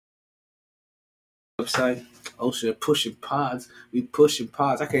website. Oh shit, pushing pods. We pushing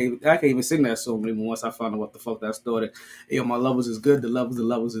pods. I can't even sing that song anymore once I found out what the fuck that started. Hey, yo, my levels is good. The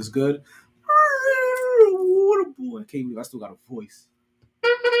levels is good. What a boy. I can't believe I still got a voice.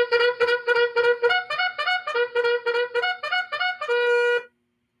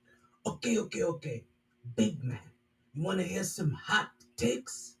 Okay. Big man, you want to hear some hot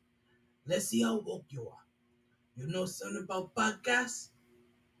takes? Let's see how woke you are. You know something about podcasts?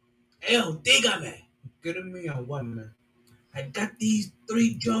 Hey, yo, dígame. You kidding me or what, man? I got these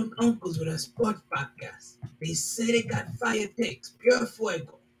three drunk uncles with a sports podcast. They say they got fire takes, pure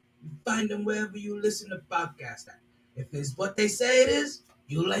fuego. You find them wherever you listen to podcasts at. If it's what they say it is,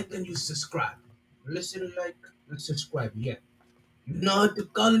 you like and you subscribe. Listen, like, and subscribe, yeah. You know how to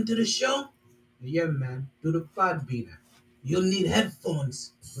call into the show? Yeah, man, do the Podbeaner. You'll need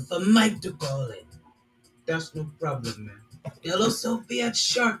headphones with a mic to call in. That's no problem, man. They'll also be at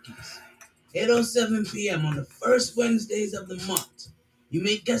Sharky's, 8:07 p.m. on the first Wednesdays of the month. You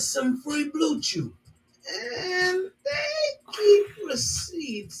may get some free Blue Chew. And they keep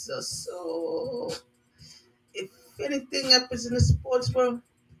receipts or so. If anything happens in the sports world,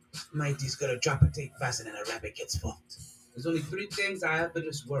 MyT's gonna drop a tape faster than a rabbit gets fucked. There's only three things I have in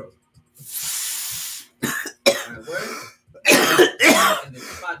this world. My word and this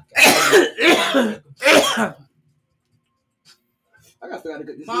podcast. I gotta figure out to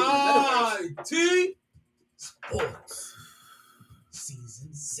get this. MyT Sports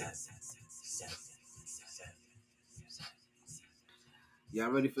Season 7.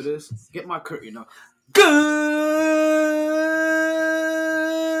 Y'all ready for this? Get my curtain on. Good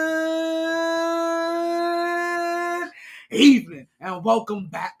evening and welcome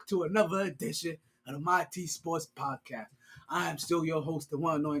back to another edition of the MyT Sports Podcast. I am still your host, the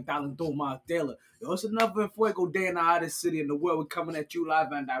one annoying Talento Martela. It's another Fuego day in the hottest city in the world. We're coming at you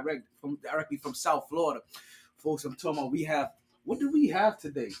live and directly from South Florida. Folks, I'm talking about what did we have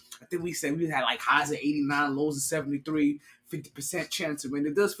today? I think we said we had like highs of 89, lows of 73, 50% chance of rain.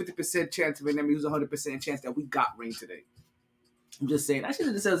 If there's 50% chance of rain, that means 100% chance that we got rain today. I'm just saying, I should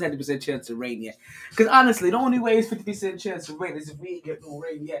have just said 100% chance of rain yet. Because honestly, the only way it's 50% chance of rain is if we ain't get no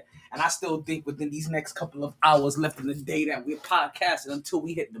rain yet. And I still think within these next couple of hours left in the day that we're podcasting until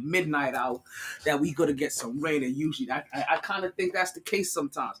we hit the midnight hour that we going to get some rain. And usually, I kind of think that's the case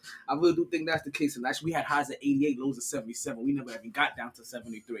sometimes. I really do think that's the case. And actually, we had highs of 88, lows of 77. We never even got down to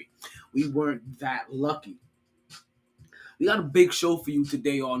 73. We weren't that lucky. We got a big show for you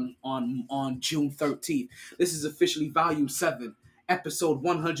today on June 13th. This is officially Volume 7. Episode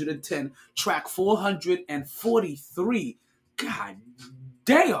 110, track 443. God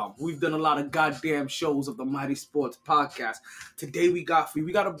damn, we've done a lot of goddamn shows of the MyT Sports Podcast. Today we got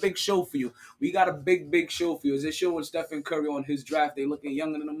a big show for you. We got a big show for you. Is this showing Stephen Curry on his draft day looking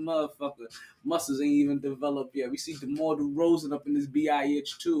younger than a motherfucker. Muscles ain't even developed yet. We see DeMar DeRozan up in this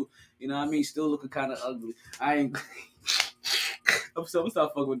BIH too. You know what I mean? Still looking kind of ugly. I'm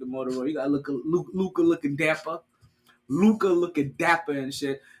stop fucking with DeMar DeRozan. You got Luka looking dapper. Luka looking dapper and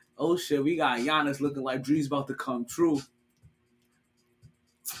shit. Oh shit, we got Giannis looking like dreams about to come true.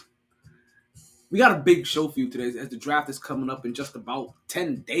 We got a big show for you today as the draft is coming up in just about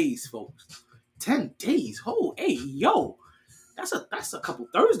 10 days, folks. 10 days? Oh, hey, yo. That's a couple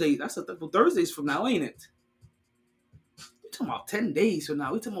Thursdays. That's a couple Thursdays from now, ain't it? We're talking about 10 days from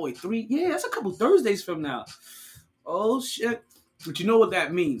now. We're talking about 3. Yeah, that's a couple Thursdays from now. Oh shit. But you know what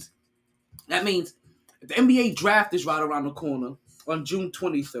that means? That means the NBA draft is right around the corner on June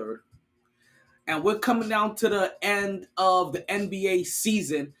 23rd. And we're coming down to the end of the NBA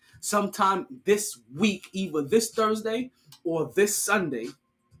season sometime this week, either this Thursday or this Sunday.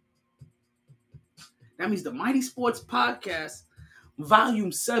 That means the MyT Sports Podcast,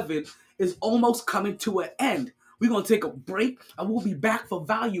 Volume 7, is almost coming to an end. We're going to take a break, and we'll be back for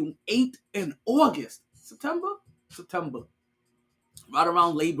Volume 8 in August. September? Right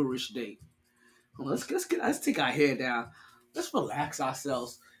around Labor-ish Day. Let's take our hair down. Let's relax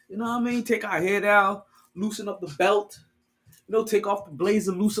ourselves. You know what I mean? Take our hair down, loosen up the belt. You know, take off the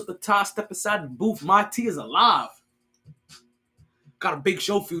blazer, loosen up the tie, step inside the booth. MyT is alive. Got a big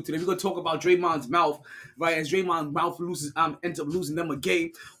show for you today. We're gonna talk about Draymond's mouth, right? As Draymond's mouth ends up losing them a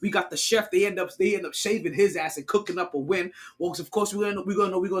game. We got the chef. They end up shaving his ass and cooking up a win. Well, of course, we're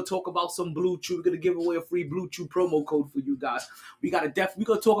gonna talk about some Blue Chew. We're gonna give away a free Blue Chew promo code for you guys. We're gonna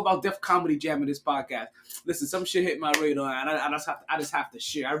talk about Def Comedy Jam in this podcast. Listen, some shit hit my radar, and I just have to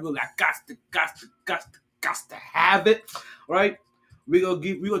share. I got to have it, right? We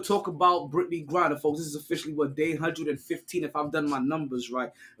gonna talk about BRITNEY GRINER, folks. This is officially day 115 if I've done my numbers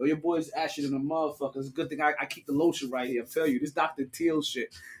right. Oh, your boy's ashy than a motherfucker. It's a good thing I keep the lotion right here. I tell you, this Dr. Teal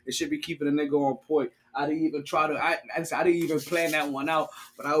shit, it should be keeping a nigga on point. I didn't even I didn't even plan that one out,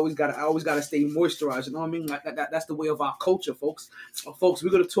 but I always gotta stay moisturized. You know what I mean? Like that's the way of our culture, folks. Folks, we're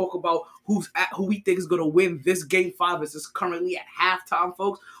gonna talk about who we think is gonna win this game 5. This is currently at halftime,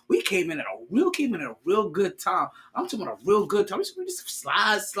 folks. We came in at a real good time. I'm talking about a real good time. We just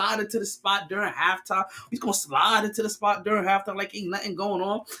slide into the spot during halftime. We just gonna slide into the spot during halftime like ain't nothing going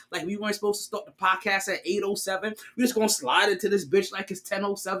on. Like we weren't supposed to start the podcast at 8:07. We just gonna slide into this bitch like it's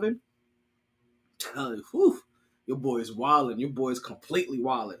 10:07. Tell you, whew, your boy is wilding. Your boy is completely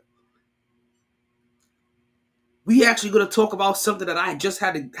wilding. We actually going to talk about something that I just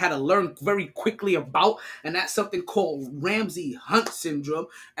had to learn very quickly about, and that's something called Ramsay Hunt syndrome.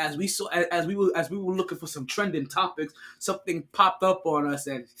 As we were looking for some trending topics, something popped up on us,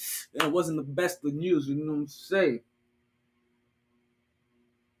 and it wasn't the best of news. You know what I'm saying?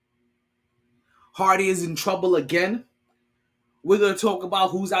 Hardy is in trouble again. We're going to talk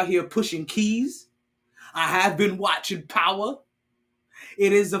about who's out here pushing keys. I have been watching Power.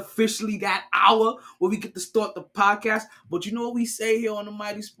 It is officially that hour where we get to start the podcast. But you know what we say here on the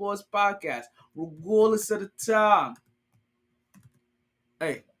MyT Sports Podcast? Regardless of the time.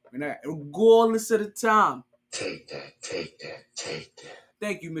 Hey, regardless of the time. Take that.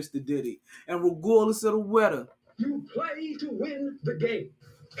 Thank you, Mr. Diddy. And regardless of the weather. You play to win the game.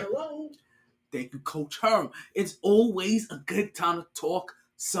 Hello? Thank you, Coach Herm. It's always a good time to talk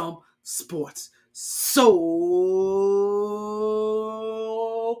some sports. So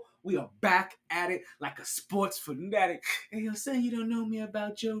we are back at it like a sports fanatic. And you're saying you don't know me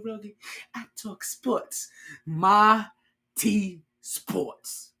about Joe Rogan. I talk sports. MyT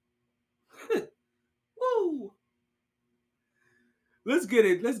Sports. Woo! Let's get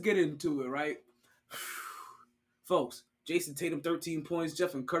into it, right? Folks, Jason Tatum 13 points,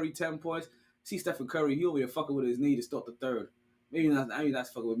 Stephen Curry 10 points. See Stephen Curry, he over here fucking with his knee to start the third. Maybe that's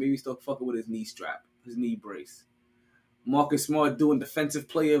fucking with. Maybe he's still fucking with his knee strap, his knee brace. Marcus Smart doing defensive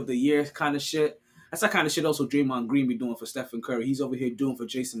player of the year kind of shit. That's that kind of shit also Draymond Green be doing for Stephen Curry. He's over here doing for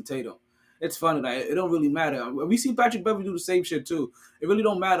Jason Tatum. It's funny. Like, it don't really matter. We see Patrick Beverley do the same shit too. It really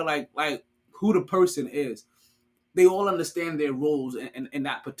don't matter like who the person is. They all understand their roles in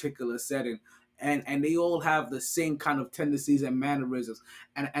that particular setting. And they all have the same kind of tendencies and mannerisms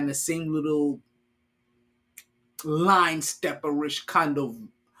and the same little line stepperish kind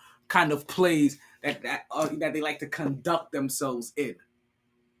of plays that they like to conduct themselves in.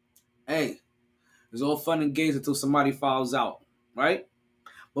 Hey, it's all fun and games until somebody fouls out, right?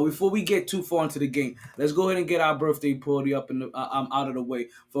 But before we get too far into the game, let's go ahead and get our birthday party up and out of the way,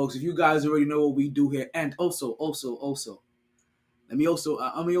 folks. If you guys already know what we do here, and also, let me also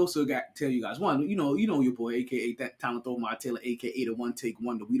tell you guys one. You know your boy, aka that talent my Taylor, aka the one take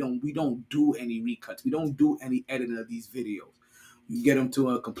wonder. We don't do any recuts. We don't do any editing of these videos. You get them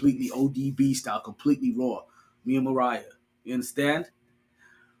to a completely ODB style, completely raw. Me and Mariah, you understand?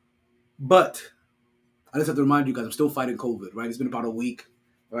 But I just have to remind you guys, I'm still fighting COVID. Right? It's been about a week.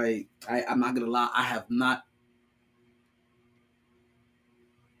 Right? I'm not gonna lie. I have not.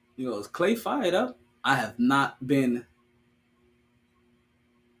 Is Clay fired up? I have not been.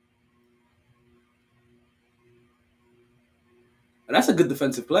 That's a good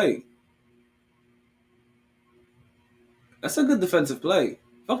defensive play.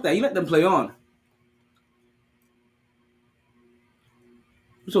 Fuck that. You let them play on.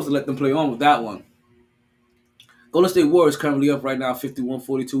 You're supposed to let them play on with that one. Golden State Warriors currently up right now,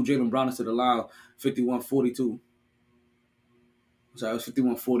 51-42. Jaylen Brown is to the line, 51-42. Sorry, it was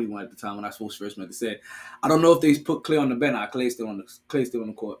 51-41 at the time when I first meant to say it. I don't know if they put Clay on the bench. Clay's still on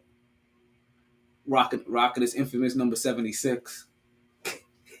the court. Rocking his infamous number 76.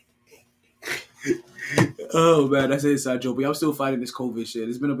 Oh man, that's an inside joke. But I'm still fighting this COVID shit.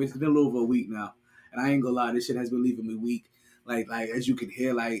 It's been a little over a week now, and I ain't gonna lie, this shit has been leaving me weak. Like as you can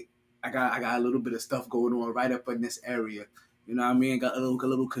hear, like I got a little bit of stuff going on right up in this area. You know what I mean? Got a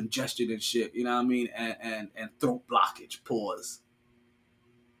little congestion and shit. You know what I mean? And throat blockage. Pause.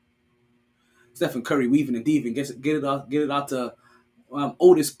 Stephen Curry weaving and deaving. Get it out to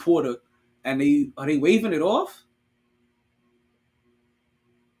Otis Porter, and are they waving it off?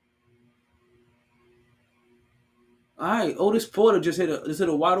 All right, Otis Porter just hit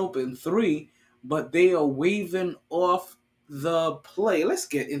a wide open 3, but they are waving off the play. Let's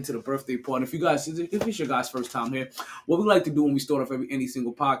get into the birthday party. If it's your guys' first time here, what we like to do when we start off any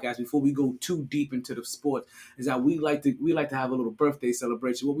single podcast before we go too deep into the sport is that we like to have a little birthday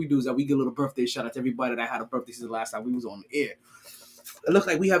celebration. What we do is that we give a little birthday shout out to everybody that had a birthday since the last time we was on the air. It looks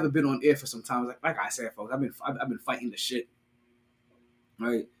like we haven't been on air for some time. Like I said, folks, I've been fighting the shit.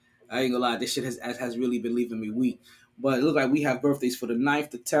 Right, I ain't gonna lie, this shit has really been leaving me weak. But it looks like we have birthdays for the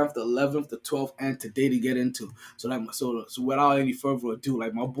 9th, the 10th, the 11th, the 12th, and today to get into. So without any further ado,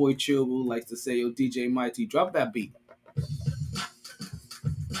 like my boy Chill likes to say, yo, DJ MyT, drop that beat.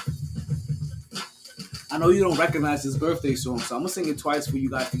 I know you don't recognize this birthday song, so I'm gonna sing it twice for you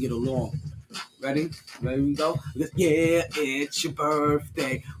guys to get along. Ready? Ready we go? Yeah, it's your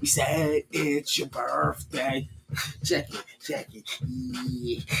birthday. We said it's your birthday. Check it,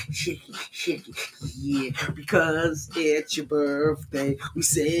 yeah, shake it, yeah. Because it's your birthday, we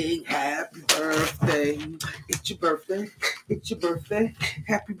sing happy birthday. It's your birthday, it's your birthday,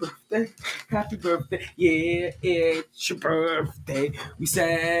 happy birthday, yeah, it's your birthday. We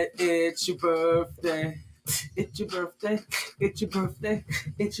said it's your birthday. It's your birthday, it's your birthday,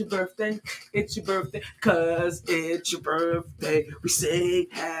 it's your birthday, it's your birthday, cause it's your birthday. We sing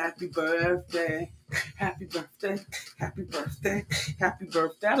happy birthday. Happy birthday, happy birthday, happy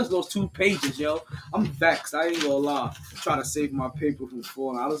birthday. I just lost 2 pages, yo. I'm vexed. I ain't gonna lie. Trying to save my paper from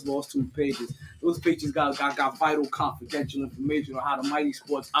falling. I just lost 2 pages. Those pages got vital confidential information on how the Mighty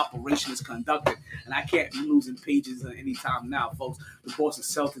Sports operation is conducted. And I can't be losing pages anytime now, folks. The Boston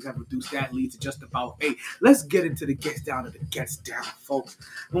Celtics have reduced that lead to just about 8. Let's get into the gets down to the gets down, folks.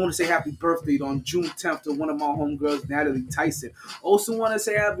 I want to say happy birthday on June 10th to one of my homegirls, Natalie Tyson. Also want to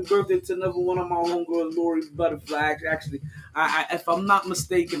say happy birthday to another one of my homegirls, Lori Butterfly. Actually, if I'm not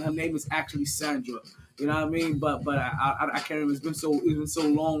mistaken, her name is actually Sandra. You know what I mean? But I can't remember. It's been so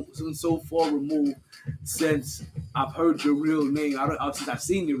long, it's been so far removed since I've heard your real name. Since I've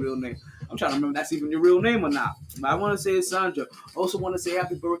seen your real name. I'm trying to remember if that's even your real name or not. But I want to say it's Sandra. Also want to say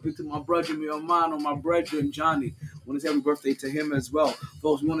happy birthday to my brother, mi hermano, my brother, and Johnny. Want to say happy birthday to him as well.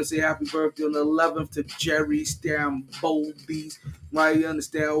 Folks, we want to say happy birthday on the 11th to Jerry Stamboldies. Right, you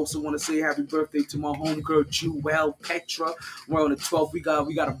understand? Also want to say happy birthday to my homegirl, Jewel Petra. Right, on the 12th, we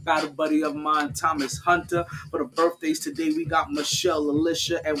got a battle buddy of mine, Thomas Hunter. For the birthdays today, we got Michelle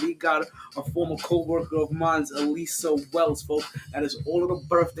Alicia, and we got a former co-worker of mine, Elisa Wells, folks. That is all of the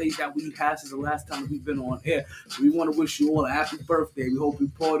birthdays that we've had since the last time we've been on air. So we want to wish you all a happy birthday. We hope you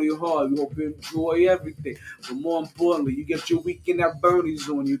party hard. We hope you enjoy everything. But more importantly, you get your weekend at Bernie's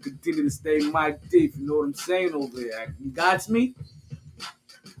on. You continue to stay MyT. You know what I'm saying over there. You got me?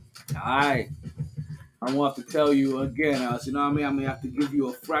 All right. I'm gonna have to tell you again, you know what I mean? I'm gonna have to give you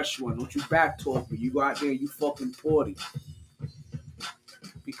a fresh one. Don't you back talk me. You go out there and you fucking party.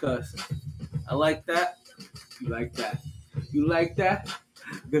 Because I like that. You like that. You like that?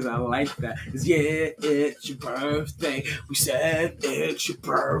 Because I like that. Yeah, it's your birthday. We said it's your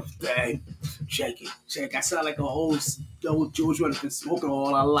birthday. Check it. Check. I sound like an old George Running smoking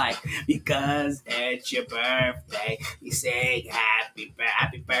all I like. Because it's your birthday. We say happy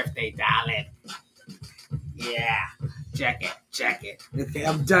birthday, darling. Yeah. Check it. Okay,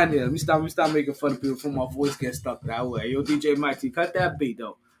 I'm done here. Let me stop making fun of people before my voice gets stuck that way. Yo, DJ MyT, cut that beat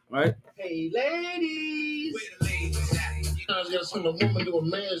though. Right? Hey, ladies. Where the ladies at? You gotta send a woman do a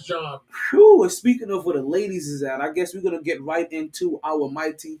man's job. Whew, and speaking of where the ladies is at, I guess we're going to get right into our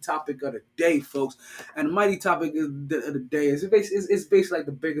Mighty topic of the day, folks. And the Mighty topic of the day is basically like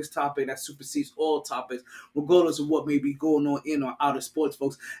the biggest topic that supersedes all topics, regardless of what may be going on in or out of sports,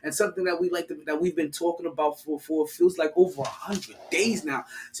 folks. And something that that we've been talking about for feels like over 100 days now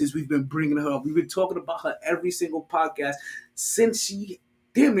since we've been bringing her up. We've been talking about her every single podcast since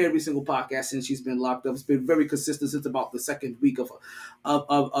damn near every single podcast since she's been locked up. It's been very consistent since about the second week of her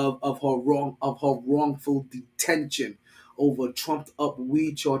wrongful detention over trumped up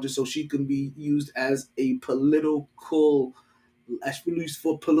weed charges, so she can be used as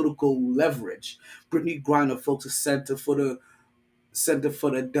for political leverage. BRITNEY GRINER, folks, is Center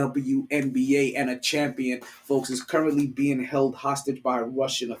for the WNBA and a champion, folks, is currently being held hostage by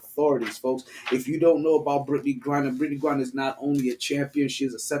Russian authorities, folks. If you don't know about Brittney Griner is not only a champion, she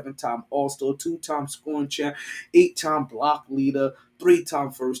is a 7-time All-Star, 2-time scoring champ, 8-time block leader,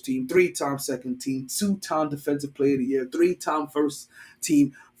 3-time first team, 3-time second team, 2-time defensive player of the year, 3-time first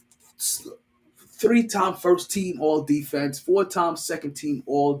team all defense, 4-time second team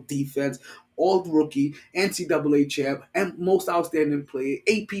all defense, all rookie, NCAA champ, and most outstanding player,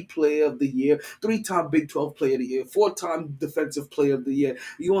 AP player of the year, 3-time Big 12 player of the year, 4-time defensive player of the year.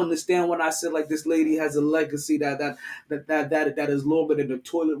 You understand when I said like this lady has a legacy that is longer than the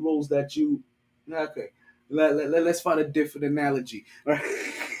toilet rolls that you. Okay, let's find a different analogy. Right?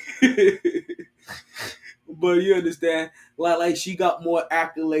 But you understand, like she got more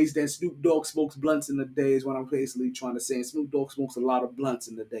accolades than Snoop Dogg smokes blunts in the day is what I'm basically trying to say. And Snoop Dogg smokes a lot of blunts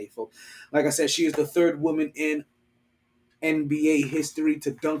in the day, folks. Like I said, she is the third woman in NBA history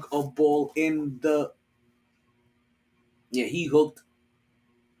to dunk a ball in the. Yeah, he hooked.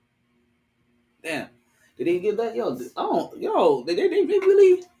 Damn. Did they give that? They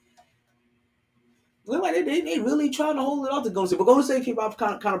really. Look like they really trying to hold it out to Golden State. But Golden State came out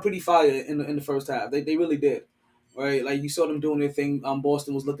kind of pretty fire in the first half. They really did. Right? Like you saw them doing their thing.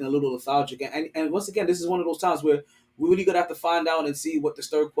 Boston was looking a little lethargic. And once again, this is one of those times where we really gonna have to find out and see what this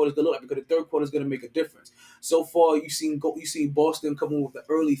third quarter is gonna look like, because the third quarter is gonna make a difference. So far, you seen Boston coming with the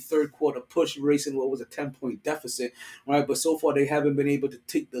early third quarter push, racing what was a 10-point deficit, right? But so far they haven't been able to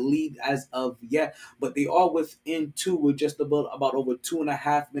take the lead as of yet. But they are within two with just about over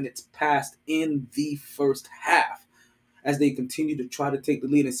 2.5 minutes passed in the first half, as they continue to try to take the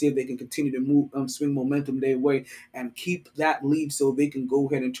lead and see if they can continue to swing momentum their way and keep that lead, so they can go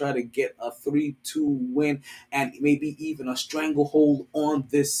ahead and try to get a 3-2 win and maybe even a stranglehold on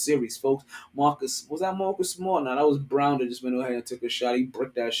this series, folks. Was that Marcus Smart? No, that was Brown that just went ahead and took a shot. He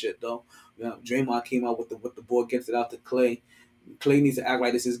bricked that shit, though. Yeah, Draymond came out with the ball, gets it out to Clay. Clay needs to act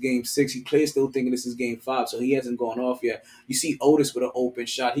like this is game 6. Clay's still thinking this is game 5, so he hasn't gone off yet. You see Otis with an open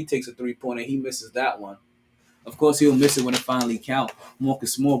shot. He takes a 3-pointer. He misses that one. Of course, he'll miss it when it finally counts.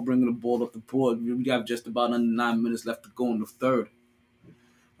 Marcus Smart bringing the ball up the board. We have just about under 9 minutes left to go in the third.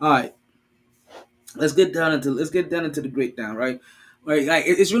 All right, let's get down into the breakdown, right? Right, like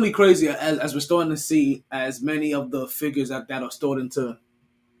it's really crazy as we're starting to see as many of the figures that are starting to,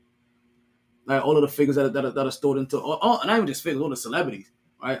 like all of the figures that are stored into, not even just figures, all the celebrities,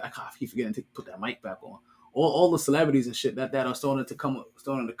 right? I keep forgetting to put that mic back on. All the celebrities and shit that are starting to come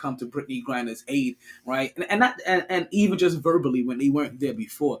to BRITNEY Griner's aid, right? And even just verbally when they weren't there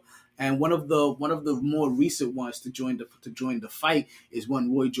before. And one of the more recent ones to join the fight is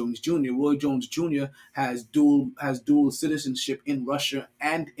one Roy Jones Jr. Roy Jones Jr. has dual citizenship in Russia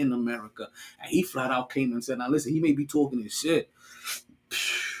and in America, and he flat out came and said, "Now listen, he may be talking his shit."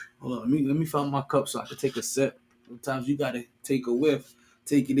 Hold on, let me find my cup so I can take a sip. Sometimes you gotta take a whiff,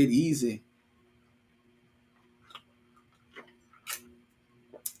 taking it easy,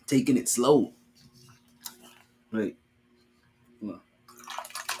 taking it slow. Right. Look.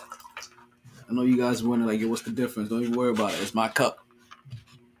 I know you guys wondering like, what's the difference? Don't even worry about it. It's my cup.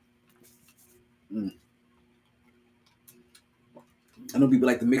 I know people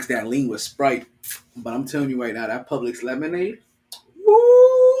like to mix that lean with Sprite, but I'm telling you right now, that Publix lemonade,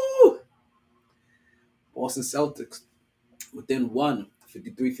 woo! Boston Celtics within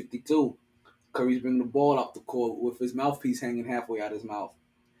 53-52. Curry's bringing the ball up the court with his mouthpiece hanging halfway out his mouth.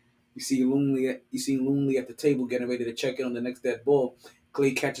 You see Looney at the table getting ready to check in on the next dead ball.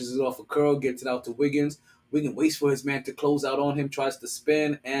 Clay catches it off a curl, gets it out to Wiggins. Wiggins waits for his man to close out on him, tries to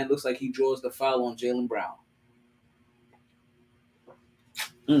spin, and looks like he draws the foul on Jaylen Brown.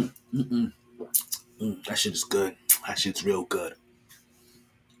 That shit is good. That shit's real good.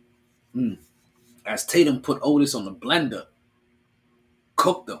 As Tatum put Otis on the blender,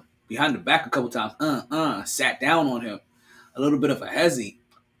 cooked him behind the back a couple times. Sat down on him. A little bit of a hezzy.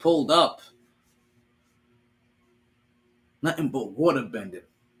 Pulled up. Nothing but water bending.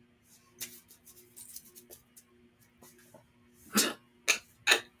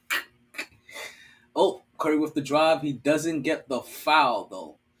 Oh, Curry with the drive. He doesn't get the foul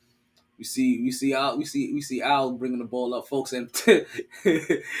though. We see Al bringing the ball up, folks, and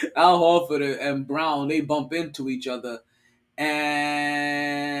Al Horford and Brown, they bump into each other.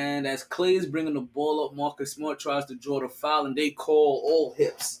 And as Clay is bringing the ball up, Marcus Smart tries to draw the foul, and they call all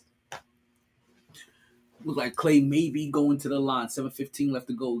hips. Look like Clay may be going to the line. 7:15 left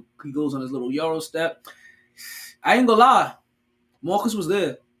to go. He goes on his little Euro step. I ain't gonna lie. Marcus was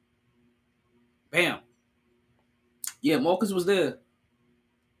there. Bam. Yeah, Marcus was there.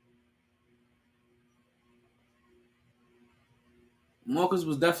 Marcus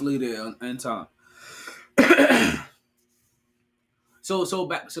was definitely there in time. So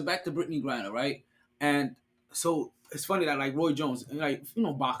back to BRITNEY Griner, right? And so it's funny that like Roy Jones, like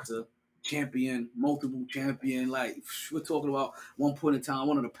boxer, champion, multiple champion, like we're talking about one point in time,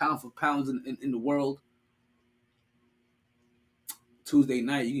 one of the pound for pounds in the world. Tuesday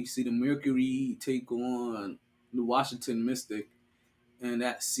night, you can see the Mercury take on the Washington Mystic, and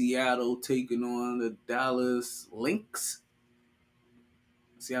that Seattle taking on the Dallas Lynx.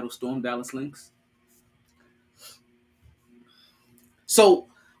 Seattle Storm, Dallas Lynx. So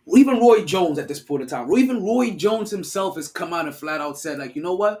even Roy Jones at this point in time, even Roy Jones himself has come out and flat out said, like, you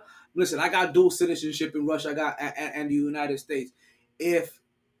know what? Listen, I got dual citizenship in Russia, I got and the United States. If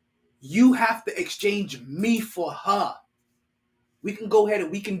you have to exchange me for her, we can go ahead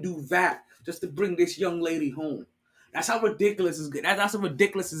and we can do that just to bring this young lady home. That's how ridiculous is good. That's how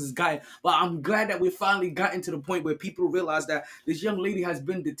ridiculous is guy. But I'm glad that we finally gotten to the point where people realize that this young lady has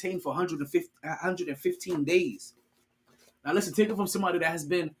been detained for 115 days. Now listen, take it from somebody that has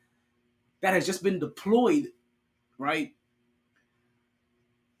just been deployed, right?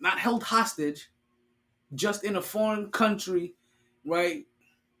 Not held hostage, just in a foreign country, right?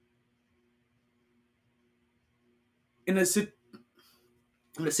 In a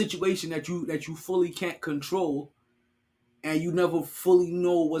situation that you fully can't control, and you never fully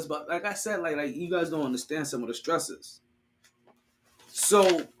know what's about. Like I said, like you guys don't understand some of the stresses.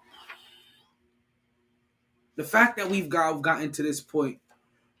 So the fact that we've gotten to this point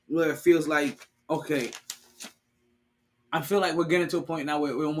where it feels like, okay, I feel like we're getting to a point now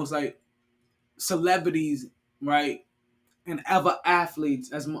where we're almost like celebrities, right? And ever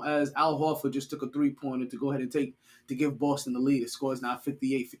athletes, as Al Horford just took a 3-pointer to go ahead and to give Boston the lead. The score is now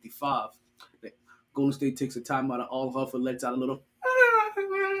 58-55. Golden State takes a timeout, and Al Horford lets out a little.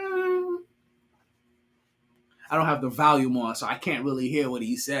 I don't have the volume on, so I can't really hear what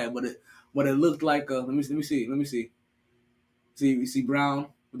he said, but it looked like let me see. See, you see Brown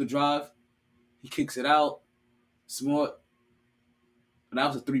with the drive. He kicks it out. Smart. And that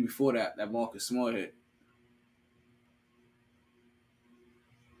was a 3 before that Marcus Smart hit.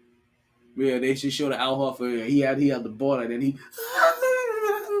 Yeah, they should show the Al Horford. He had the ball, and then he.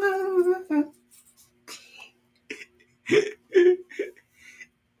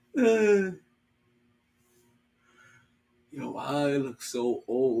 Yo, I look so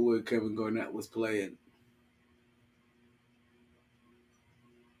old when Kevin Garnett was playing.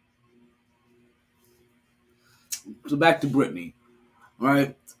 So back to Brittney,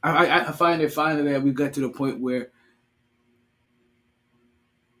 right? I find it finally that we got to the point where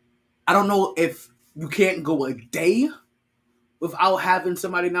I don't know if you can't go a day without having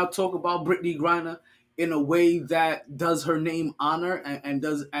somebody now talk about Brittney Griner in a way that does her name honor and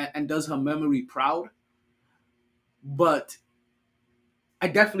does her memory proud. But I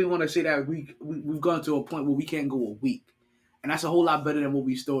definitely want to say that we've gone to a point where we can't go a week, and that's a whole lot better than what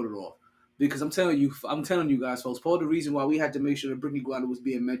we started off. Because I'm telling you guys, folks, part of the reason why we had to make sure that Brittney Griner was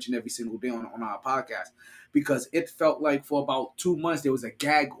being mentioned every single day on our podcast, because it felt like for about 2 months there was a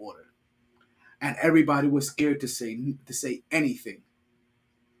gag order, and everybody was scared to say anything.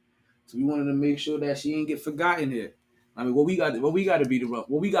 So we wanted to make sure that she ain't get forgotten here. I mean, what we got to be the run,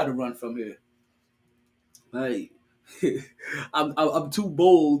 what we got to run from here. Like, I'm too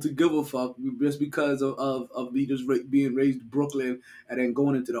bold to give a fuck just because of me just being raised in Brooklyn and then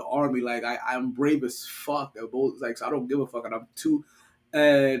going into the army. Like I'm brave as fuck. Both like so I don't give a fuck,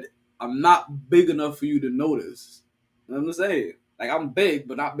 and I'm not big enough for you to notice. You know what I'm saying? Like I'm big,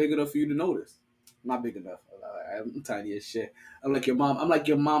 but not big enough for you to notice. I'm not big enough. I'm tiny as shit. I'm like your mom. I'm like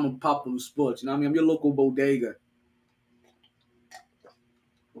your mom and pop in sports. You know what I mean? I'm your local bodega.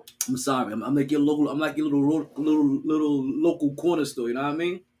 I'm sorry. I'm like your local. I'm like your little local corner store. You know what I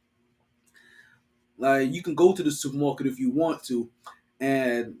mean? Like you can go to the supermarket if you want to,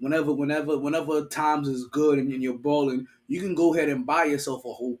 and whenever times is good and you're balling, you can go ahead and buy yourself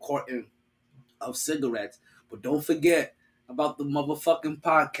a whole carton of cigarettes. But don't forget about the motherfucking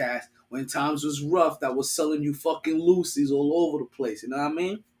podcast when times was rough that was selling you fucking Lucy's all over the place. You know what I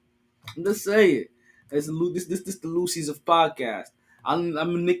mean? I'm just saying. This the Lucy's of podcast.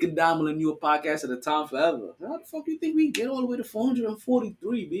 I'm Nick and Diamond and you a podcast at a time forever. How the fuck do you think we get all the way to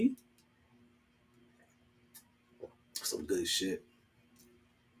 443, B? Some good shit.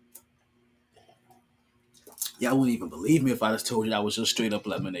 Y'all wouldn't even believe me if I just told you I was just straight up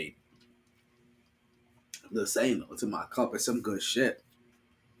lemonade. I'm just saying though, it's in my cup. It's some good shit.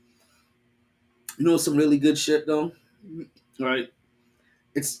 You know some really good shit though? Right?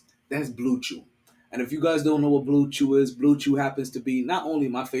 That's Blue Chew. And if you guys don't know what Blue Chew is, Blue Chew happens to be not only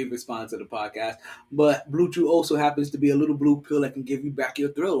my favorite sponsor of the podcast, but Blue Chew also happens to be a little blue pill that can give you back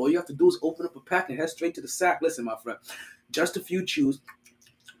your thrill. All you have to do is open up a pack and head straight to the sack. Listen, my friend, just a few chews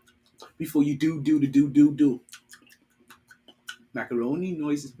before you do. Macaroni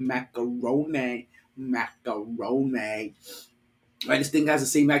noises, macaroni. Right, this thing has the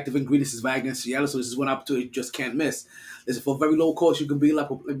same active ingredients as Viagra and Cialis, so this is one opportunity you just can't miss. Listen, for a very low cost, you can beat it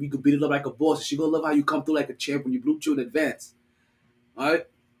up like a boss. She gonna love how you come through like a champ when you Blue Chew in advance. All right,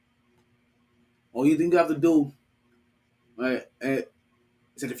 all you think you have to do, all right, is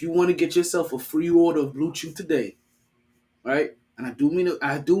that if you want to get yourself a free order of Blue Chew today, right, and I do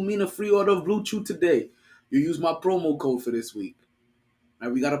mean a free order of Blue Chew today, you use my promo code for this week. All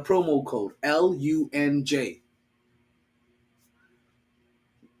right, we got a promo code LUNJ.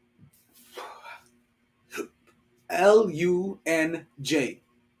 LUNJ.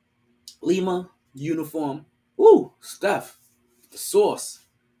 Lima, uniform, Ooh, Steph, the source.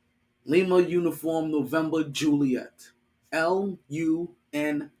 Lima Uniform November Juliet. LUNJ.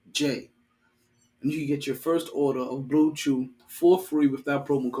 And you can get your first order of Blue Chew for free with that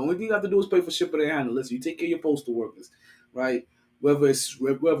promo code. What you have to do is pay for shipping and handling. Listen, you take care of your postal workers, right? Whether it's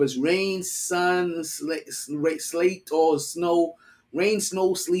rain, sun, slate or snow, rain,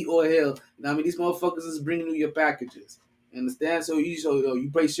 snow, sleet or hail. I mean, these motherfuckers is bringing you your packages. Understand? So you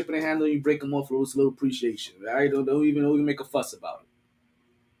break shipping and handling, you break them off for a little appreciation, right? Don't even make a fuss about it.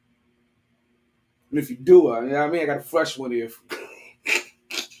 And if you do, you know what I mean, I got a fresh one here.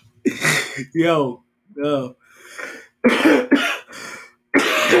 Yo, yo.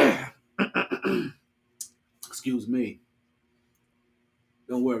 Excuse me.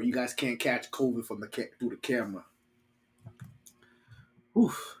 Don't worry, you guys can't catch COVID from through the camera.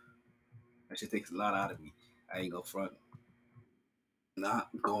 Oof, that shit takes a lot out of me. I ain't gonna front. Not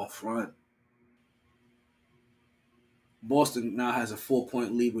going front. Boston now has a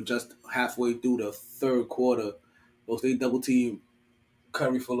 4-point lead with just halfway through the third quarter. Both they double team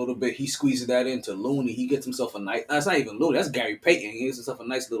Curry for a little bit. He squeezes that into Looney. He gets himself a nice. That's not even Looney. That's Gary Payton. He gets himself a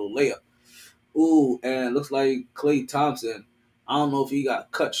nice little layup. Ooh, and it looks like Klay Thompson. I don't know if he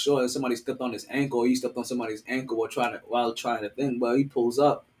got cut short and somebody stepped on his ankle or he stepped on somebody's ankle while trying to think, but he pulls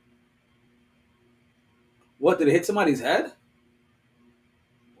up. What, did it hit somebody's head?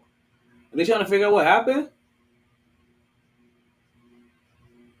 Are they trying to figure out what happened?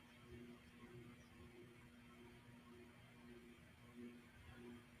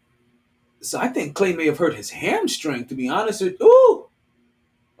 So I think Klay may have hurt his hamstring, to be honest with you. Ooh!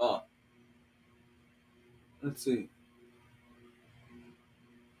 Oh, let's see.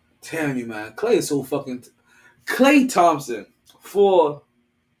 Telling you, man, Klay is so fucking. Klay Thompson for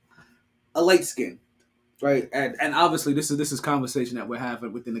a light skin, right? And obviously this is conversation that we're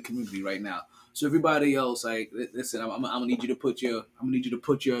having within the community right now. So everybody else, like, listen, I'm gonna need you to put your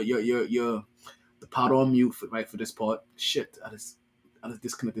the pot on mute for this part. Shit, I just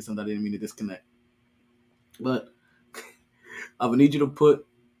disconnected something I didn't mean to disconnect. But I'm gonna need you to put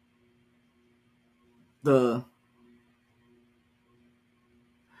the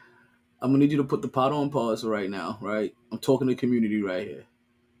pot on pause right now, right? I'm talking to the community right here.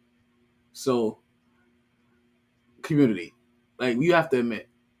 So, community, like, you have to admit,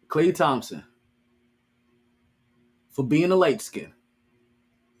 Klay Thompson, for being a light skin,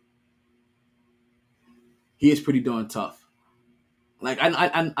 he is pretty darn tough. Like,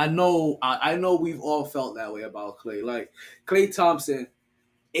 I know we've all felt that way about Klay. Like, Klay Thompson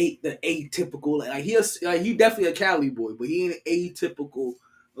ain't the atypical, like, he definitely a Cali boy, but he ain't atypical,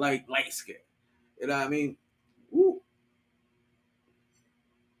 like, light skin. You know what I mean? Ooh.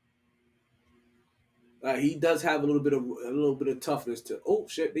 He does have a little bit of toughness to. Oh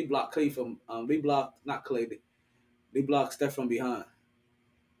shit! They blocked Clay from. They blocked not Clay. They blocked Steph from behind.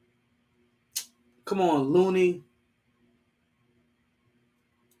 Come on, Looney.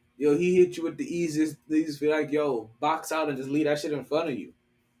 Yo, he hit you with the easiest. Feel like, yo, box out and just leave that shit in front of you.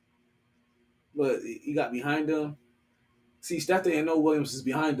 But he got behind him. See, Steph didn't know Williams is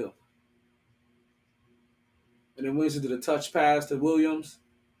behind him. And then Williams did a touch pass to Williams.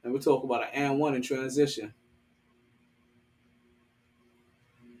 And we're talking about an and one in transition.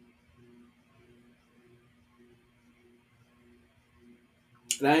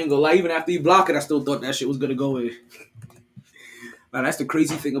 And I ain't gonna lie, even after he blocked it, I still thought that shit was gonna go in. Now, that's the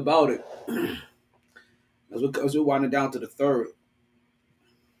crazy thing about it. As we're winding down to the third.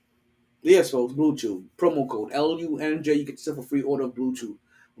 Yes, folks, Blue Chew. Promo code LUNJ. You get yourself a free order of Blue Chew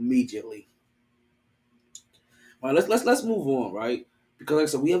immediately. All right, let's move on, right? Because like I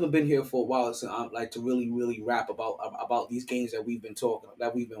said, we haven't been here for a while, so I'm like to really rap about these games that we've been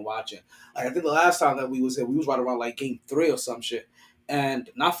watching. Like, I think the last time that we was here, we was right around like game 3 or some shit, and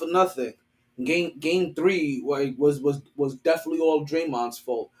not for nothing, game 3 was definitely all Draymond's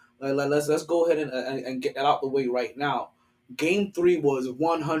fault. Like, let's go ahead and get that out the way right now. Game 3 was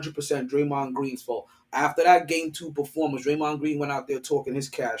 100% Draymond Green's fault. After that game 2 performance, Draymond Green went out there talking his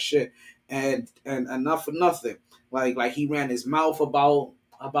cash shit, and not for nothing. Like he ran his mouth about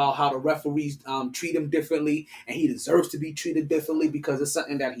how the referees treat him differently, and he deserves to be treated differently because it's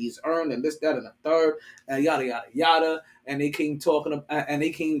something that he's earned, and this, that, and the third, and yada yada yada. And they came talking about, and they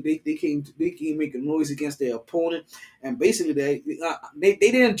came making noise against their opponent, and basically they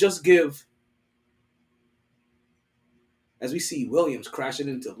didn't just give, as we see Williams crashing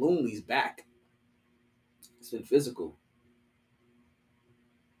into Looney's back. It's been physical.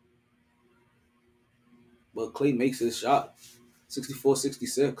 But Klay makes his shot.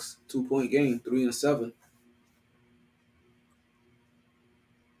 64-66, 2-point game, 3 and 7.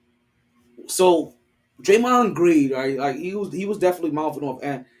 So Draymond Green, right? Like he was definitely mouthing off,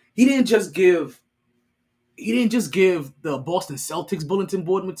 and he didn't just give the Boston Celtics bulletin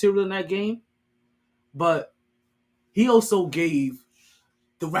board material in that game, but he also gave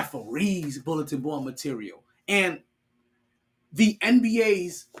the referees bulletin board material and the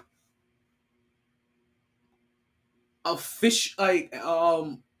NBA's official,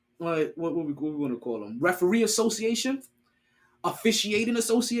 what we want to call them, referee association, officiating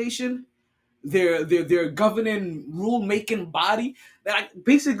association, their governing rule making body. That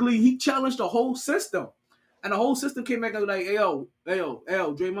basically he challenged the whole system, and the whole system came back and was like, hey yo,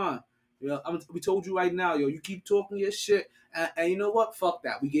 Draymond, we told you right now, yo, you keep talking your shit, and you know what? Fuck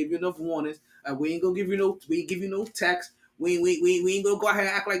that. We gave you enough warnings. We ain't gonna give you no text. We ain't gonna go ahead and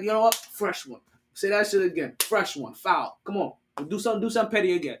act like, you know what? Fresh one. Say that shit again. Fresh one. Foul. Come on. Do something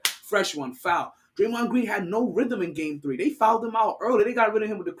petty again. Fresh one. Foul. Draymond Green had no rhythm in game 3. They fouled him out early. They got rid of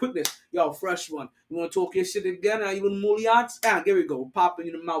him with the quickness. Yo, fresh one. You want to talk your shit again? You want Mulians? Here we go. Popping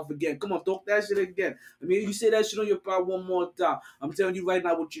in the mouth again. Come on, talk that shit again. I mean, you say that shit on your pod one more time. I'm telling you right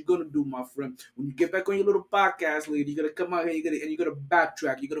now what you're going to do, my friend. When you get back on your little podcast, lady, you're going to come out here and you're going to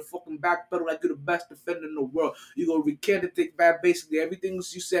backtrack. You're going to fucking backpedal like you're the best defender in the world. You're going to recant and take back basically everything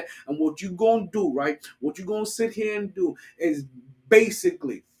you said. And what you going to do, right? What you going to sit here and do is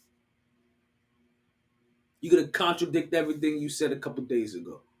basically you're going to contradict everything you said a couple days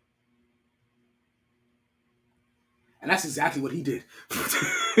ago. And that's exactly what he did.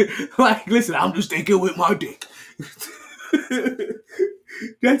 Like, listen, I'm just thinking with my dick.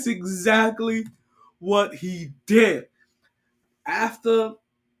 That's exactly what he did. After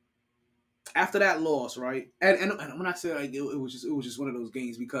that loss, right? And when I say like it was just one of those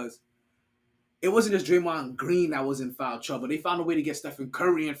games because it wasn't just Draymond Green that was in foul trouble. They found a way to get Stephen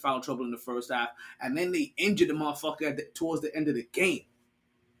Curry in foul trouble in the first half, and then they injured the motherfucker towards the end of the game.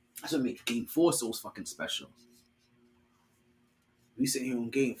 That's what made Game 4 so fucking special. We sitting here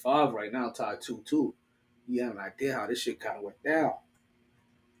on Game 5 right now, tied 2-2. You have an idea how this shit kind of went down.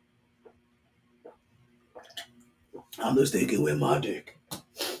 I'm just thinking with my dick.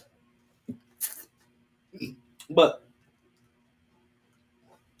 But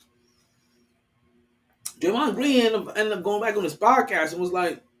Draymond Green ended up going back on his podcast and was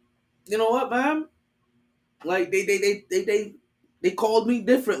like, you know what, man? Like they called me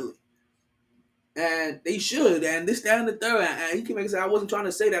differently. And they should, and this, that, and the third. And he came back and said, I wasn't trying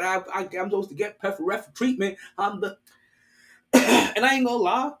to say that I'm supposed to get ref treatment. I'm the and I ain't gonna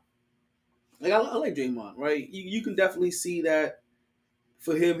lie. Like I like Draymond, right? You can definitely see that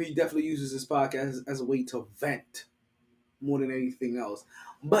for him, he definitely uses his podcast as a way to vent more than anything else.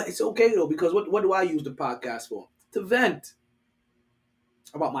 But it's okay though, because what do I use the podcast for? To vent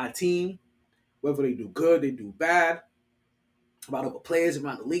about my team, whether they do good, they do bad, about other players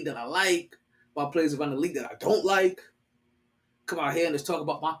around the league that I like, about players around the league that I don't like. Come out here and just talk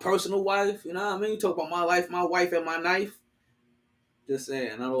about my personal life, you know what I mean? Talk about my life, my wife, and my knife. Just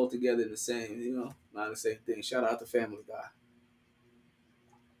saying, not all together the same, you know, not the same thing. Shout out to Family Guy.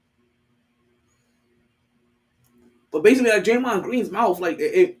 But basically, like Draymond Green's mouth, like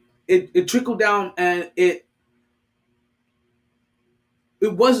it trickled down, and it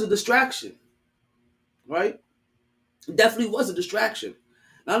was a distraction, right? It definitely was a distraction.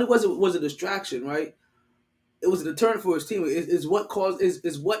 Not only was it a distraction, right? It was a deterrent for his team. Is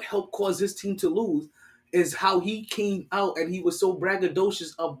what helped cause his team to lose. Is how he came out and he was so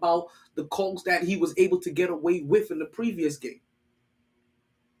braggadocious about the calls that he was able to get away with in the previous game.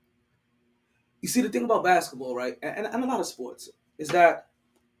 You see, the thing about basketball, right, and a lot of sports, is that,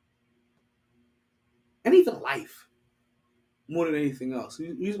 and even life, more than anything else,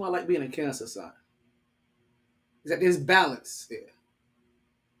 the reason why I like being a Cancer sign is that there's balance there,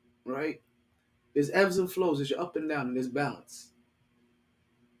 right? There's ebbs and flows, there's your up and down, and there's balance.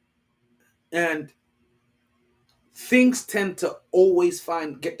 And things tend to always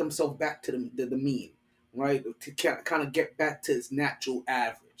get themselves back to the mean, right? To kind of get back to its natural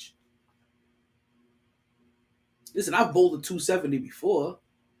average. Listen, I've bowled a 270 before.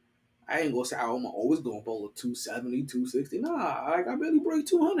 I ain't gonna say I'm always gonna bowl a 270, 260. Nah, I barely break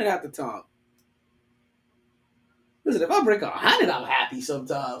 200 at the time. Listen, if I break 100, I'm happy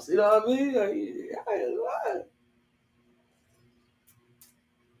sometimes. You know what I mean?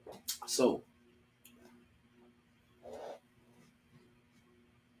 So,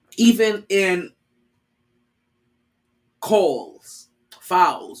 even in calls,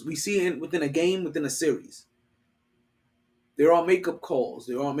 fouls, we see it within a game, within a series. There are makeup calls,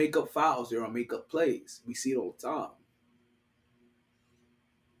 there are makeup fouls, there are makeup plays. We see it all the time.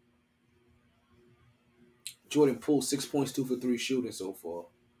 Jordan Poole, 6 points, 2 for 3 shooting so far.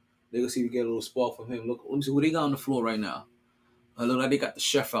 They're gonna see if we get a little spark from him. Look, let me see who they got on the floor right now. Look like they got the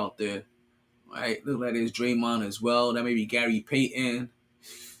chef out there. Right? Look like there's Draymond as well. That may be Gary Payton.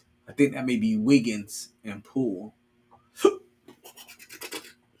 I think that may be Wiggins and Poole.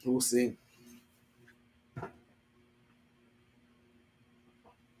 We'll see.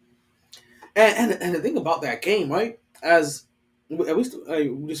 And the thing about that game, right? As at least we'll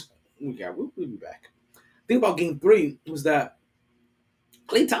be back. The thing about Game 3 was that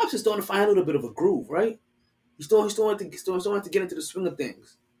Klay Thompson's starting to find a little bit of a groove, right? He's starting to get into the swing of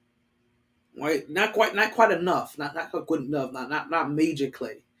things, right? Not quite enough, not quite good enough, not major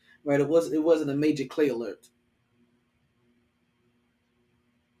Klay, right? It wasn't a major Klay alert,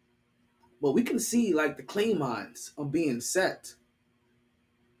 but we can see like the Klay mines are being set,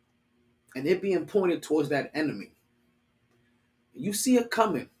 and they're being pointed towards that enemy. You see it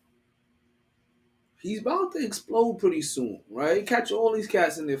coming. He's about to explode pretty soon, right? Catch all these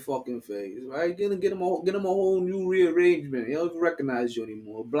cats in their fucking face, right? Get them a whole new rearrangement. They don't even recognize you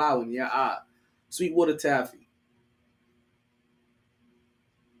anymore. Blow in your eye. Sweetwater taffy.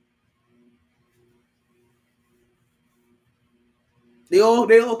 They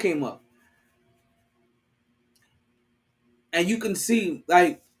all came up. And you can see,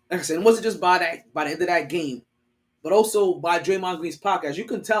 like I said, it wasn't just by the end of that game, but also by Draymond Green's podcast. You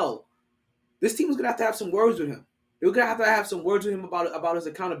can tell this team was gonna have to have some words with him. They were gonna have some words with him about his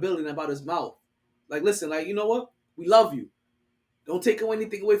accountability and about his mouth. Like, listen, like, you know what? We love you. Don't take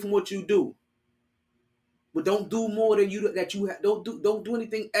anything away from what you do, but don't do more than don't do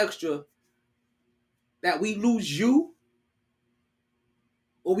anything extra that we lose you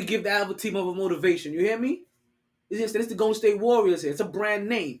or we give the other team of a motivation. You hear me? It's the Golden State Warriors here. It's a brand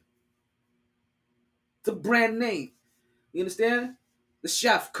name. It's a brand name. You understand? The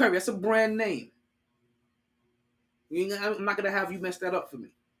Chef Curry. That's a brand name. I'm not gonna have you mess that up for me.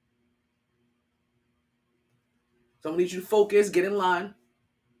 So I'm gonna need you to focus, get in line,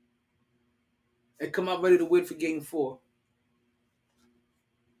 and come out ready to win for Game 4.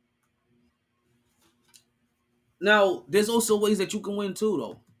 Now, there's also ways that you can win too,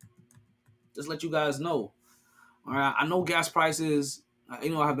 though. Just let you guys know. All right, I know gas prices,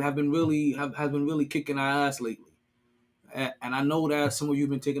 have been really kicking our ass lately, and I know that some of you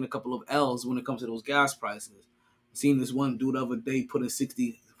have been taking a couple of L's when it comes to those gas prices. I seen this one dude the other day putting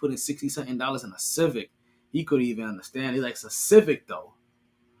 $60 something in a Civic. He couldn't even understand. He's like, it's a Civic though,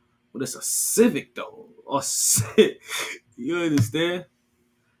 but it's a Civic though, or you understand?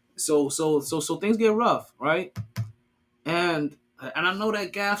 So things get rough, right? And I know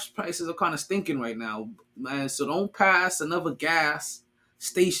that gas prices are kind of stinking right now, man. So don't pass another gas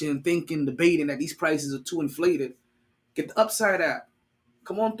station debating that these prices are too inflated. Get the Upside app.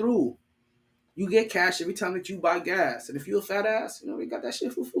 Come on through. You get cash every time that you buy gas. And if you're a fat ass, they got that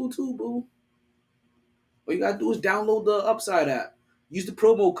shit for food too, boo. All you gotta do is download the Upside app. Use the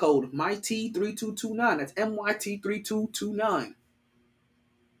promo code MyT3229. That's MYT3229.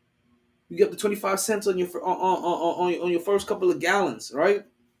 You get up to 25 cents on your first couple of gallons, right?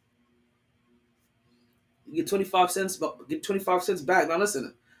 You get 25 cents, but get 25 cents back. Now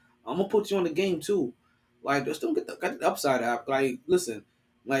listen, I'm gonna put you on the game too. Like, just don't get the Upside app. Like, listen,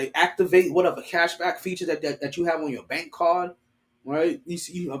 like, activate whatever cashback features that you have on your bank card. Right? You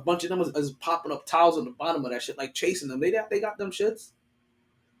see a bunch of them is popping up tiles on the bottom of that shit, like chasing them. They got them shits.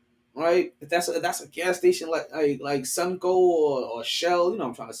 Right? If that's a gas station like Sunco or Shell,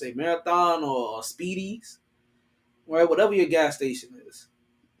 I'm trying to say Marathon or Speedies, right? Whatever your gas station is,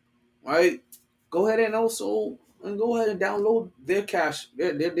 right? Go ahead and go ahead and download their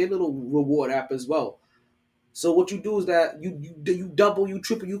their little reward app as well. So what you do is that you double, you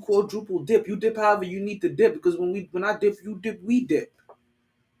triple, you quadruple dip. You dip however you need to dip, because when I dip, you dip, we dip.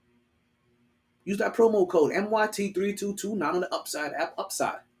 Use that promo code MYT3229 on the Upside app.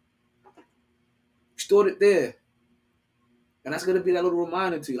 Upside. Stored it there. And that's gonna be that little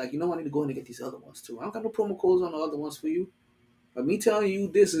reminder to you, like, I need to go in and get these other ones too. I don't got no promo codes on the other ones for you. But me telling you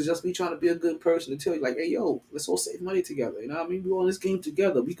this is just me trying to be a good person to tell you, like, hey, yo, let's all save money together. You know what I mean? We're on this game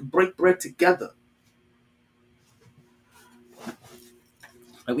together. We can break bread together.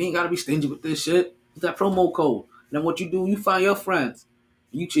 Like, we ain't gotta be stingy with this shit. It's that promo code. And then what you do, you find your friends.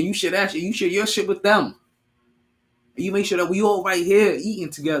 You share your shit with them. And you make sure that we all right here eating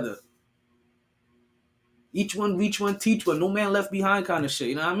together. Each one reach one, teach one. No man left behind kind of shit.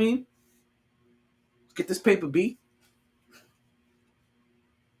 You know what I mean? Let's get this paper, B.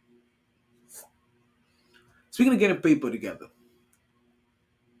 Speaking of getting paper together,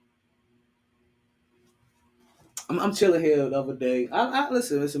 I'm chilling here the other day. I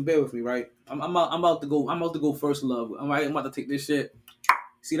listen, bear with me, right? I'm about to go first love. I'm about to take this shit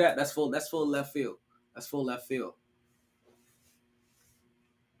See that? That's full. That's full left field. That's full left field.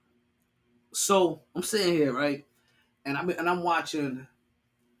 So I'm sitting here, right, and I'm watching.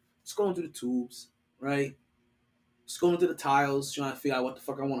 Scrolling through the tubes, right? Scrolling through the tiles, trying to figure out what the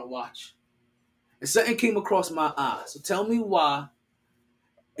fuck I want to watch. And something came across my eye. So tell me why.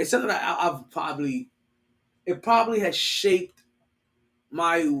 It's something that I've probably. It probably has shaped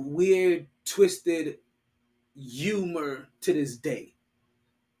my weird, twisted humor to this day,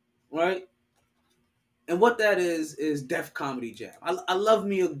 right? And what that is Def Comedy Jam. I love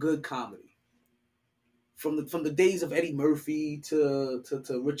me a good comedy. From the days of Eddie Murphy to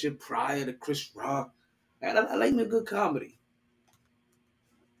Richard Pryor to Chris Rock. I like me a good comedy.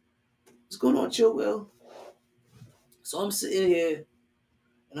 What's going on, Chill Will? So I'm sitting here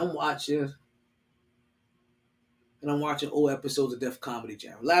and I'm watching old episodes of Def Comedy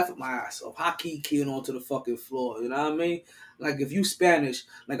Jam. Laugh at my ass off. Hockey keying onto the fucking floor. You know what I mean? Like if you Spanish,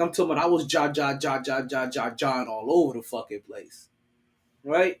 like I'm talking about, I was John all over the fucking place.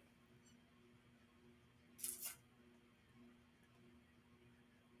 Right?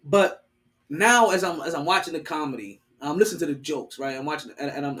 But now as I'm watching the comedy, I'm listening to the jokes, right? I'm watching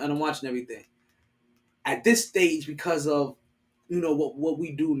and I'm watching everything. At this stage, because of what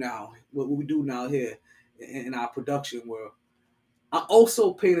we do now, what we do now here in our production world, I'm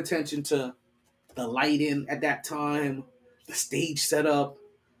also paying attention to the lighting at that time, the stage setup,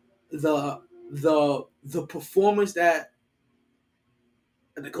 the performance that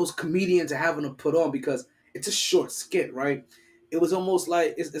those comedians are having to put on, because it's a short skit, right? It was almost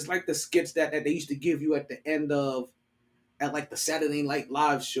like it's like the skits that they used to give you at the end of at like the Saturday Night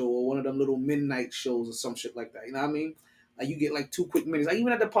Live show or one of them little midnight shows or some shit like that. You know what I mean? Like you get like 2 quick minutes. Like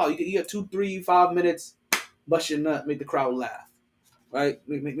even at the park, you get 2, 3, 5 minutes, bust your nut, make the crowd laugh. Right?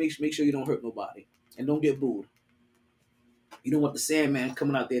 Make sure you don't hurt nobody. And don't get booed. You don't want the Sandman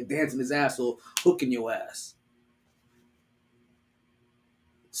coming out there dancing his ass or hooking your ass.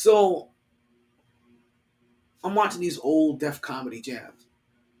 So I'm watching these old Def Comedy Jams,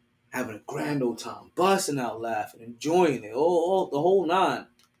 having a grand old time, busting out laughing, enjoying it, all the whole nine.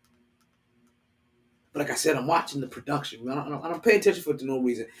 But like I said, I'm watching the production. I don't pay attention for it to no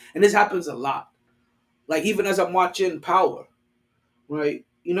reason. And this happens a lot. Like even as I'm watching Power, right?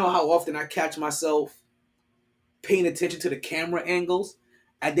 You know how often I catch myself paying attention to the camera angles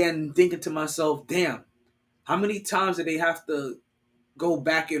and then thinking to myself, damn, how many times do they have to go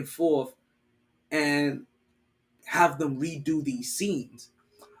back and forth and have them redo these scenes?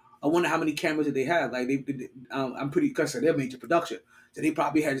 I wonder how many cameras did they have. Like I'm pretty custom. They're major production, so they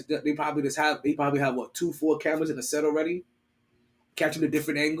probably have what 2-4 cameras in the set already, catching the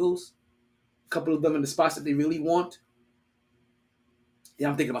different angles. A couple of them in the spots that they really want. Yeah,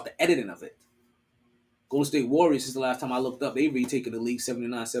 I'm thinking about the editing of it. Golden State Warriors is the last time I looked up. They retaken the league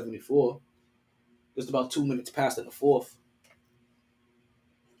 79-74. Just about 2 minutes past in the fourth.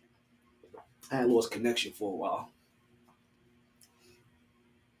 I had lost connection for a while.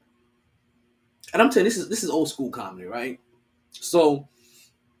 And I'm telling you, this is old school comedy, right? So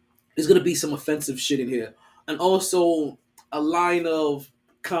there's gonna be some offensive shit in here, and also a line of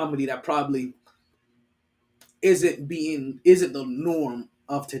comedy that probably isn't the norm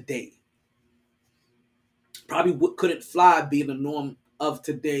of today. Probably couldn't fly being the norm of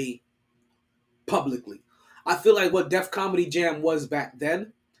today publicly. I feel like what Def Comedy Jam was back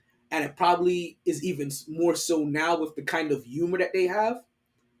then, and it probably is even more so now with the kind of humor that they have,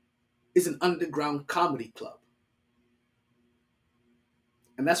 is an underground comedy club.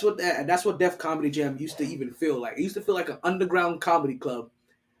 And that's what Def Comedy Jam used to even feel like. It used to feel like an underground comedy club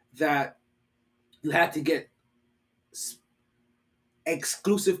that you had to get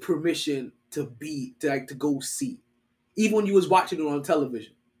exclusive permission to go see, even when you was watching it on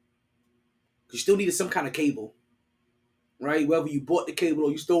television. You still needed some kind of cable, right? Whether you bought the cable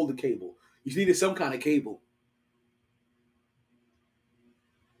or you stole the cable, you needed some kind of cable.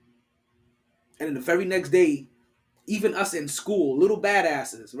 And then the very next day, even us in school, little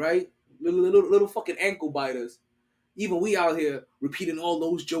badasses, right? Little fucking ankle biters. Even we out here repeating all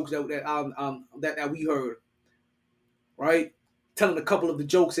those jokes that we heard, right? Telling a couple of the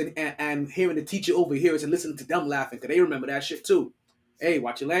jokes and hearing the teacher overhear us and listening to them laughing because they remember that shit too. Hey,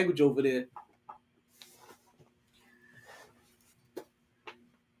 watch your language over there.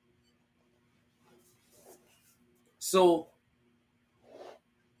 So,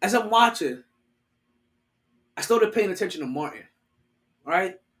 as I'm watching, I started paying attention to Martin,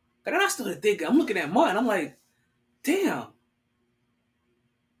 right? And then I started thinking, I'm looking at Martin, I'm like, damn.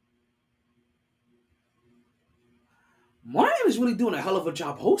 Martin is really doing a hell of a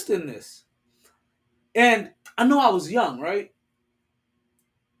job hosting this. And I know I was young, right?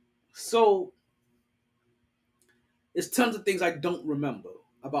 So there's tons of things I don't remember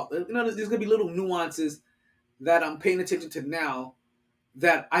about. There's gonna be little nuances that I'm paying attention to now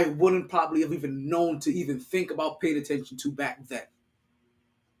that I wouldn't probably have even known to even think about paying attention to back then.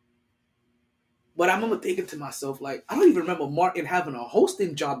 But I remember thinking to myself, like, I don't even remember Martin having a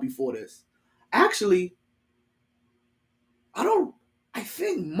hosting job before this. Actually, I don't. I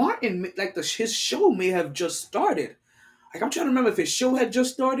think Martin, like his show may have just started. Like I'm trying to remember if his show had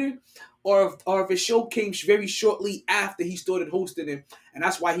just started, or if his show came very shortly after he started hosting it, and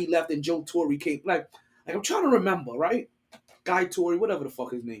that's why he left and Joe Torre came. Like I'm trying to remember, right? Guy Torre, whatever the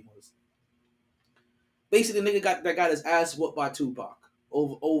fuck his name was. Basically, the nigga got his ass whooped by Tupac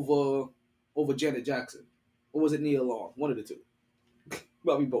over Janet Jackson, or was it Nia Long? One of the two.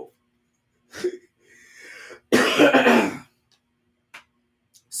 Probably both.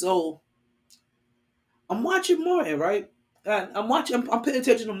 So I'm watching Martin, right? And I'm paying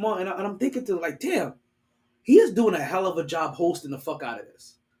attention to Martin, and I'm thinking to like, damn, he is doing a hell of a job hosting the fuck out of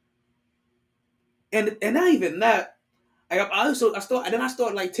this. And not even that. I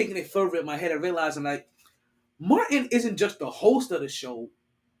started like taking it further in my head and realizing like Martin isn't just the host of the show.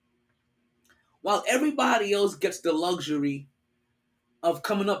 While everybody else gets the luxury of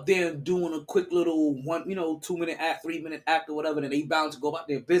coming up there and doing a quick little 2-minute act, 3-minute act or whatever, then they bound to go about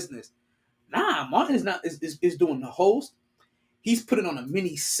their business. Nah, Martin is doing the host. He's putting on a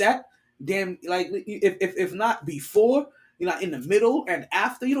mini set. Damn, like if not before, in the middle and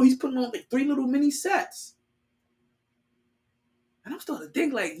after, he's putting on like 3 little mini sets. And I'm starting to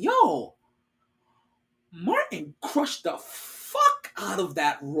think like, yo, Martin crushed the fuck out of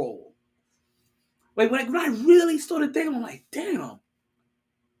that role. Like when I really started thinking, I'm like, damn.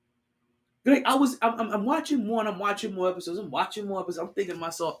 Like I'm watching more and I'm watching more episodes. I'm thinking to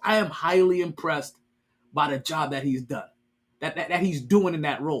myself, I am highly impressed by the job that he's done, that he's doing in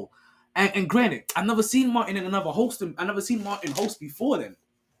that role. And granted, I've never seen Martin in another host. I never seen Martin host before then.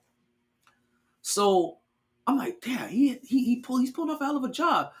 So I'm like, damn, he's pulling off a hell of a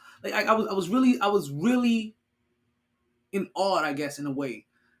job. Like I was really in awe, I guess, in a way.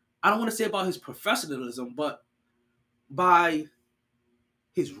 I don't want to say about his professionalism, but by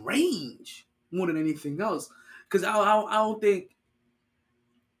his range more than anything else. Because I don't think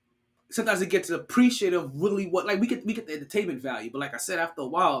sometimes it gets appreciated of really what, like, we get the entertainment value, but like I said, after a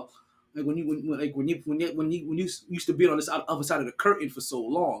while, like when you used to be on this other side of the curtain for so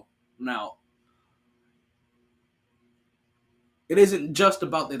long now, it isn't just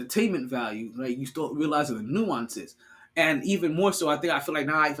about the entertainment value. Like you start realizing the nuances, and even more so, I feel like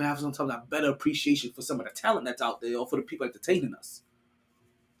now I even have sometimes a better appreciation for some of the talent that's out there, or for the people entertaining us.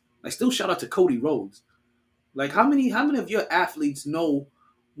 Like, still shout out to Cody Rhodes. Like, how many of your athletes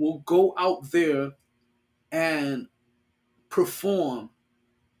will go out there and perform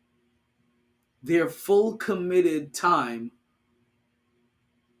their full committed time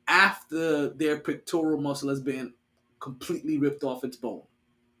after their pectoral muscle has been completely ripped off its bone?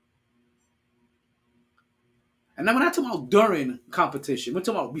 And now we're not talking about during competition. We're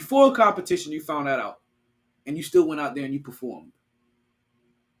talking about before competition, you found that out. And you still went out there and you performed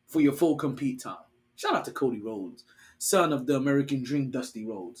for your full compete time. Shout out to Cody Rhodes, son of the American Dream, Dusty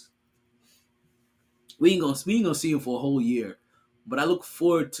Rhodes. We ain't gonna see him for a whole year, but I look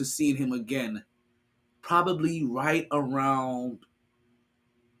forward to seeing him again, probably right around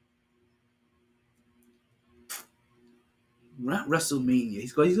WrestleMania.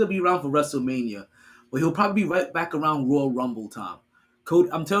 He's gonna be around for WrestleMania, but he'll probably be right back around Royal Rumble time.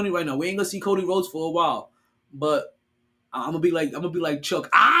 I'm telling you right now, we ain't gonna see Cody Rhodes for a while, but I'm gonna be like Chuck.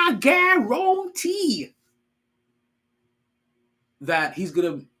 I guarantee that he's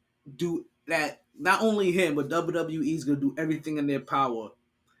gonna do that. Not only him, but WWE is gonna do everything in their power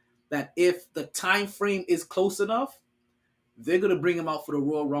that if the time frame is close enough, they're gonna bring him out for the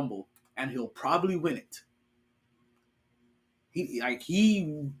Royal Rumble, and he'll probably win it.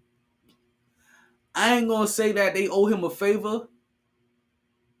 I ain't gonna say that they owe him a favor,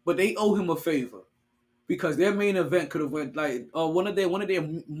 but they owe him a favor because their main event could have went like one of their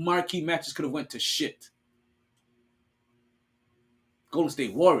marquee matches could have went to shit. Golden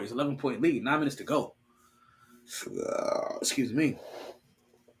State Warriors, 11-point lead, 9 minutes to go. Excuse me.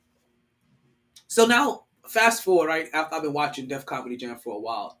 So now, fast forward, right? After I've been watching Def Comedy Jam for a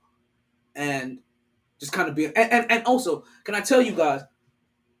while, and just kind of being, and also, can I tell you guys,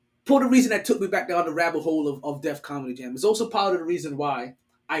 part of the reason that took me back down the rabbit hole of Def Comedy Jam is also part of the reason why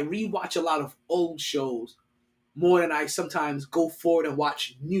I rewatch a lot of old shows more than I sometimes go forward and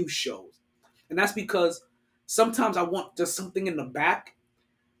watch new shows. And that's because sometimes I want just something in the back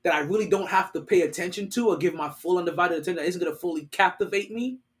that I really don't have to pay attention to or give my full undivided attention that isn't going to fully captivate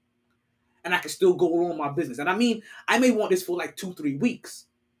me. and I can still go along my business. And I mean, I may want this for like 2-3 weeks,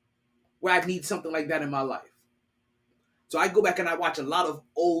 where I need something like that in my life. So I go back and I watch a lot of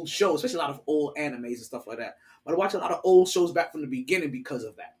old shows, especially a lot of old animes and stuff like that. But I watch a lot of old shows back from the beginning because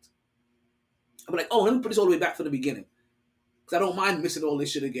of that. I'm like, oh, let me put this all the way back from the beginning. Because I don't mind missing all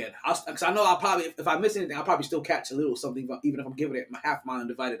this shit again. Because I know I'll probably, if I miss anything, I'll probably still catch a little something, even if I'm giving it half my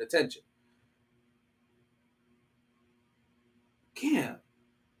undivided attention. Damn.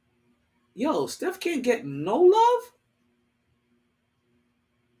 Yo, Steph can't get no love?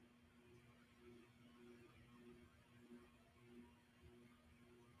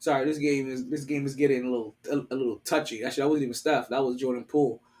 Sorry, this game is getting a little touchy. Actually, that wasn't even Steph. That was Jordan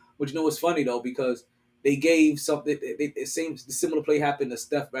Poole. But you know what's funny though, because they gave something. It seems the similar play happened to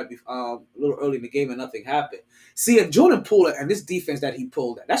Steph right before, a little early in the game, and nothing happened. See, and Jordan Poole and this defense that he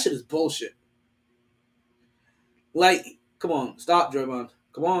pulled, that shit is bullshit. Like, come on, stop, Draymond.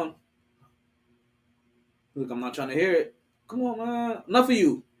 Come on. Look, I'm not trying to hear it. Come on, man. Enough of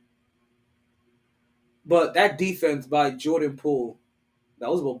you. But that defense by Jordan Poole, that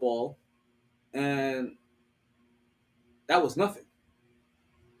was a ball, and that was nothing.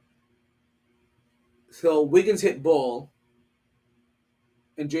 So Wiggins hit ball,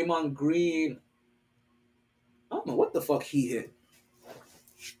 and Draymond Green, I don't know what the fuck he hit.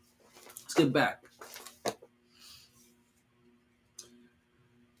 Let's get back.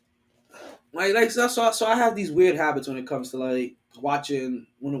 So I have these weird habits when it comes to like watching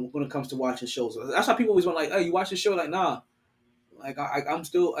when it comes to watching shows. That's why people always want like, hey, you watch the show? Like, nah. Like I'm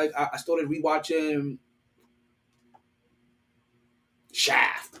still I started rewatching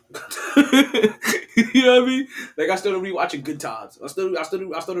Shaft. You know what I mean? Like I started rewatching Good Times. I started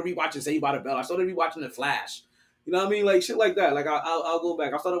rewatching Saved by the Bell. I started rewatching The Flash. You know what I mean? Like shit like that. Like I'll go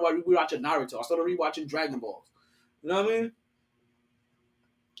back. I started rewatching Naruto. I started rewatching Dragon Balls. You know what I mean?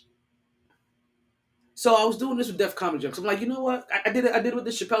 So I was doing this with Def Comedy Jam. So I'm like, you know what? I did it with the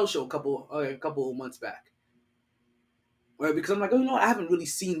Chappelle Show a couple of months back. Right? Because I'm like, oh, you know what? I haven't really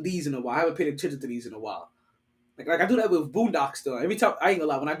seen these in a while. I haven't paid attention to these in a while. Like I do that with Boondocks though. Every time, I ain't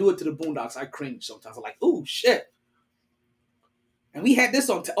gonna lie, when I do it to the Boondocks, I cringe sometimes. I'm like, ooh, shit. And we had this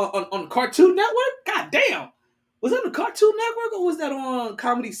on Cartoon Network? God damn. Was that on Cartoon Network or was that on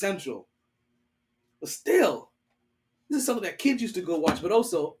Comedy Central? But still, this is something that kids used to go watch. But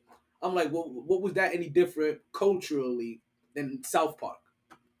also, I'm like, well, what was that any different culturally than South Park?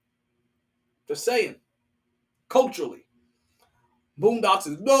 Just saying. Culturally. Boondocks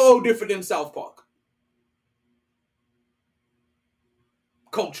is no different than South Park.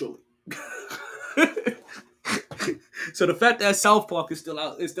 Culturally. So the fact that South Park is still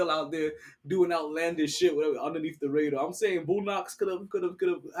out there doing outlandish shit whatever, underneath the radar. I'm saying Boondocks could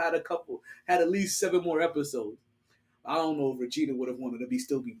have had at least 7 more episodes. I don't know if Regina would have wanted to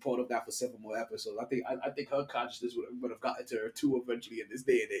still be part of that for 7 more episodes. I think her consciousness would have gotten to her too eventually in this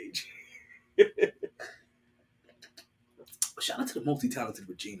day and age. Shout out to the multi-talented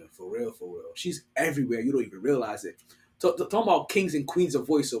Regina, for real. She's everywhere. You don't even realize it. Talking about kings and queens of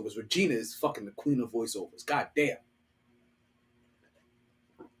voiceovers, Regina is fucking the queen of voiceovers. God damn.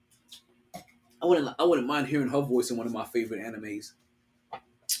 I wouldn't mind hearing her voice in one of my favorite animes.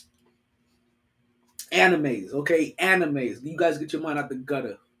 Animes, okay? Animes. You guys get your mind out the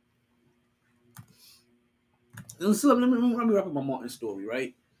gutter. So let me wrap up my Martin story,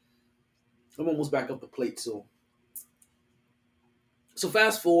 right? I'm almost back up the plate, so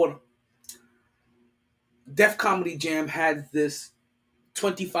fast forward. Def Comedy Jam had this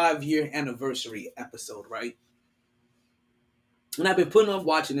 25-year anniversary episode, right? And I've been putting off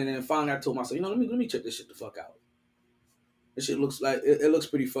watching it, and then finally I told myself, let me check this shit the fuck out. This shit looks like it looks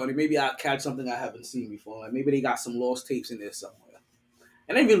pretty funny. Maybe I'll catch something I haven't seen before. Like maybe they got some lost tapes in there somewhere.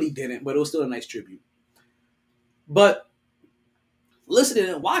 And they really didn't, but it was still a nice tribute. But listening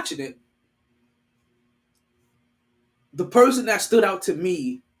and watching it, the person that stood out to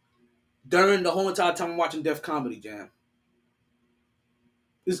me during the whole entire time I'm watching Def Comedy Jam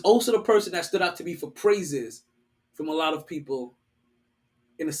is also the person that stood out to me for praises from a lot of people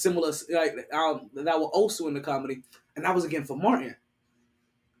in a similar that were also in the comedy, and that was again for Martin.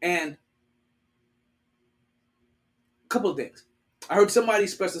 And a couple of things. I heard somebody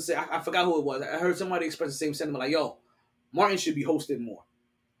express the same. I forgot who it was. I heard somebody express the same sentiment, like, "Yo, Martin should be hosting more."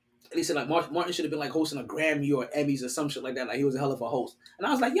 And he said, like, Martin should have been like hosting a Grammy or Emmys or some shit like that. Like he was a hell of a host. And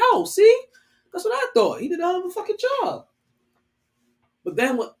I was like, "Yo, see, that's what I thought. He did a hell of a fucking job." But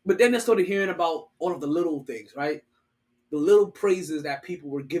then I started hearing about all of the little things, right? The little praises that people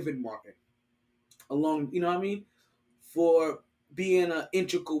were giving Martin along, you know what I mean, for being an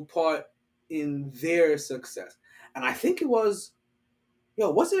integral part in their success. And I think it was,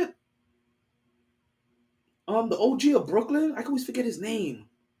 was it? The OG of Brooklyn. I can always forget his name.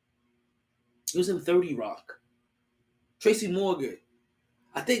 He was in 30 Rock. Tracy Morgan.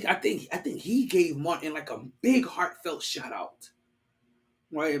 I think he gave Martin like a big heartfelt shout out.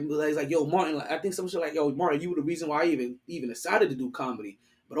 Right? And he's like, yo, Martin, like, I think some shit like, yo, Martin, you were the reason why I even decided to do comedy.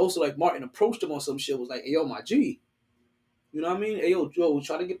 But also like Martin approached him on some shit, was like, hey, yo, my G. You know what I mean? Hey, yo, Joe,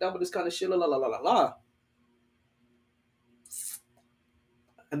 try to get down with this kind of shit, la la la la la la.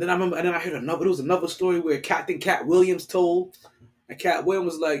 And then I heard there was another story where Cat Williams told, and Cat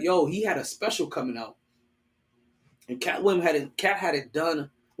Williams was like, yo, he had a special coming out. And Cat had it done.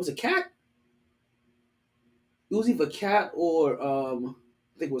 Was it Cat? It was either Cat or I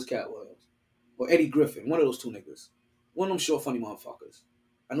think it was Cat Williams. Or Eddie Griffin. One of those two niggas. One of them short funny motherfuckers.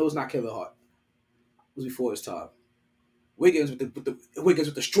 I know it's not Kevin Hart. It was before his time. Wiggins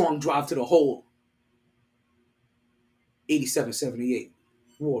with the strong drive to the hole. 87-78.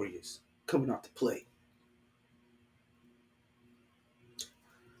 Warriors coming out to play.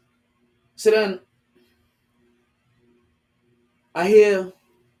 So then I hear,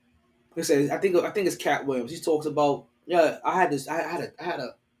 like I said, I think it's Cat Williams. He talks about, yeah, I had a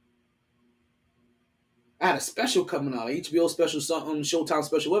special coming out, HBO special, something, Showtime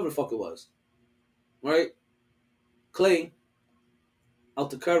special, whatever the fuck it was. Right? Clay out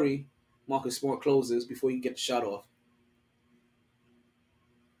to Curry, Marcus Smart closes before you get the shot off.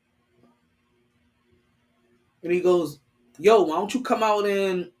 And he goes, yo, why don't you come out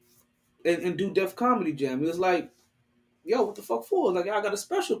and do Def Comedy Jam? He was like, yo, what the fuck for? Like, I got a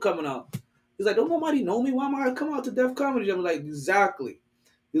special coming out. He's like, don't nobody know me? Why am I gonna come out to Def Comedy Jam? I'm like, exactly.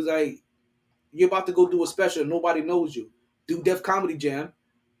 He was like, you're about to go do a special. Nobody knows you. Do Def Comedy Jam.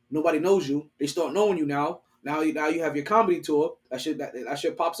 Nobody knows you. They start knowing you now. Now you have your comedy tour. That shit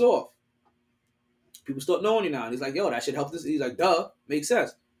pops off. People start knowing you now. And he's like, yo, that should help this. He's like, duh, makes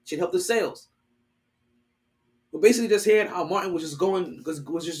sense. Should help the sales. But basically just hearing how Martin was just going, because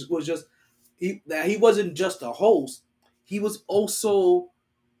he wasn't just a host. He was also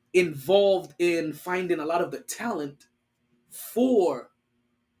involved in finding a lot of the talent for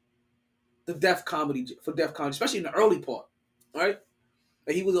Def Comedy, especially in the early part, right?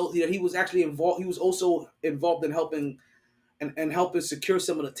 And he was actually involved. He was also involved in helping and helping secure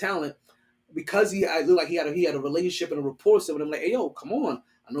some of the talent because I looked like he had a relationship and a rapport with them. Like, hey, yo, come on!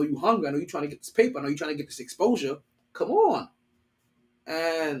 I know you hungry. I know you trying to get this paper. I know you trying to get this exposure. Come on!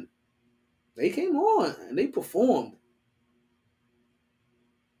 And they came on and they performed.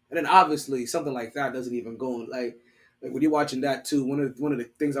 And then obviously something like that doesn't even go like when you're watching that too. One of the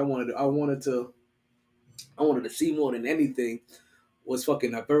things I wanted to see more than anything was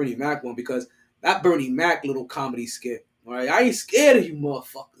fucking that Bernie Mac one, because that Bernie Mac little comedy skit. All right, I ain't scared of you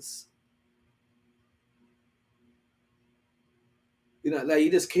motherfuckers. You know, like he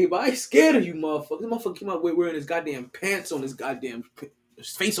just came by. I ain't scared of you motherfuckers. This motherfucker came out wearing his goddamn pants on his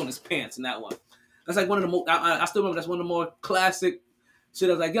face on his pants in that one. That's like one of the most. I still remember that's one of the more classic shit.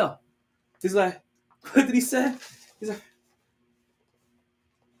 I was like, yo, he's like, what did he say?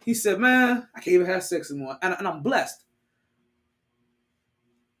 He said, man, I can't even have sex anymore, and I'm blessed.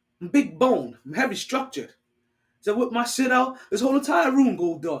 I'm big boned. I'm heavy structured. So I whip my shit out, this whole entire room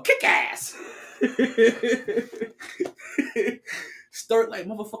go dark. Kick ass. Stir like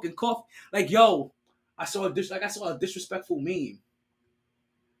motherfucking coffee. Like, yo, I saw a disrespectful meme.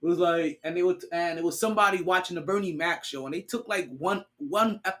 It was like, and it was somebody watching the Bernie Mac show, and they took like one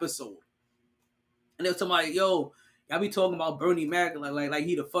episode, and they were talking about, yo, y'all be talking about Bernie Mac like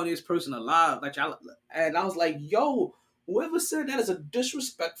he the funniest person alive. And I was like, yo, whoever said that is a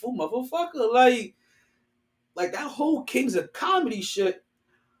disrespectful motherfucker. Like that whole Kings of Comedy shit,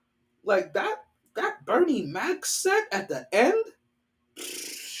 like that Bernie Mac set at the end,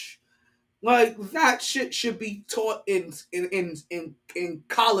 like that shit should be taught in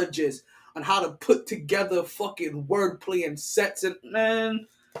colleges on how to put together fucking wordplay and sets. And man,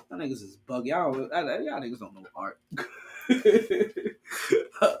 that niggas is buggy. Y'all niggas don't know art.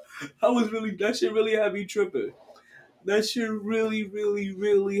 That shit really had me tripping. That shit really, really,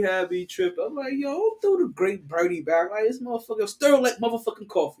 really had me tripping. I'm like, yo, don't throw the great Bernie back. Like, this motherfucker, stir like motherfucking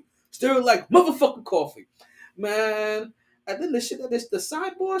coffee. Stir like motherfucking coffee. Man. And then the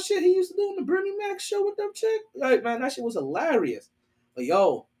sidebar shit he used to do on the Bernie Mac show with them chick. Like, man, that shit was hilarious. But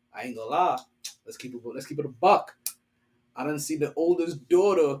yo, I ain't gonna lie. Let's keep it a buck. I done see the oldest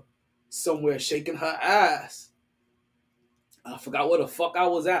daughter somewhere shaking her ass. I forgot where the fuck I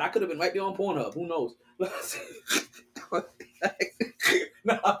was at. I could have been right there on Pornhub. Who knows?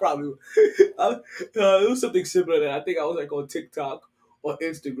 No, I probably would. It was something similar to that. I think I was like on TikTok or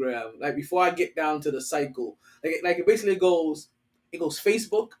Instagram. Like before I get down to the cycle. Like it basically goes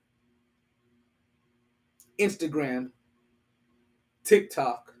Facebook, Instagram,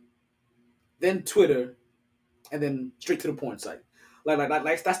 TikTok, then Twitter, and then straight to the porn site.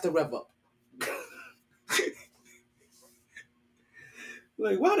 Like that's the rev up.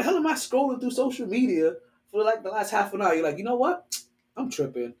 Like, why the hell am I scrolling through social media for like the last half an hour? You're like, you know what? I'm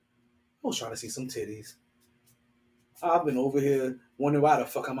tripping. I was trying to see some titties. I've been over here wondering why the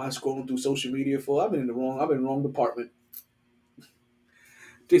fuck am I scrolling through social media for? I've been in the wrong department.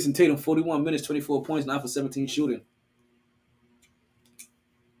 Jason Tatum, 41 minutes, 24 points, 9 for 17 shooting.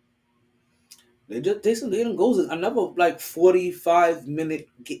 Jason Tatum goes another like 45-minute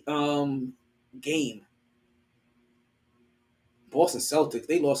game. Boston Celtics,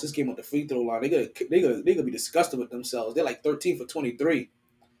 they lost this game at the free throw line. They gonna be disgusted with themselves. They're like 13 for 23.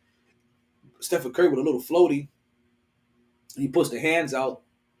 Stephen Curry with a little floaty. He puts the hands out.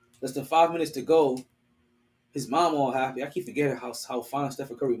 Less than 5 minutes to go. His mom all happy. I keep forgetting how fine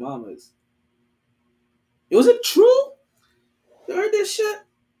Stephen Curry's mom is. Was it true? You heard this shit?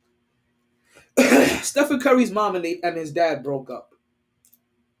 Stephen Curry's mom and his dad broke up.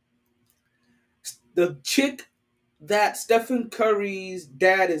 The chick that Stephen Curry's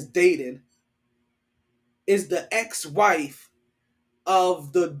dad is dating is the ex-wife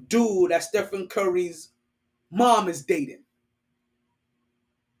of the dude that Stephen Curry's mom is dating.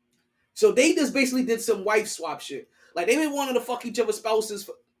 So they just basically did some wife swap shit. Like they been wanting to fuck each other's spouses.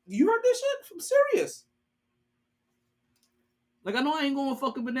 You heard this shit? I'm serious. Like I know I ain't going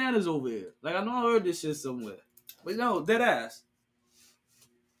fucking bananas over here. Like I know I heard this shit somewhere. But no, dead ass.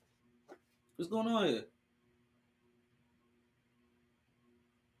 What's going on here?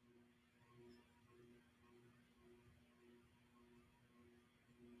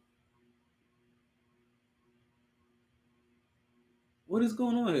 What is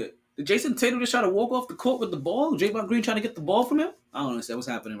going on here? Did Jason Tatum just try to walk off the court with the ball? Draymond Green trying to get the ball from him? I don't understand what's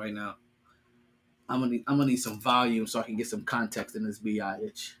happening right now. I'm gonna need some volume so I can get some context in this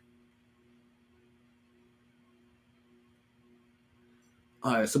bitch.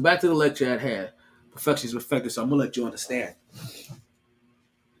 All right, so back to the lecture at hand. Perfection is perfected, so I'm gonna let you understand.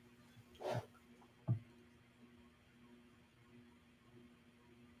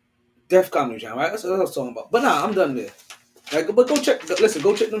 Def Comedy Jam, right? That's what I was talking about. But nah, I'm done there. Right, but go check. Listen,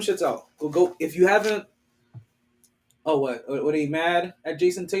 go check them shits out. Go. If you haven't. Oh, what? Were they mad at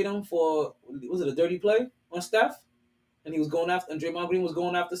Jason Tatum for, was it a dirty play on Steph? And he was going after, and Draymond Green was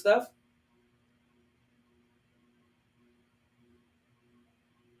going after Steph?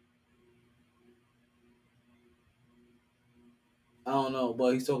 I don't know,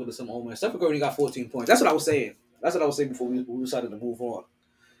 but he's talking to some old man. Steph Curry got 14 points. That's what I was saying. That's what I was saying before we decided to move on.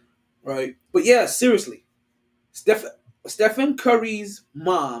 Right? But yeah, seriously. Stephen Curry's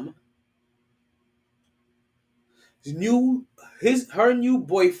mom, her new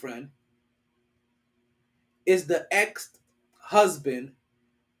boyfriend is the ex-husband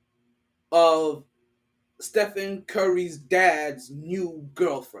of Stephen Curry's dad's new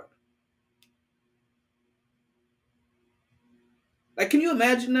girlfriend. Like, can you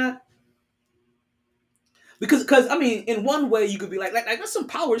imagine that? Because I mean, in one way, you could be like that's some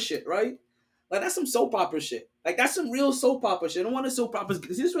power shit, right? Like that's some soap opera shit. Like that's some real soap opera shit. I don't want the soap operas. See,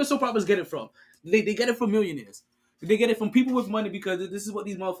 this is where soap operas get it from. They get it from millionaires. They get it from people with money because this is what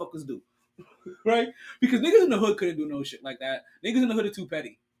these motherfuckers do, right? Because niggas in the hood couldn't do no shit like that. Niggas in the hood are too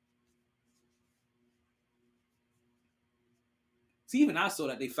petty. See, even I saw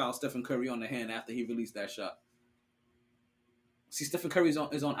that they fouled Stephen Curry on the hand after he released that shot. See, Stephen Curry is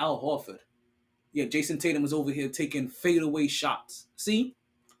on Al Horford. Yeah, Jason Tatum is over here taking fadeaway shots. See,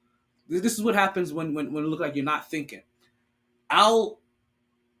 this is what happens when it looks like you're not thinking.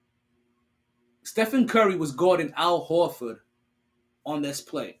 Stephen Curry was guarding Al Horford on this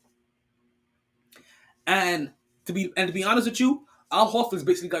play, and to be honest with you, Al Horford is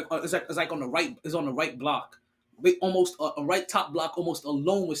basically like on the right block, almost a right top block, almost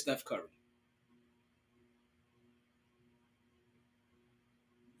alone with Steph Curry.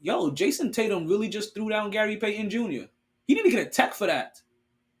 Yo, Jason Tatum really just threw down Gary Payton Jr. He didn't get a tech for that.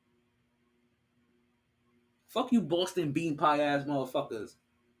 Fuck you, Boston bean pie ass motherfuckers.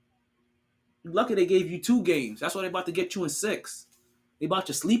 You're lucky they gave you 2 games. That's why they about to get you in 6. They about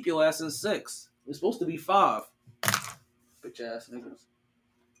to sleep your ass in 6. It's supposed to be 5. Bitch ass niggas.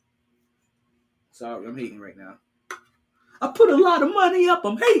 Sorry, I'm hating right now. I put a lot of money up.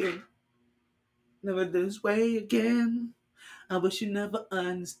 I'm hating. Never this way again. I wish you never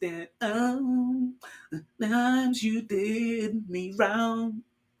understand. Oh, the times you did me wrong.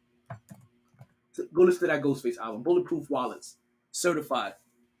 Go listen to that Ghostface album. Bulletproof Wallets. Certified.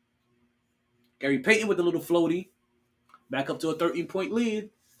 Gary Payton with the little floaty. Back up to a 13-point lead.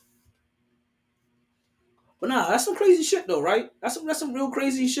 But nah, that's some crazy shit though, right? That's some real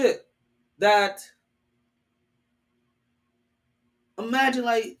crazy shit. That imagine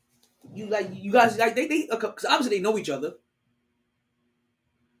you guys they because obviously they know each other.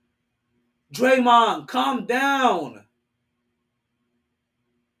 Draymond, calm down.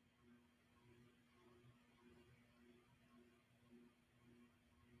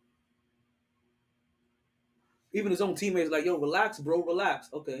 Even his own teammates like, yo, relax, bro, relax.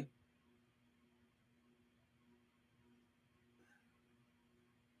 Okay.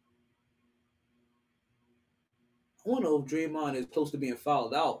 I wonder if Draymond is close to being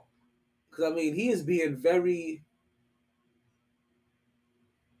fouled out. Because I mean, he is being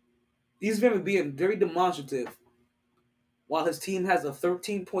being very demonstrative while his team has a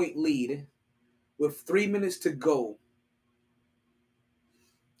 13-point lead with 3 minutes to go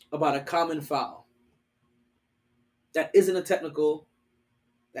about a common foul. That isn't a technical,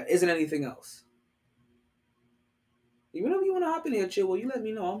 that isn't anything else. Whenever you want to hop in here, chill, well, you let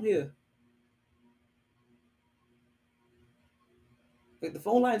me know. I'm here. Like, the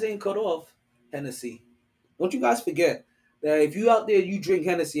phone lines ain't cut off, Hennessy. Don't you guys forget that if you out there, you drink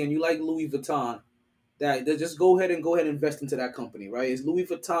Hennessy and you like Louis Vuitton, that just go ahead and invest into that company, right? It's Louis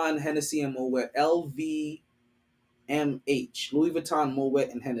Vuitton, Hennessy, and Moet. LVMH. Louis Vuitton, Moet,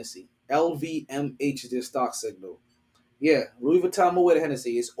 and Hennessy. LVMH is their stock signal. Yeah, Louis Vuitton, Moet, and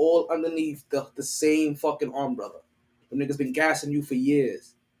Hennessy. It's all underneath the same fucking umbrella. The niggas been gassing you for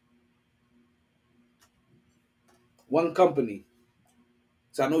years. One company.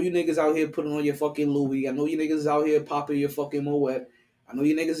 So I know you niggas out here putting on your fucking Louis. I know you niggas is out here popping your fucking Moet. I know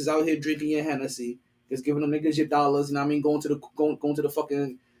you niggas is out here drinking your Hennessy. Just giving them niggas your dollars. And I mean going to the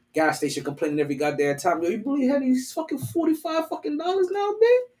fucking gas station complaining every goddamn time. Yo, you believe Hennessy's fucking $45 fucking dollars now,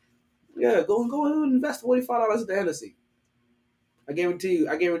 man? Yeah, go ahead and invest $45 into Hennessy. I guarantee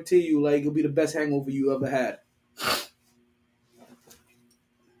you, like, it'll be the best hangover you ever had.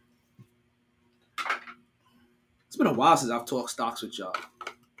 It's been a while since I've talked stocks with y'all.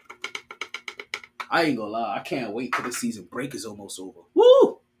 I ain't gonna lie, I can't wait till the season break is almost over.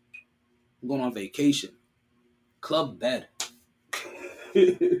 Woo! I'm going on vacation. Club bed.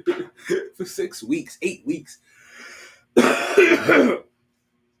 For 6 weeks, 8 weeks.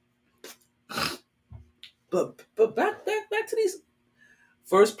 but back to these.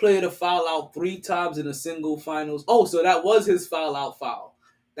 First player to foul out 3 times in a single finals. Oh, so that was his foul out foul.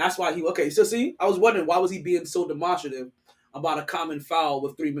 That's why he okay. So see, I was wondering why was he being so demonstrative about a common foul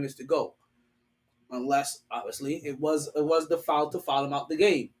with 3 minutes to go. Unless obviously it was the foul to foul him out the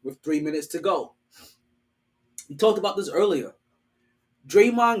game with 3 minutes to go. We talked about this earlier.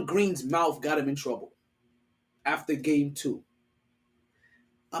 Draymond Green's mouth got him in trouble after game 2.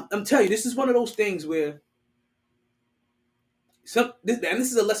 I'm telling you, this is one of those things where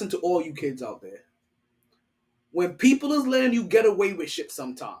this is a lesson to all you kids out there. When people is letting you get away with shit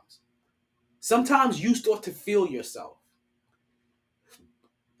sometimes you start to feel yourself.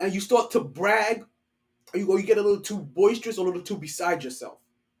 And you start to brag, or you get a little too boisterous or a little too beside yourself.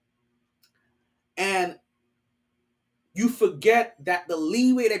 And you forget that the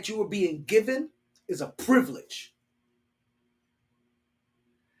leeway that you were being given is a privilege.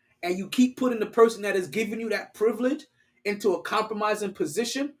 And you keep putting the person that is giving you that privilege into a compromising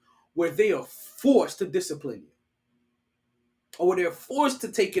position where they are forced to discipline you. Or they're forced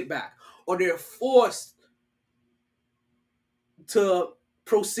to take it back. Or they're forced to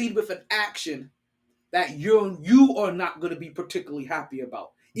proceed with an action that you are not going to be particularly happy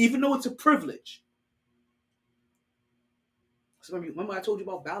about. Even though it's a privilege. So remember I told you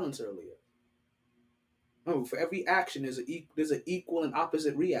about balance earlier. Oh, for every action, there's an equal and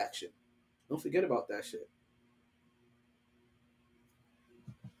opposite reaction. Don't forget about that shit.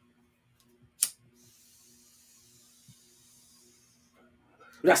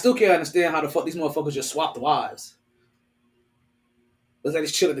 But I still can't understand how the fuck these motherfuckers just swapped wives. Looks like they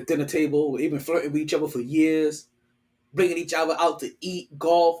chill at the dinner table, even flirting with each other for years, bringing each other out to eat,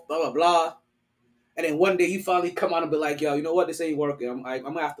 golf, blah, blah, blah. And then one day you finally come out and be like, yo, you know what? This ain't working. I'm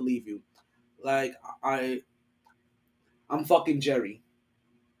going to have to leave you. Like, I'm fucking Jerry.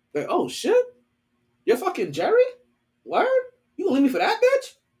 Like, oh, shit? You're fucking Jerry? Word? You gonna leave me for that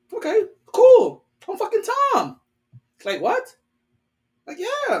bitch? Okay, cool. I'm fucking Tom. Like, what? Like,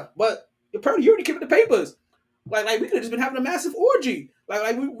 yeah, but you already gave me the papers. Like we could have just been having a massive orgy. We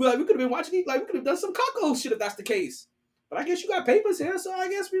could have been watching. Like, we could have done some cuckold shit if that's the case. But I guess you got papers here, so I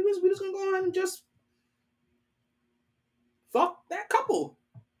guess we just gonna go ahead and just fuck that couple.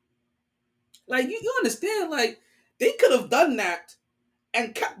 Like, you understand? Like, they could have done that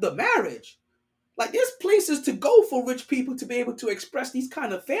and kept the marriage. Like, there's places to go for rich people to be able to express these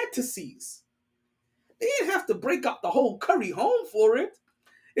kind of fantasies. They didn't have to break up the whole Curry home for it.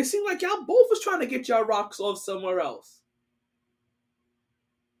 It seemed like y'all both was trying to get y'all rocks off somewhere else.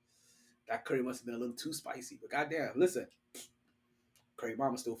 That Curry must have been a little too spicy, but goddamn, listen, Curry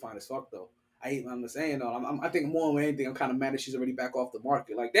mama still fine as fuck though. I'm just saying though. I think more than anything, I'm kind of mad that she's already back off the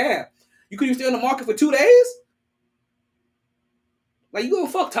market. Like, damn, you couldn't stay on the market for 2 days? Like, you gonna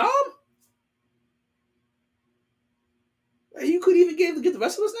fuck Tom? Like, you couldn't even get the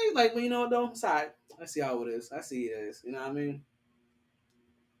rest of us name? Like, well, you know what though? It's alright. I see how it is. I see it is. You know what I mean?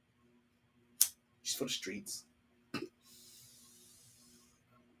 She's for the streets.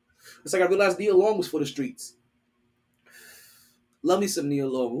 It's like I realized Nia Long was for the streets. Love me some Nia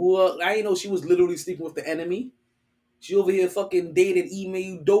Long. Who I didn't know she was literally sleeping with the enemy. She over here fucking dated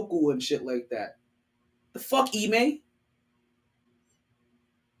Ime Udoka and shit like that. The fuck, Ime?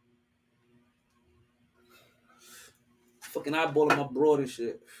 Fucking eyeballing my broad and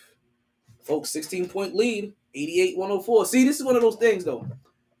shit. Folks, 16-point lead, 88-104. See, this is one of those things, though.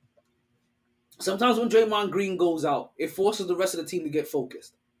 Sometimes when Draymond Green goes out, it forces the rest of the team to get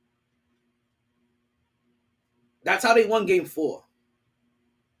focused. That's how they won Game 4.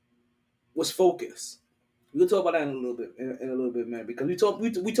 Was focus. We'll talk about that in a little bit, man. Because we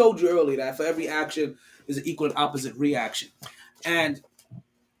told you earlier that for every action is an equal and opposite reaction, and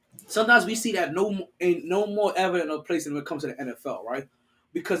sometimes we see that ain't no more evident of place when it comes to the NFL, right?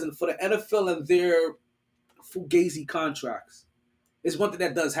 Because for the NFL and their fugazi contracts, it's one thing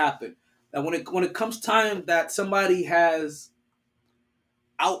that does happen. That when it comes time that somebody has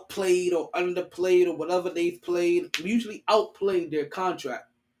outplayed or underplayed or whatever they've played, usually outplayed their contract.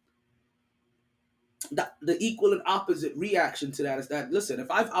 The equal and opposite reaction to that is that, listen,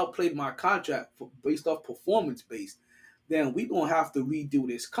 if I've outplayed my contract based off performance based, then we're going to have to redo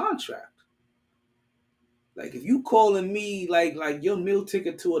this contract. Like, if you calling me like your meal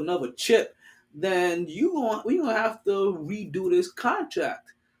ticket to another chip, then we gonna have to redo this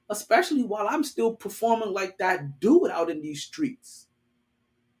contract, especially while I'm still performing like that dude out in these streets.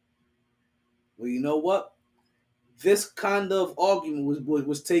 Well, you know what? This kind of argument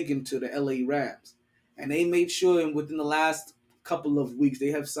was taken to the LA Rams, and they made sure, and within the last couple of weeks, they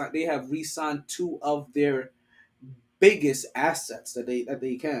have re-signed 2 of their biggest assets that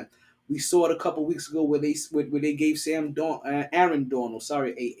they can. We saw it a couple weeks ago where they gave Aaron Donald, Aaron,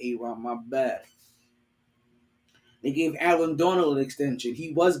 my bad. They gave Aaron Donald an extension.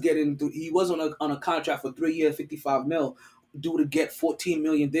 He was on a contract for 3 years, $55 million, due to get $14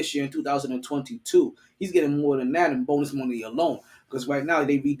 million this year in 2022. He's getting more than that in bonus money alone. Because right now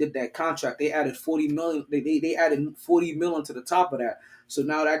they redid that contract. They added $40 million. They added $40 million to the top of that. So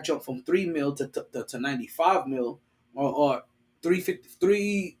now that jumped from $3 million to $95 million, or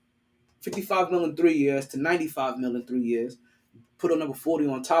 $55 million in 3 years to $95 million in 3 years. Put on number 40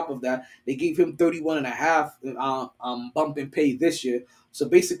 on top of that. They gave him 31 and a half bump in pay this year. So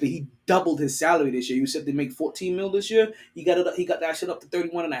basically he doubled his salary this year. You said they make 14 mil this year. He got that shit up to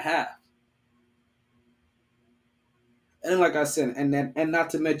 31 and a half. And then, like I said, and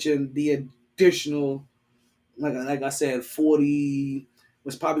not to mention the additional, like I said, 40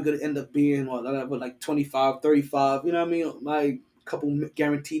 was probably going to end up being like 25, 35, you know what I mean? Like a couple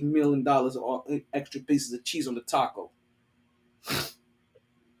guaranteed $1 million or extra pieces of cheese on the taco.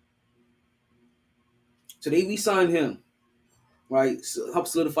 So they re-signed him, right? So help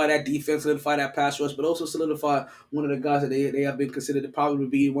solidify that defense, solidify that pass rush, but also solidify one of the guys that they have been considered to probably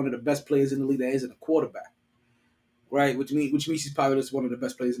be one of the best players in the league that isn't a quarterback, right? Which means he's probably just one of the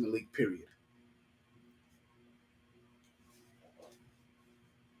best players in the league, period.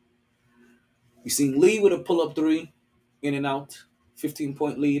 You seen Lee with a pull-up 3, in and out,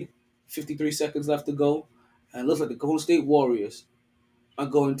 15-point lead, 53 seconds left to go, and it looks like the Golden State Warriors are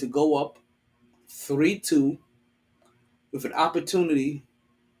going to go up 3-2 with an opportunity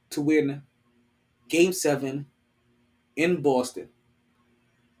to win Game 7 in Boston.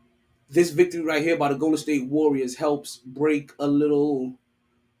 This victory right here by the Golden State Warriors helps break a little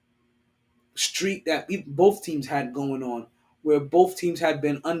streak that both teams had going on, where both teams had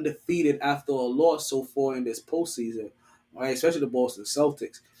been undefeated after a loss so far in this postseason, right? Especially the Boston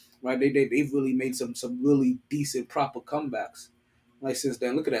Celtics, right? They've really made some really decent, proper comebacks. Like since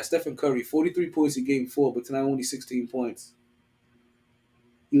then, look at that. Stephen Curry, 43 points in Game 4, but tonight only 16 points.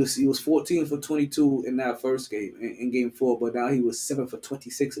 He was 14 for 22 in that first game, in Game 4, but now he was 7 for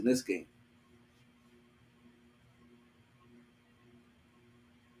 26 in this game.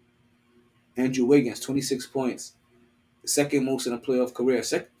 Andrew Wiggins, 26 points. The second most in a playoff career.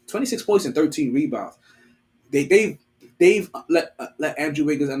 26 points and 13 rebounds. They've let Andrew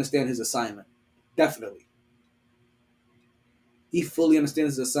Wiggins understand his assignment. Definitely. He fully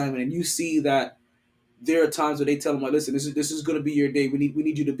understands his assignment, and you see that there are times where they tell him like, listen, this is gonna be your day. We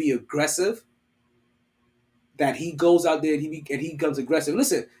need you to be aggressive. That he goes out there and he becomes aggressive.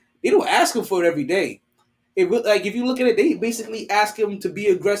 Listen, they don't ask him for it every day. Like if you look at it, they basically ask him to be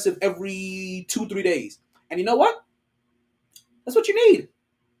aggressive every 2-3 days. And you know what? That's what you need.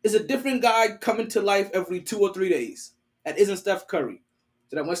 Is a different guy coming to life every 2 or 3 days. That isn't Steph Curry.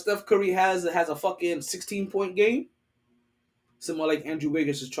 So that when Steph Curry has a fucking 16-point game, someone like Andrew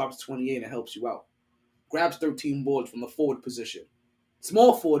Wiggins just drops 28 and helps you out. Grabs 13 boards from the forward position.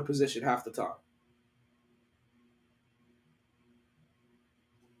 Small forward position half the time.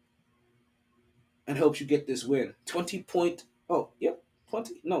 And helps you get this win. 20-point. Oh, yep.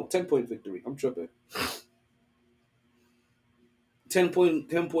 20. No, 10-point victory. I'm tripping.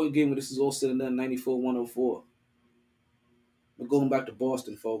 10-point game when this is all said and done, 94-104. We're going back to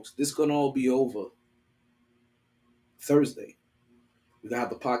Boston, folks. This is going to all be over Thursday. We're going to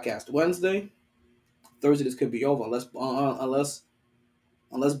have the podcast Wednesday. Thursday, this could be over unless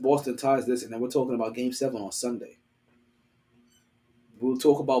Boston ties this, and then we're talking about Game 7 on Sunday. We'll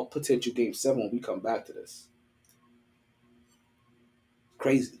talk about potential Game 7 when we come back to this.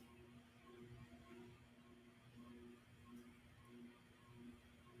 Crazy.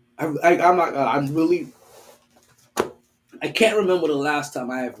 I can't remember the last time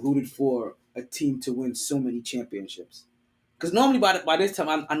I have rooted for a team to win so many championships. Because normally by this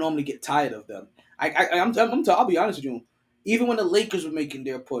time I normally get tired of them. I'll be honest with you. Even when the Lakers were making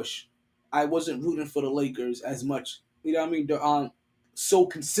their push, I wasn't rooting for the Lakers as much. You know what I mean? They're on so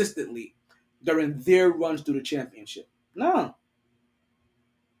consistently during their runs through the championship. No.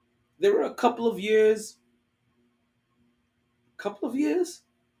 There were a couple of years.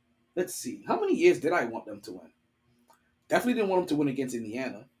 Let's see. How many years did I want them to win? Definitely didn't want them to win against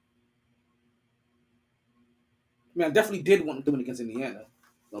Indiana. I mean, I definitely did want them to win against Indiana.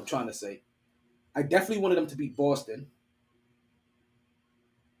 I'm trying to say. I definitely wanted them to beat Boston.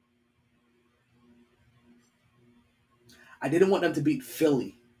 I didn't want them to beat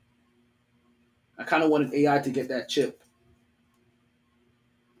Philly. I kind of wanted AI to get that chip.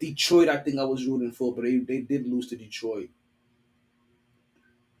 Detroit, I think I was rooting for, but they did lose to Detroit.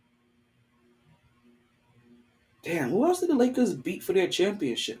 Damn, who else did the Lakers beat for their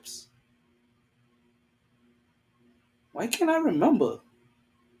championships? Why can't I remember?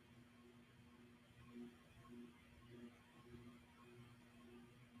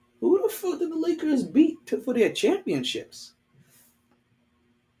 Who the fuck did the Lakers beat for their championships?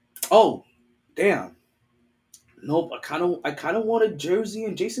 Oh, damn. Nope. I kind of wanted Jersey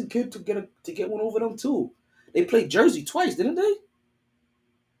and Jason Kidd to get one over them too. They played Jersey twice, didn't they?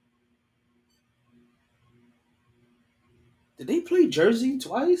 Did they play Jersey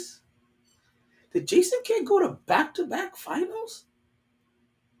twice? Did Jason Kidd go to back-to-back finals?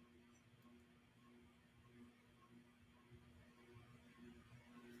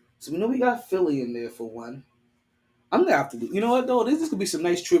 So we know we got Philly in there for one. I'm gonna have to do. You know what though? This could be some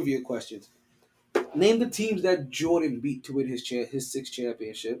nice trivia questions. Name the teams that Jordan beat to win his 6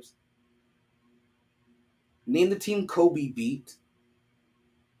 championships. Name the team Kobe beat.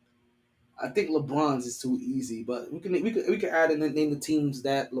 I think LeBron's is too easy, but we can add in and name the teams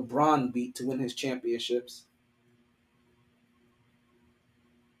that LeBron beat to win his championships.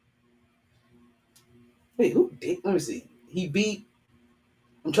 Wait, who did? Let me see. He beat.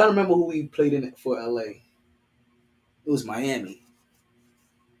 I'm trying to remember who he played in it for LA. It was Miami.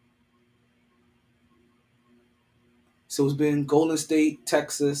 So it's been Golden State,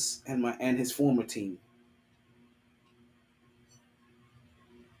 Texas, and his former team.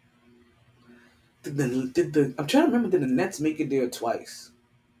 I'm trying to remember, did the Nets make it there twice?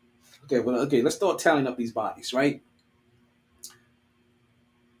 Okay, let's start tallying up these bodies, right?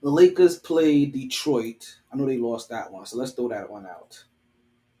 The Lakers played Detroit. I know they lost that one, so let's throw that one out.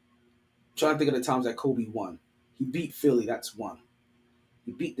 I'm trying to think of the times that Kobe won. He beat Philly, that's one.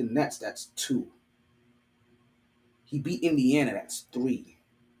 He beat the Nets, that's two. He beat Indiana, that's three.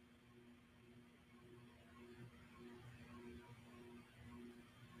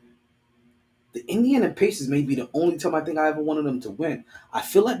 The Indiana Pacers may be the only time I think I ever wanted them to win. I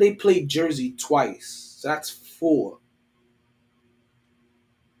feel like they played Jersey twice, so that's four.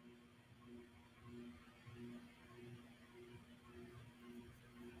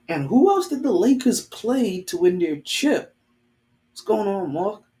 And who else did the Lakers play to win their chip? What's going on,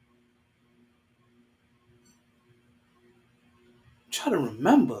 Mark? I'm trying to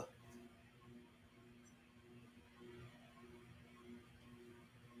remember.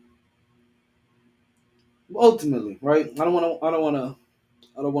 Ultimately, right? I want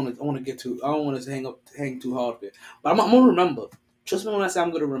to get too. I don't want to hang too hard there. But I'm gonna remember. Trust me when I say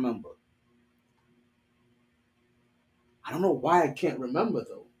I'm gonna remember. I don't know why I can't remember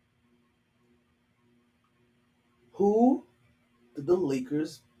though. Who did the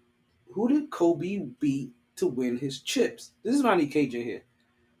Lakers? Who did Kobe beat to win his chips? This is why I need KJ here.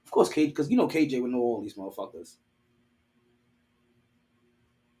 Of course, KJ, because you know KJ would know all these motherfuckers.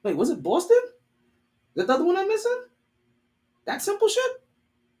 Wait, was it Boston? Is that the other one I'm missing? That simple shit?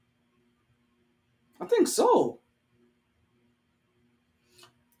 I think so.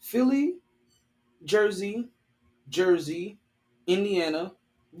 Philly, Jersey, Indiana,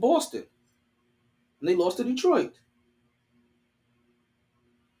 Boston. And they lost to Detroit.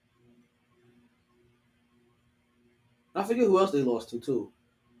 I forget who else they lost to too.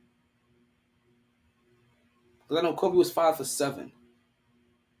 Because I know Kobe was 5 for 7.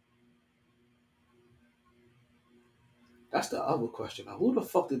 That's the other question. Now, who the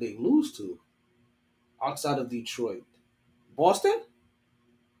fuck did they lose to outside of Detroit? Boston?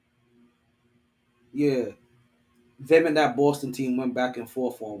 Yeah. Them and that Boston team went back and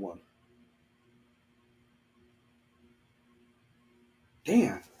forth on one.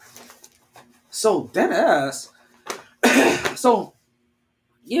 Damn. So dead ass. So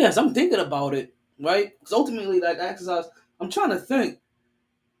yes, I'm thinking about it, right? Because ultimately, that exercise, I'm trying to think.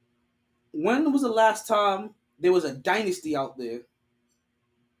 When was the last time there was a dynasty out there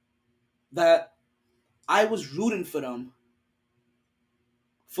that I was rooting for them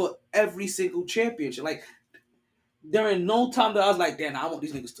for every single championship? Like, there ain't no time that I was like, damn, I want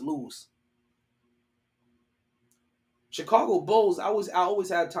these niggas to lose. Chicago Bulls, I always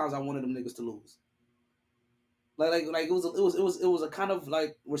had times I wanted them niggas to lose. Like it was a kind of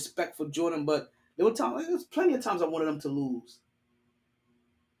like respect for Jordan, but there was plenty of times I wanted them to lose.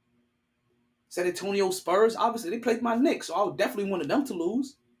 San Antonio Spurs, obviously they played my Knicks, so I definitely wanted them to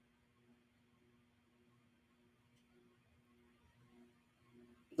lose.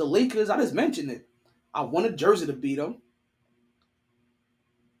 The Lakers, I just mentioned it. I wanted Jersey to beat them.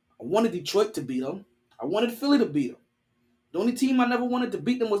 I wanted Detroit to beat them. I wanted Philly to beat them. The only team I never wanted to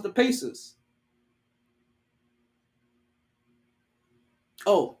beat them was the Pacers.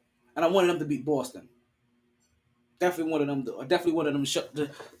 Oh, and I wanted them to beat Boston. Definitely wanted them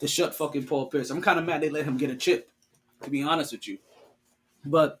to shut fucking Paul Pierce. I'm kind of mad they let him get a chip, to be honest with you.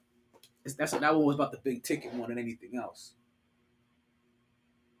 But that one was about the big ticket more than anything else.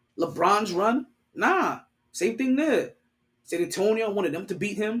 LeBron's run, nah, same thing there. San Antonio, I wanted them to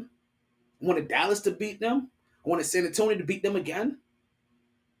beat him. I wanted Dallas to beat them. I wanted San Antonio to beat them again.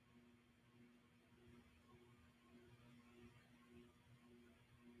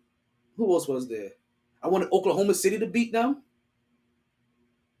 Who else was there? I wanted Oklahoma City to beat them.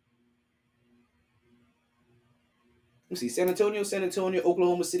 Let me see, San Antonio,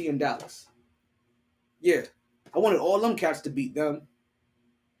 Oklahoma City, and Dallas. Yeah, I wanted all them cats to beat them.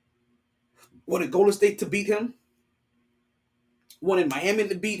 Wanted Golden State to beat him. Wanted Miami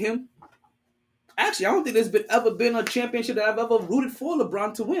to beat him. Actually, I don't think ever been a championship that I've ever rooted for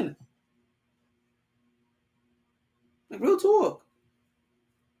LeBron to win. Like, real talk.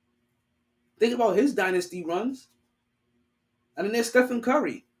 Think about his dynasty runs. And then there's Stephen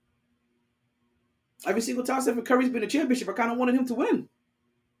Curry. Every single time Stephen Curry's been a championship, I kind of wanted him to win.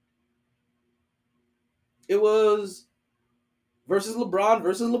 It was versus LeBron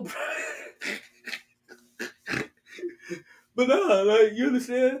versus LeBron. But nah, like, you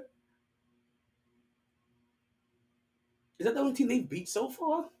understand? Is that the only team they beat so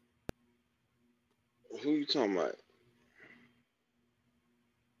far? Who you talking about?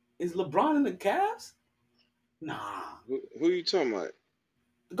 Is LeBron in the Cavs? Nah. Who you talking about?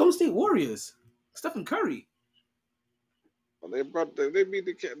 The Golden State Warriors. Stephen Curry. Oh, they beat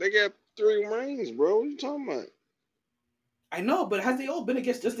they got 3 rings, bro. What you talking about? I know, but has they all been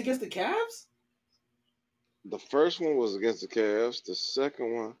just against the Cavs? The first one was against the Cavs. The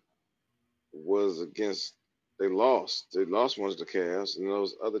second one was against they lost. They lost one to the Cavs, and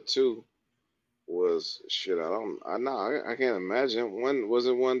those other two was shit. I know I can't imagine. One was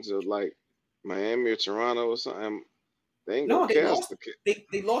it one to like Miami or Toronto or something. They ain't go No, they Cavs. lost.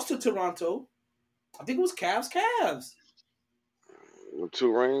 They lost to Toronto. I think it was Cavs. With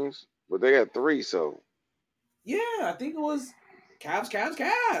 2 rings, but they got 3. So, Yeah, I think it was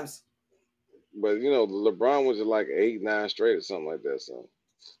Cavs. but LeBron was at like 8, 9 straight or something like that. So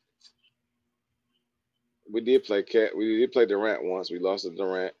we did play Durant once. We lost to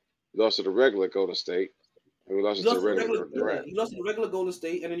Durant. We lost to the regular Golden State, and we lost You to the lost to the regular regular, yeah. Durant. You lost to the regular Golden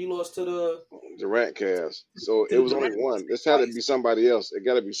State, and then you lost to the Durant Cavs. So to it the was only Durant Golden one. State This had to be twice. somebody else. It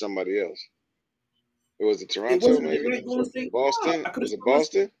got to be somebody else. It was it It Toronto wasn't the maybe? Durant Golden State. Nah, Boston? I could have Was it sworn it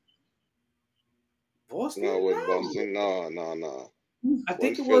was Boston? No, it Boston. wasn't No, Boston. No, no, no. I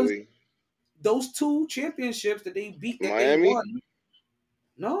think Wasn't it was. Philly. those two championships that they beat that they Miami. won.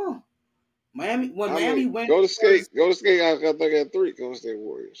 No, Miami when How many? Miami went Go to was skate. Go to skate. I think I got three. Golden State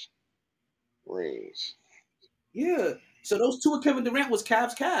Warriors rings. yeah. So those two with Kevin Durant was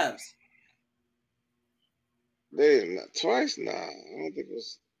Cavs. They did not twice. Nah, I don't think it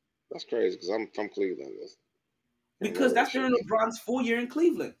was. That's crazy because I'm from Cleveland. Can't Because remember that that's shit. during LeBron's 4 year in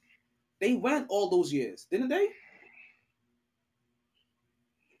Cleveland. They went all those years, didn't they?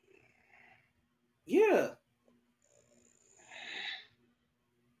 Yeah.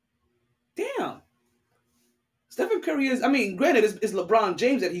 Damn. Stephen Curry is. I mean, granted, it's LeBron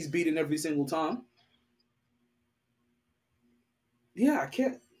James that he's beating every single time. Yeah, I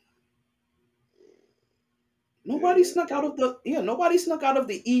can't. Nobody Yeah, snuck out of the. Yeah, nobody snuck out of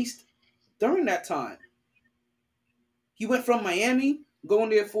the East during that time. He went from Miami, going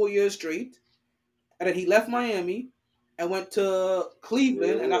there 4 years straight, and then he left Miami and went to yeah,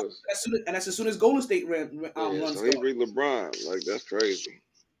 Cleveland, it and was. that's as soon as Golden State Yeah, run so he started. beat LeBron. Like that's crazy.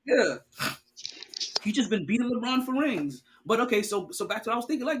 Yeah, he just been beating LeBron for rings. But okay, so back to what I was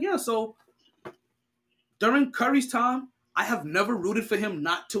thinking. Like, yeah, so during Curry's time, I have never rooted for him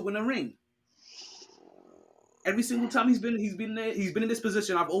not to win a ring. Every single time he's been in this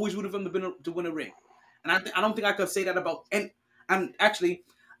position, I've always rooted for him to win a ring. And I don't think I could say that about and actually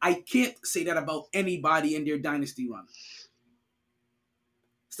I can't say that about anybody in their dynasty run.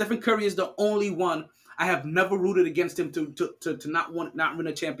 Stephen Curry is the only one I have never rooted against him to not win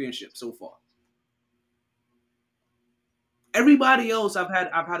a championship so far. Everybody else I've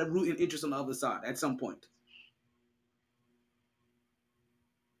had a rooting interest on the other side at some point.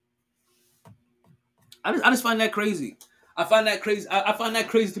 I just find that crazy. I find that crazy. I find that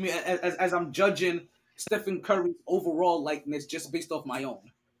crazy to me as I'm judging Stephen Curry's overall likeness just based off my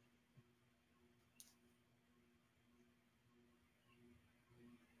own.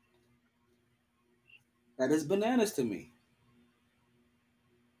 That is bananas to me.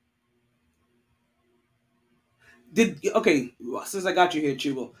 Did okay? Since I got you here,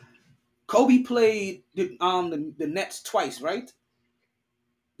 Chivo, Kobe played the Nets twice, right?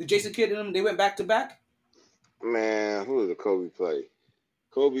 The Jason Kidd and them they went back to back. Man, who did Kobe play?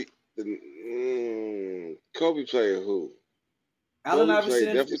 Kobe. Kobe played who? Allen Kobe played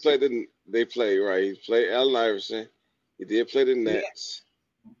Iverson, definitely played the. They played right. He played Allen Iverson. He did play the Nets.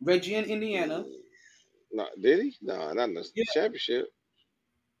 Reggie in Indiana. Mm, no, did he? No, not in the Yeah, championship.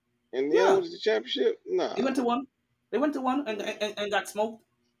 Indiana yeah. was the championship. They Nah, went to one. They went to one and mm, and got smoked.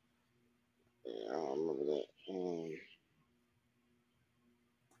 yeah, I don't remember that.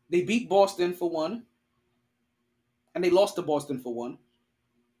 They beat Boston for one, and they lost to Boston for one.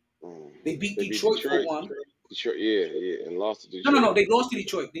 Um, They beat they beat Detroit for Detroit. one. Detroit, yeah, yeah, and lost to No, no, Detroit. no. They lost to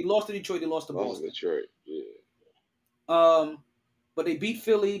Detroit. They lost to Detroit. They lost to Lost to Boston. Detroit. Yeah, Um, but they beat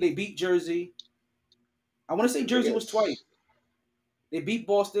Philly. They beat Jersey. I want to say and they Jersey got was twice. They beat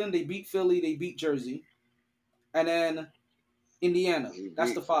Boston. They beat Philly. They beat Jersey, and then Indiana. he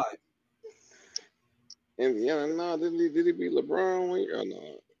That's the beat five. Indiana. No, did he beat LeBron one year? Oh,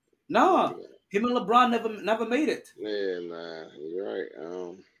 no, maybe Nah, not. him and LeBron never made it. Yeah, nah, you're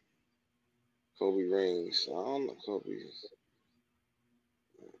right. Kobe rings. I don't know Kobe's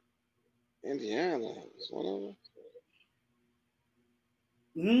Indiana is one of them.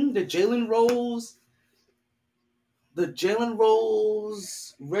 The Jalen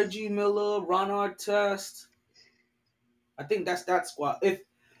Rose, Reggie Miller, Ron Artest. I think that's that squad. If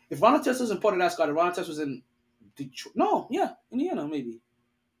Ron Artest wasn't part of that squad, if Ron Artest was in Detroit. No, yeah, Indiana maybe.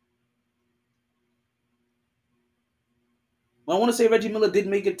 But I want to say Reggie Miller did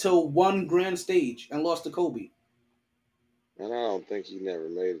make it to one grand stage and lost to Kobe. And I don't think he never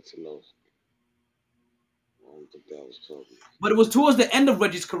made it to no. I don't think that was Kobe. But it was towards the end of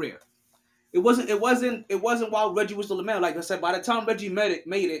Reggie's career. It wasn't while Reggie was still a man. Like I said, by the time Reggie made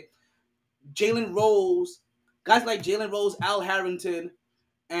it, Jalen Rose, guys like Jalen Rose, Al Harrington,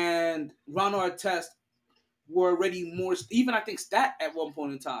 and Ron Artest were already more. Even I think Stat at one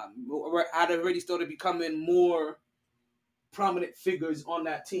point in time had already started becoming more prominent figures on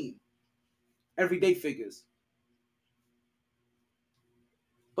that team, everyday figures.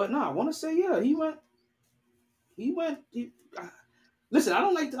 But no, I want to say yeah, he went. He went. Listen, I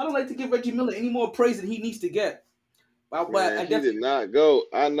don't like to give Reggie Miller any more praise than he needs to get. But Man, I he did definitely. not go.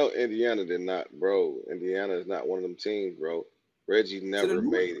 I know Indiana did not, bro. Indiana is not one of them teams, bro. Reggie So then never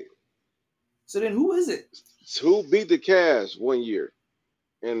who? made it. So then who is it? Who beat the Cavs one year?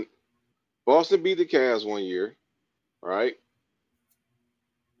 And Boston beat the Cavs one year, right?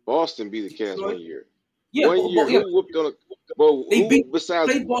 Boston beat the Cavs Detroit. one year. Yeah, but yeah, Who whooped on a bro? they Who beat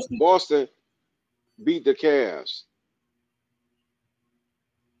besides played Boston. Boston beat the Cavs?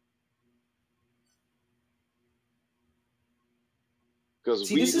 because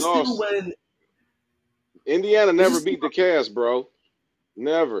See, we this is still lost. when Indiana this never is beat the Cavs, bro.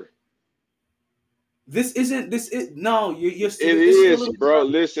 Never. this isn't this is no It this is a is, little bro.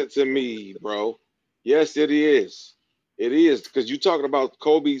 Listen to me, bro. Yes, it is. It is because you're talking about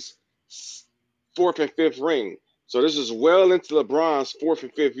Kobe's fourth and fifth ring. So this is well into LeBron's fourth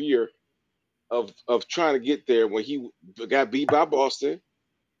and fifth year of trying to get there when he got beat by Boston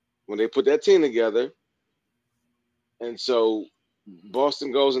when they put that team together, and so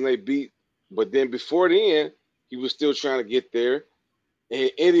Boston goes and they beat. But then before then, he was still trying to get there, and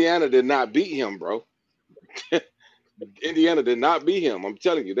Indiana did not beat him, bro. Indiana did not beat him. I'm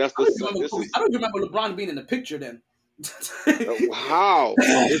telling you, that's I don't remember this I is don't remember LeBron being in the picture then. This how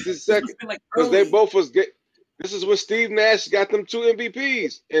it's his must second have been like because they early. both was get. This is when Steve Nash got them two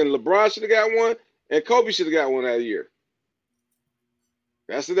MVPs, and LeBron should have got one, and Kobe should have got one that year.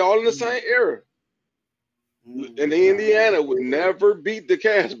 That's it, all in the same era. And the Indiana would never beat the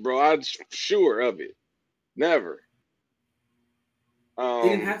Cavs, bro. I'm sure of it. Never. They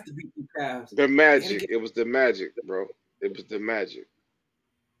didn't Um, have to beat the Cavs. the They had to Magic. get It was the Magic, bro. It was the Magic.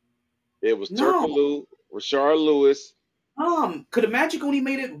 It was no. Turkaloo, Rashard Lewis. Could the Magic only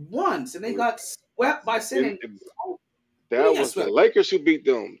made it once and they got swept by San And Antonio? Who they that got was the swept? Lakers who beat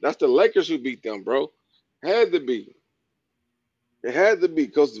them. That's the Lakers who beat them, bro. Had to be. It had to be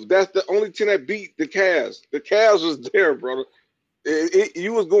because that's the only team that beat the Cavs. The Cavs was there, brother.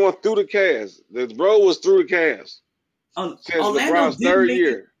 You was going through the Cavs. The bro was through the Cavs since Orlando LeBron's did third make it.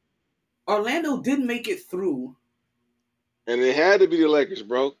 year. Orlando did make it through. And it had to be the Lakers,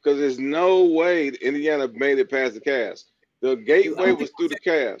 bro, because there's no way Indiana made it past the Cavs. The I gateway don't think was it was, through the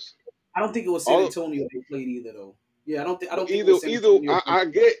Cavs. I don't think it was San All Antonio they played either though. Yeah, I well, don't think it was San either Antonio.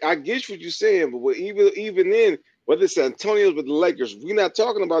 I get what you're saying, but even then, whether it's San Antonio with the Lakers, we're not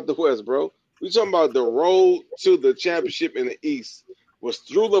talking about the West, bro. We're talking about the road to the championship in the East was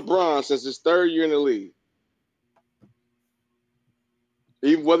through LeBron since his third year in the league.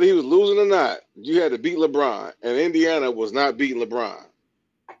 Even whether he was losing or not, you had to beat LeBron, and Indiana was not beating LeBron.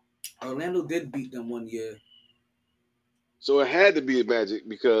 Orlando did beat them one year. So it had to be the Magic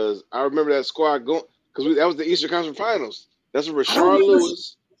because I remember that squad going because that was the Eastern Conference Finals. That's when I don't Rashard remember.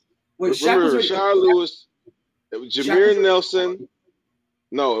 Lewis. Wait, Shaq was Remember already. Rashard Lewis, Shaq was Jameer already. Nelson.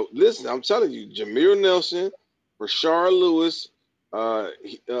 No, listen, I'm telling you, Jameer Nelson, Rashard Lewis,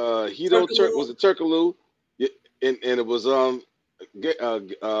 Hito Turk Turkaloo, was it Turkaloo, and it was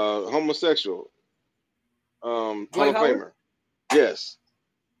homosexual Hall Dwight of Howard. Famer. Yes,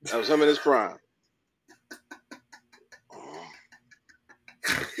 that was him in his prime.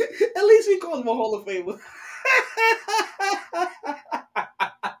 At least we call him a Hall of Famer.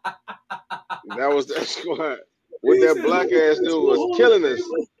 That was that squad. What He that said, "Who black is ass this dude for was Hall of killing us.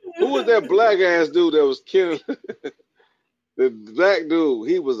 Who was that black ass dude that was killing? The black dude,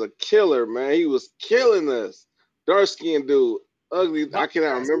 he was a killer, man. He was killing us. Dark skinned dude, ugly. Bo I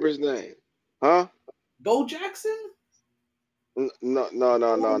cannot Jackson? remember his name. Huh? Bo Jackson? No, no,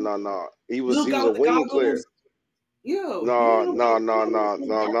 no, no, Um, no, no. little He guy was a with the wing player. goggles. Yo, you No, don't know no, no, little, no, little no,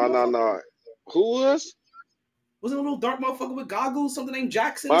 dark no, no, motherfucker? no. Who was Wasn't a little dark motherfucker with goggles? Something named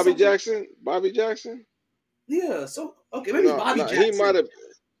Jackson or Bobby something? Jackson? Bobby Jackson? Yeah. So okay, maybe it's No, Bobby no. He might Jackson. have.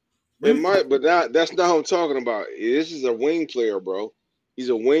 It Maybe might, but that's not what I'm talking about. This is a wing player, bro. He's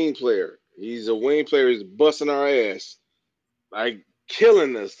a wing player. He's a wing player. He's busting our ass, like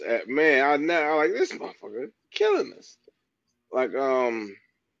killing us. Man, I like this motherfucker killing us. Like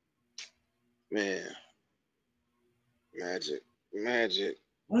man, Magic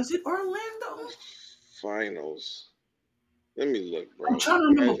was it Orlando? finals. Let me look, I'm bro. trying to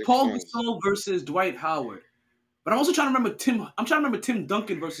remember Magic Paul finals, Gasol versus Dwight Howard. But I'm also trying to remember Tim. I'm trying to remember Tim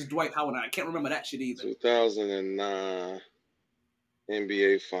Duncan versus Dwight Howard. And I can't remember that shit either. 2009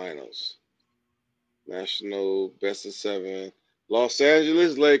 NBA finals, national best of seven. Los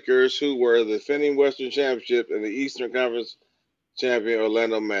Angeles Lakers, who were the defending Western Championship and the Eastern Conference champion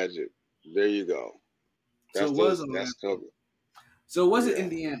Orlando Magic. There you go. So it was That's Orlando. Kobe. So was it Yeah.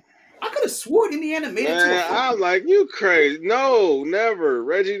 Indiana? I could have sworn Indiana made it to a Man, final. I'm like, you crazy. No, never.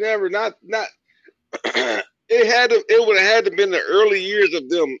 Reggie never. Not it would have had to been the early years of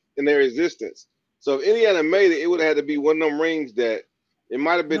them in their existence. So if Indiana made it, it would have had to be one of them rings that it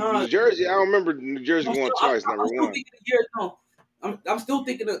might have been No, New Jersey. I don't remember New Jersey no, going twice, number I'm still one. thinking the year. No, I'm still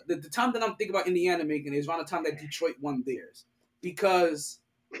thinking of the time that I'm thinking about Indiana making it is around the time that Detroit won theirs, because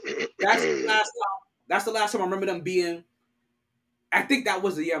that's the last time. That's the last time I remember them being. I think that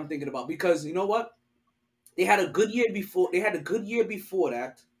was the year I'm thinking about, because you know what? They had a good year before. They had a good year before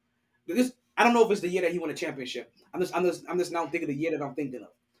that. This, I don't know if it's the year that he won a championship. I'm just now thinking the year that I'm thinking of.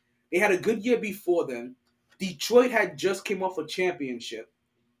 They had a good year before then. Detroit had just came off a championship.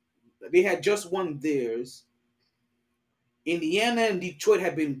 They had just won theirs. Indiana and Detroit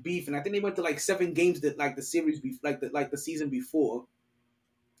had been beefing. I think they went to like 7 games that like the series like the season before.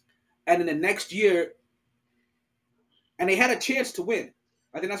 And then the next year, and they had a chance to win.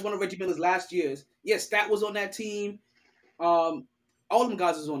 I think that's one of Reggie Miller's last years. Yes, Stat was on that team. All them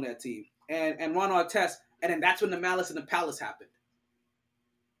guys was on that team, and Ron Artest. And then that's when the Malice in the Palace happened.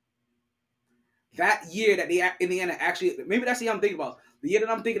 That year that they Indiana actually, maybe that's the year I'm thinking about. The year that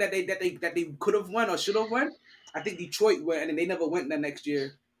I'm thinking that they could have won or should have won. I think Detroit went, and then they never went the next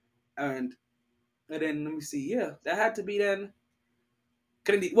year. And then let me see. Yeah, that had to be then.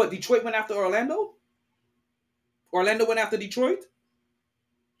 What Detroit went after Orlando? Orlando went after Detroit.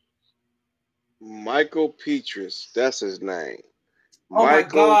 Michael Petrus, that's his name. Oh my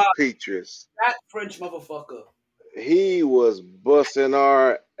Michael God, Petrus. that French motherfucker. He was busting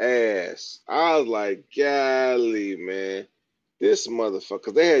our ass. I was like, golly, man. This motherfucker.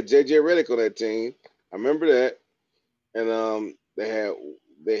 'Cause they had JJ Redick on that team. I remember that. And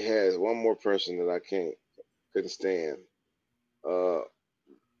they had one more person that I couldn't stand. Uh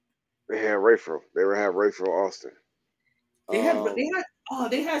they had Rayford. They would have Rayford Austin. They had they Um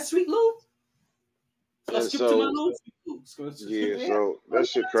had they had Sweet Lou. and Skip to my so Lou. Sweet Lou. yeah, They had, so that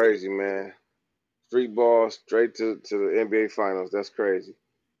shit crazy, man. Street ball straight to the NBA finals. That's crazy.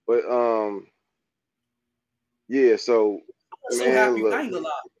 But yeah, so I was so man, happy. I look, ain't gonna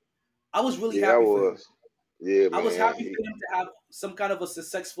lie. I was really yeah, I happy for him. was. Yeah, I was man. happy for him to have some kind of a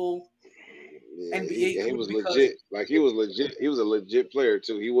successful Yeah, NBA he career was because legit. Like he was legit. He was a legit player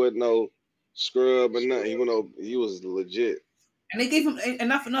too. He wasn't no scrub or nothing. He was legit. and they gave him and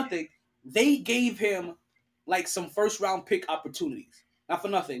not for nothing, they gave him like some first round pick opportunities. Not for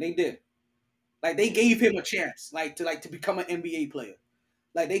nothing, they did. Like they gave him a chance, like to become an NBA player.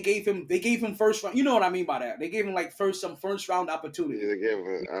 Like they gave him first round. You know what I mean by that? They gave him like some first round Yeah, opportunities they gave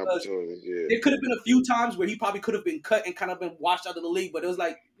him because opportunities. Yeah, there could have been a few times where he probably could have been cut and kind of been washed out of the league. But it was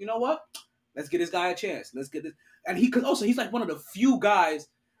like, you know what? Let's get this guy a chance. Let's get this. And he could also he's like one of the few guys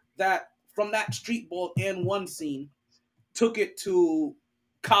that from that street ball and one scene took it to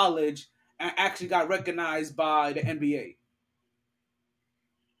college and actually got recognized by the NBA.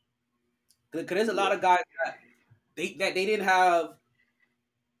 Because there's a lot yeah, of guys that they didn't have.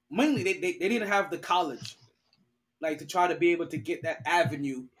 Mainly, they didn't have the college like to try to be able to get that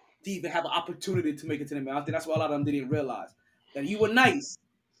avenue to even have an opportunity to make it to the NBA. I think that's why a lot of them didn't realize that you were nice,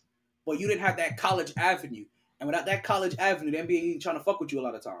 but you didn't have that college avenue. And without that college avenue, the NBA ain't trying to fuck with you a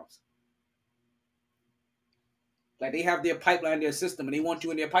lot of times. Like they have their pipeline, their system, and they want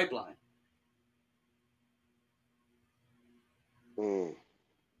you in their pipeline. mm,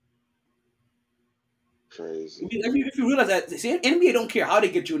 crazy. If you realize that, see, NBA don't care how they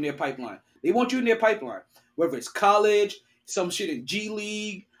get you in their pipeline. They want you in their pipeline, whether it's college, some shit in G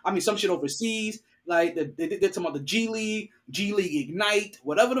League. I mean, some shit overseas. Like they're talking about the G League Ignite,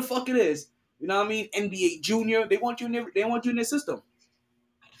 whatever the fuck it is. You know what I mean? NBA Junior. They want you in their. They want you in their system.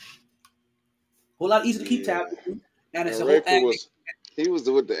 Whole lot easier to keep Yeah, tabs with, and it's and a whole. Rayford was he was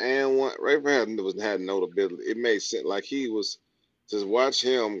with the and one. Rayford had notability. It made sense. Like he was just watch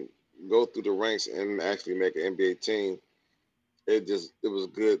him go through the ranks and actually make an NBA team. It was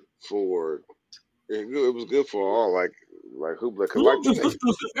good for it was good for all like hoopla because like them It was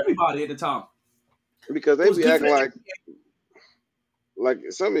good for everybody at the time. because It they was be good for acting the like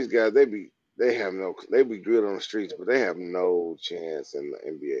some of these guys they be good on the streets but they have no chance in the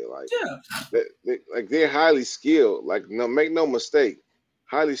NBA like yeah. they're highly skilled like no make no mistake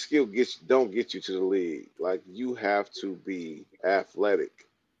highly skilled don't get you to the league like you have to be athletic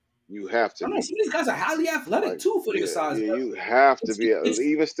you have to I know be some of these guys are highly athletic like too for their yeah size, yeah but you have to be it's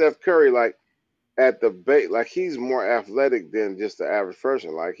even Steph Curry like at the base like he's more athletic than just the average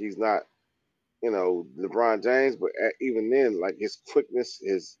person like he's not LeBron James, but even then, like his quickness,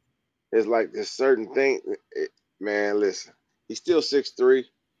 his like this certain thing. Man, listen, he's still 6'3".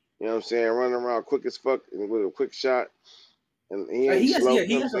 You know what I'm saying? Running around quick as fuck and with a quick shot, and he ain't he has slow. yeah You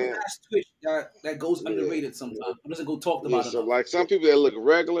know he what I'm has a saying? fast twitch that goes Yeah, underrated sometimes. It doesn't go talked yeah. about So enough. like some people that look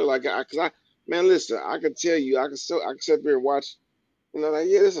regular, like cause man, listen, I can tell you, I can sit there and watch. Like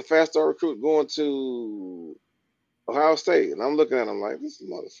yeah, this is a fast star recruit going to Ohio State, and I'm looking at him like this is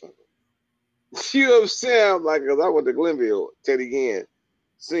motherfucker. You know what I'm saying? I'm like, cause I went to Glenville, Teddy Ginn,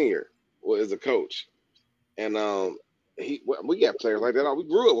 senior, was the coach, and we got players like that. We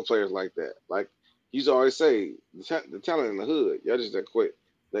grew up with players like that. Like he's always say, the talent in the hood. Y'all just that quit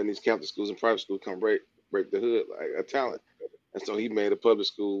letting these Catholic schools and private schools come break the hood like a talent. And so he made a public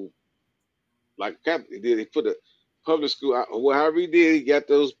school like Catholic. He did. He put a public school out. Well, however he did, he got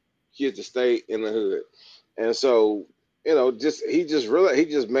those kids to stay in the hood. And so, just he just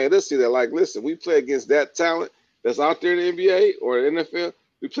made us see that, like, listen, we play against that talent that's out there in the NBA or the NFL.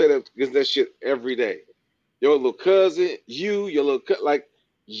 We play against that shit every day. Your little cousin, your little like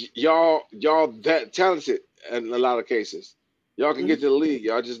y'all that talented in a lot of cases. Y'all can Mm-hmm. get to the league.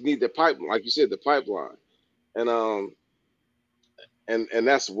 Y'all just need the pipeline, like you said, the pipeline. And and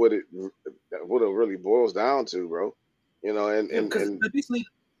that's what it really boils down to, bro. Yeah, because And basically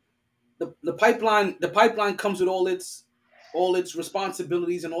the pipeline comes with all its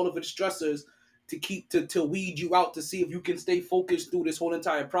responsibilities and all of its stressors to weed you out to see if you can stay focused through this whole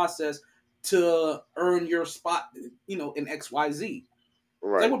entire process to earn your spot, in XYZ.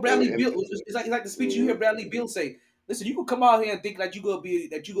 It's like right, what Bradley and Beal. It's like the speech you hear mhm. Bradley Beal say. Listen, you can come out here and think that you gonna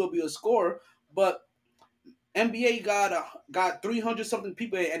be a scorer, but NBA got 300 something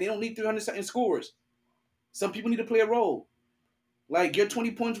people, and they don't need 300 something scorers. Some people need to play a role. Like your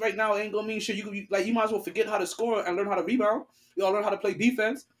 20 points right now ain't gonna mean shit. You might as well forget how to score and learn how to rebound. You all learn how to play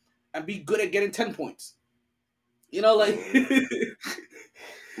defense and be good at getting 10 points. Like Mhm.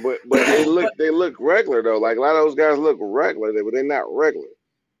 But but they look regular though. Like a lot of those guys look regular, but they're not regular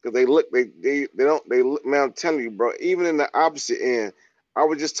because they don't they look. Man, I'm telling you, bro. Even in the opposite end, I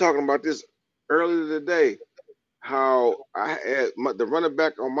was just talking about this earlier today. How I had the running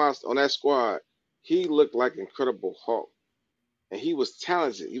back on that squad. He looked like Incredible Hulk, and he was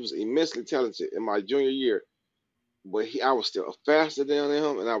talented. He was immensely talented in my junior year. But I was still faster than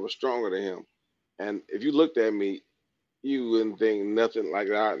him, and I was stronger than him. And if you looked at me, you wouldn't think nothing like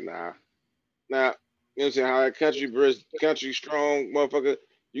that. Nah, now, you know what I'm saying? How that country strong motherfucker.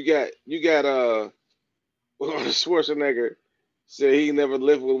 You got Arnold Schwarzenegger said he never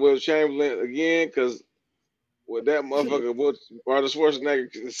lived with Will Chamberlain again because with that motherfucker Arnold Schwarzenegger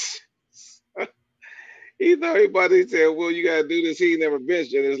he thought he said, Will, you gotta do this. He never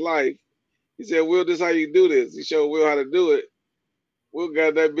benched in his life. He said, Will, this how you do this. He showed Will how to do it. Will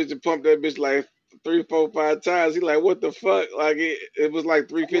got that bitch and pumped that bitch like 3, 4, 5 times. He like, what the fuck? Like it was like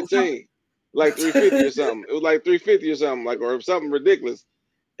well, some, 315, like 350 or something. It was like 350 or something, like or something ridiculous.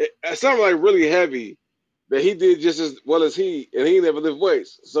 Something like really heavy that he did just as well as and he never lift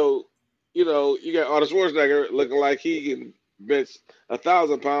weights. So, you got Arnold Schwarzenegger looking like he can bench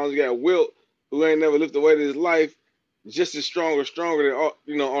 1,000 pounds. You got Wilt, who ain't never lifted a weight in his life, just as stronger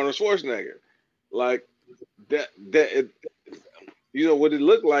than Arnold Schwarzenegger. Like that, what it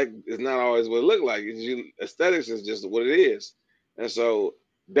looked like is not always what it looked like. Aesthetics is just what it is, and so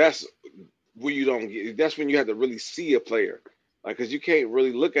that's where you don't get. That's when you have to really see a player, like because you can't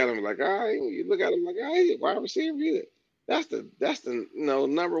really look at him like, all right, you look at him like, all right, wide receiver, either. That's the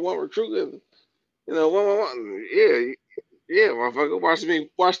number one recruit. Yeah, yeah, motherfucker,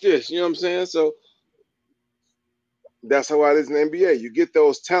 watch this. You know what I'm saying? So that's how it is in the NBA. You get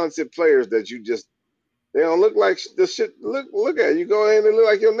those talented players that you just they don't look like the shit. Look at it. You go in and look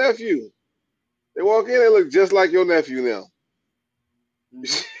like your nephew. They walk in, they look just like your nephew now.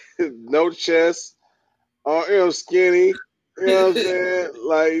 Mhm. No chest, skinny. You know what I'm saying?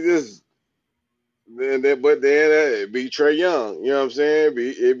 Like just but then it be Trey Young. You know what I'm saying?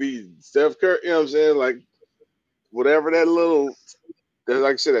 It be Steph Curry. You know what I'm saying? Like whatever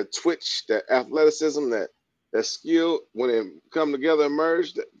like I said, that twitch, that athleticism, that skill when it come together and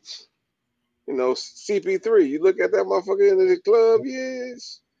merge. CP3. You look at that motherfucker in the club,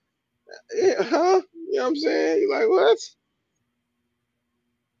 yes, yeah, huh? You know what I'm saying? You like what?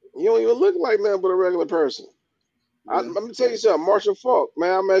 You don't even look like nothing but a regular person. Yeah. Let me tell you something, Marshall Falk,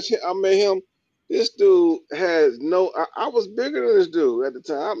 man. I met him. This dude has no. I was bigger than this dude at the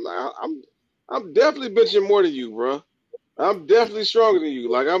time. I'm definitely benching more than you, bro. I'm definitely stronger than you.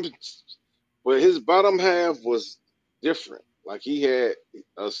 But his bottom half was different. Like he had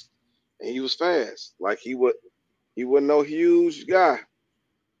us, and he was fast. Like he wasn't no huge guy.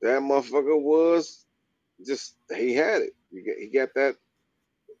 That motherfucker was just he had it. He got that.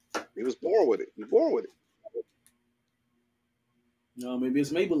 He was born with it. He born with it. No, maybe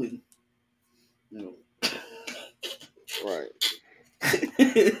it's Maybelline. You Right.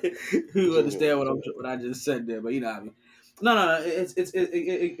 you understand what I just said there, but you know what I mean. No, no, no.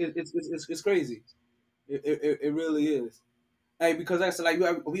 It's crazy. It really is. Like because I said, like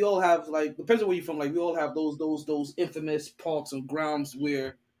we all have like depends on where you're from. Like we all have those infamous parks or grounds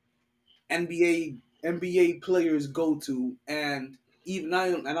where NBA players go to, and even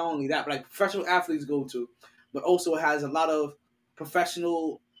not only that, but like professional athletes go to, but also has a lot of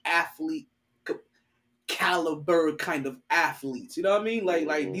professional athlete caliber kind of athletes. You know what I mean? Like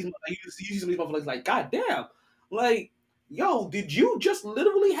Hmm. these you see some of these motherfuckers like, God damn, like yo, did you just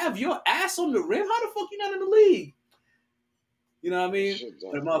literally have your ass on the rim? How the fuck you not in the league? You know what I That mean? shit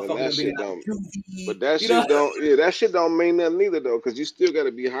But don't. a Man, motherfucker that done been in shit don't. But juvie, that you know? shit don't. Yeah, that shit don't mean nothing either though, because you still got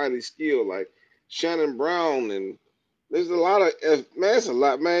to be highly skilled. Like Shannon Brown and there's a lot of man. It's a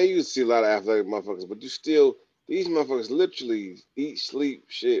lot, man. You see a lot of athletic motherfuckers, but you still these motherfuckers literally eat, sleep,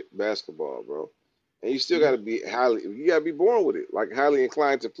 shit basketball, bro. And you still got to be highly. You got to be born with it, like highly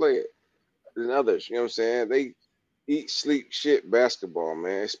inclined to play it than others. You know what I'm saying? They eat, sleep, shit basketball,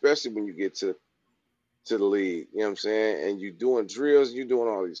 man. Especially when you get to the league. You know what I'm saying? And you doing drills, you doing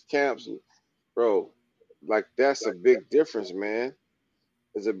all these camps, and, bro. Like that's a big difference, man.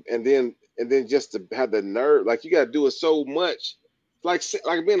 And then just to have the nerve, like you got to do it so much, like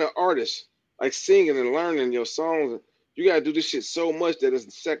being an artist, like singing and learning your songs. You got to do this shit so much that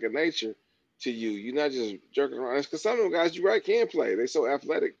it's second nature to you. You're not just jerking around. Because some of them guys, you right, can play. They so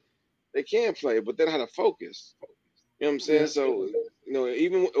athletic, they can play, but they don't have to focus. You know what I'm saying? Yeah. So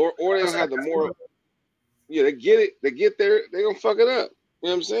even or I they'll said, have the more. Yeah, they get it. They get there. They gonna fuck it up. You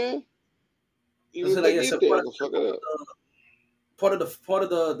know what I'm saying? Even if like, they yeah, so get there, they gonna fuck it up. part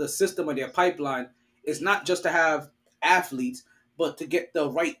of the system of their pipeline is not just to have athletes, but to get the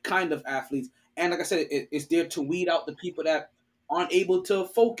right kind of athletes. And like I said, it's there to weed out the people that aren't able to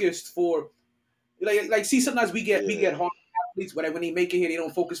focus for see sometimes we get Yeah. hard athletes, but when they make it here, they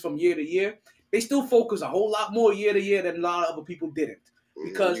don't focus from year to year. They still focus a whole lot more year to year than a lot of other people didn't You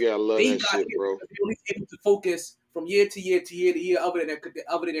because gotta love they that got shit, here bro. because they were able to focus from year to year to year to year other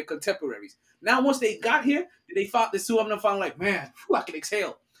than their contemporaries. Now once they got here, they found this two of them found like, man, whew, I can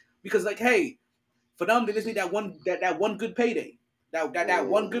exhale because like hey, for them they just need that one good payday. That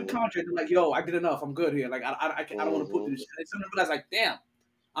one good Hmm. contract. They're like, yo, I did enough. I'm good here. Like I don't want to put Hmm. through this. And some realize like, damn,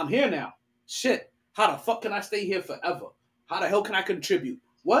 I'm here now. Shit. How the fuck can I stay here forever? How the hell can I contribute?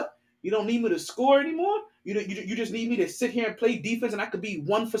 What? You don't need me to score anymore? You just need me to sit here and play defense and I could be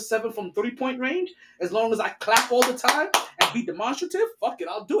 1 for 7 from 3-point range as long as I clap all the time and be demonstrative? Fuck it,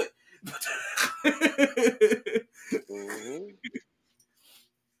 I'll do it. Hmm.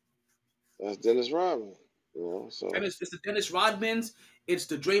 That's Dennis Rodman. And So it's the Dennis Rodmans, it's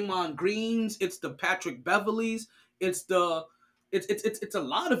the Draymond Greens, it's the Patrick Beverleys, it's the it's a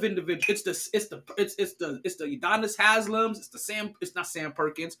lot of individuals. It's the Udonis Haslams, it's not Sam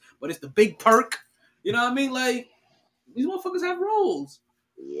Perkins, but it's the Big Perk. You know what I mean? Like these motherfuckers have roles.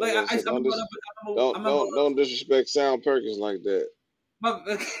 yeah, Like like I said, I remember, I remember don't disrespect Sound Perkins like that. my,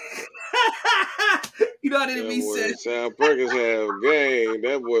 you know I didn't That be said. boy Sound Perkins have game.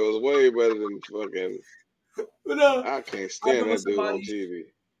 That boy was way better than fucking. But I can't I stand remember that dude on somebody TV.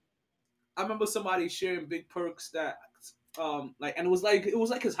 I remember somebody sharing Big Perk stats. And it was like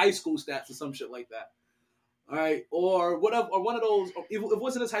his high school stats or some shit like that. All right, or whatever, or one of those. If it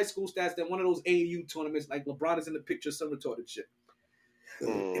wasn't his high school stats, then one of those AAU tournaments, like LeBron is in the picture, some retarded shit.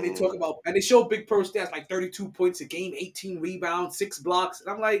 And they talk Hmm. about, and they show Big Perk stats like 32 points a game, 18 rebounds, 6 blocks, and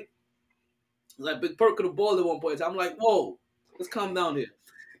I'm like Big Perk could have balled at one point. So I'm like, whoa, let's calm down here.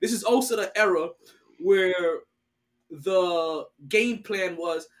 This is also the era where the game plan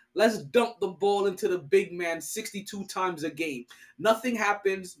was let's dump the ball into the big man 62 times a game. Nothing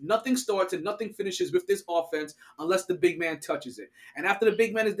happens, nothing starts, and nothing finishes with this offense unless the big man touches it. And after the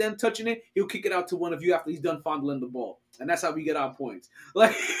big man is done touching it, he'll kick it out to one of you after he's done fondling the ball. And that's how we get our points.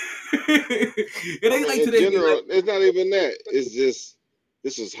 Like it I ain't mean, like in today be like, general, it's not even that. It's just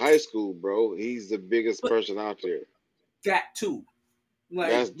this is high school, bro. He's the biggest but person out there. that too.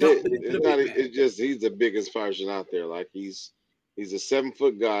 That's Like it. dumping it to It's the not. big man. It's just he's the biggest person out there. Like he's a 7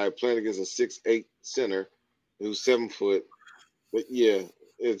 foot guy playing against a 6'8" center who's 7 foot. But yeah,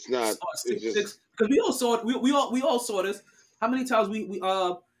 it's not. It's Six just six because we all saw it. We all saw this. How many times we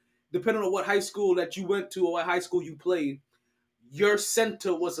depending on what high school that you went to or what high school you played, your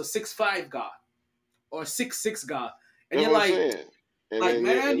center was a 6'5" guy or a 6'6" guy, and that's you're what I'm saying. And like then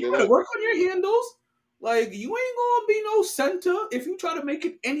yeah, man, and you then better I, work on your handles. Like you ain't gonna be no center if you try to make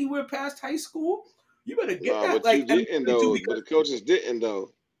it anywhere past high school. You better get no, that. but you Like and didn't too though. But because the coaches didn't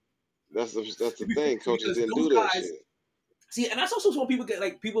though. That's the thing. Coaches didn't those do that guys. shit. See, and that's also what people get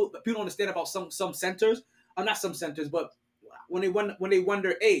like people don't understand about some centers. Not some centers, but when they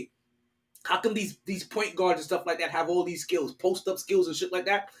wonder, hey, how come these point guards and stuff like that have all these skills, post up skills and shit like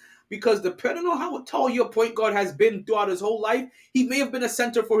that? Because depending on how tall your point guard has been throughout his whole life, he may have been a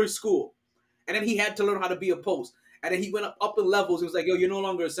center for his school, and then he had to learn how to be a post, and then he went up in levels. He was like, yo, you're no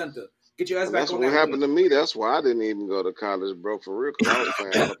longer a center. Get your ass And back that's on what that wing. happened to me. That's why I didn't even go to college, bro, for real, because I was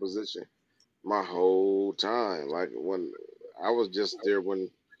playing out of position my whole time. Like when I was just there when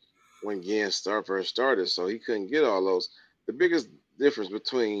Gant first started, so he couldn't get all those. The biggest difference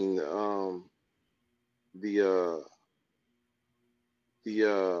between the the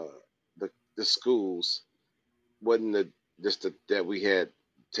uh, the schools wasn't just that we had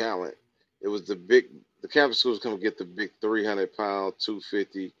talent. It was the Catholic schools come get the big 300-pound,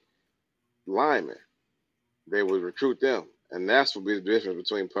 250 linemen. They would recruit them, and that's what be the difference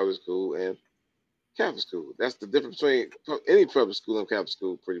between public school and Catholic school. That's the difference between any public school and Catholic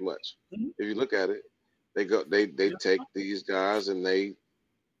school, pretty much. Mhm. If you look at it, they Yeah. take these guys and they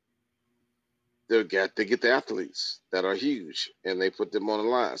get the athletes that are huge and they put them on the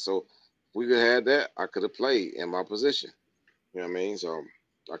line. So if we could have had that, I could have played in my position. You know what I mean? So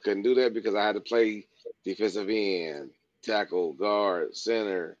I couldn't do that because I had to play defensive end, tackle, guard,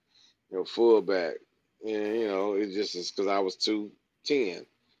 center, fullback. And it just is because I was 210,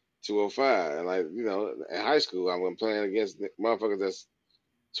 205. And in high school I'm playing against motherfuckers that's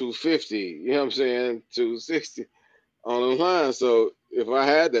 250, you know what I'm saying? 260 on the line. So if I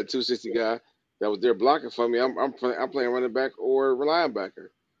had that 260 guy that was there blocking for me, I'm playing running back or linebacker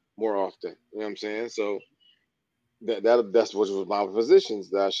more often. You know what I'm saying? So that's what was my positions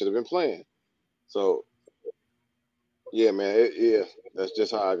that I should have been playing. So yeah, man, yeah, that's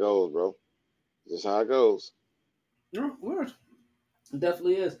just how it goes, bro. Just how it goes. Yeah, word. It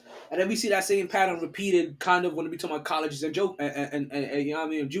definitely is. And then we see that same pattern repeated kind of when we talk about colleges and joke and you know what I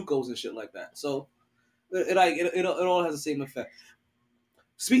mean, JUCOs and shit like that. So it all has the same effect.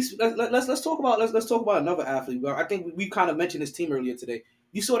 Speaks. Let's talk about let's talk about another athlete. Well, I think we kind of mentioned his team earlier today.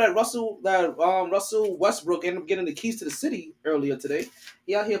 You saw that Russell Westbrook ended up getting the keys to the city earlier today.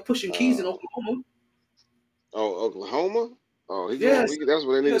 He out here pushing keys in Uh, Oklahoma. oh, Oklahoma. Oh, he going. Yes, That's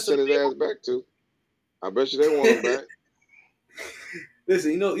what they need yeah. to So send his ass back to. I bet you they want him back.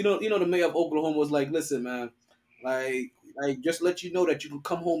 listen, the mayor of Oklahoma was like, listen, man, like just let you know that you can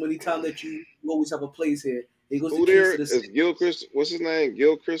come home anytime that you always have a place here. He goes the Who keys there to the is city. Gilchrist? What's his name?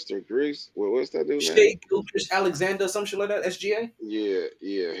 Gilchrist or Grease? What's that dude name? Shea Gilchrist Alexander, some shit like that. SGA. Yeah,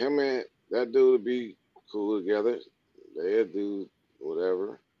 yeah. Him and that dude would be cool together. They'd do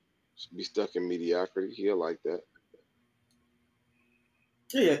whatever. Be stuck in mediocrity. He'll like that.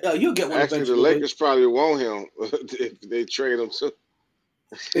 Yeah, you'll get one Actually, the eventually. But Lakers probably want him if they trade him. So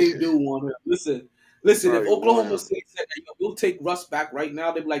they do want him. Listen. If probably want Oklahoma him. State said, that, we'll take Russ back right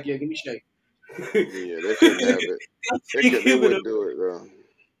now, they'd be like, yeah, give me Shea. Yeah, they couldn't have it. They'll take They him in a wouldn't do it though.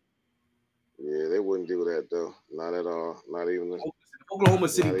 Yeah, they wouldn't do that though. Not at all. Not even. Oklahoma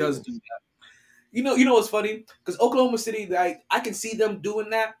City Not does even. do that. You know what's funny? Because Oklahoma City, like I can see them doing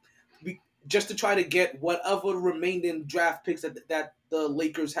that, just to try to get whatever remaining draft picks that the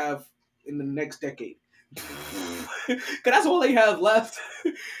Lakers have in the next decade. Cause that's all they have left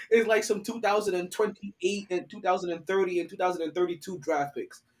is like some 2028 and 2030 and 2032 draft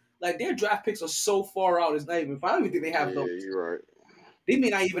picks. Like their draft picks are so far out. It's not even. I don't even think they have Yeah, those. you're right. They may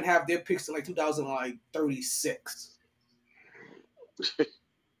not even have their picks to like 2036.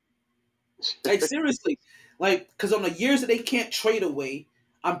 Like seriously, like because on the years that they can't trade away,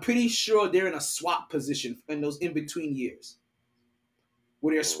 I'm pretty sure they're in a swap position in those in between years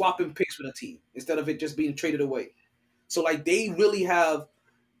where they're Mm. swapping picks with a team instead of it just being traded away. So like they really have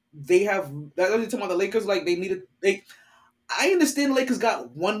they have that's what you're talking about the Lakers. Like they needed they. I understand the Lakers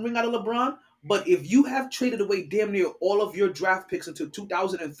got one ring out of LeBron, but if you have traded away damn near all of your draft picks until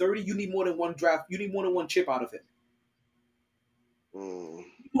 2030, you need more than one draft. You need more than one chip out of it. Mm. You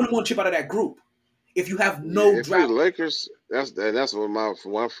need more than one chip out of that group. If you have Yeah, no if you draft, Lakers, that's what my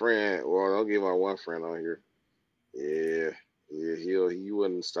one friend. Well, I'll give my one friend on here. Yeah, yeah, he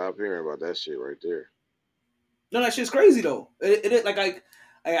wouldn't stop hearing about that shit right there. no, that shit's crazy though. It like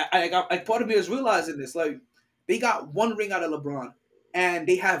I part of me is realizing this. Like they got one ring out of LeBron, and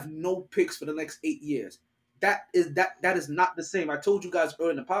they have no picks for the next 8 years. That is not the same. I told you guys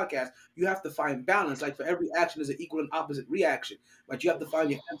earlier in the podcast. You have to find balance. Like for every action, there's an equal and opposite reaction. Like you have to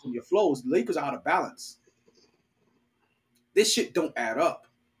find your ebbs and your flows. The Lakers are out of balance. This shit don't add up.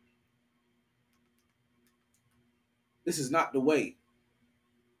 This is not the way.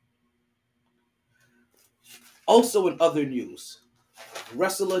 Also, in other news,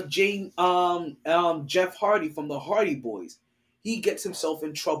 wrestler Jeff Hardy from the Hardy Boys, he gets himself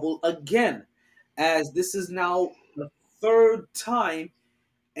in trouble again, as this is now the third time,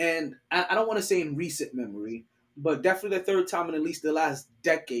 and I don't want to say in recent memory, but definitely the third time in at least the last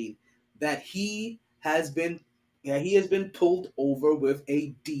decade that he has been pulled over with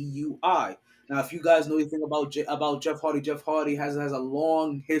a DUI. Now, if you guys know anything about Jeff Hardy has a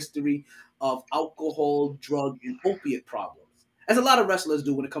long history of alcohol, drug, and opiate problems, as a lot of wrestlers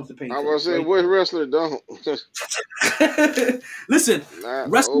do when it comes to I was painkillers, say, right? what wrestler don't? Listen, Not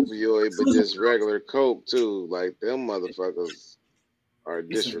wrestlers, opioid, but wrestlers, just regular coke too. Like them motherfuckers are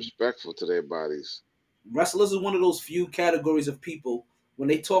listen, disrespectful to their bodies. wrestlers is one of those few categories of people when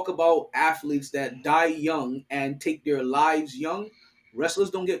they talk about athletes that die young and take their lives young,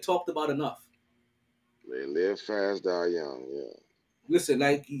 wrestlers don't get talked about enough. They live fast, die young. Yeah. Listen,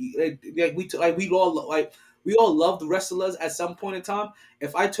 we all loved wrestlers at some point in time.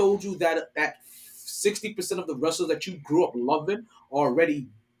 If I told you that 60% of the wrestlers that you grew up loving are already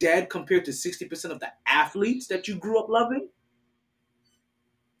dead compared to 60% of the athletes that you grew up loving,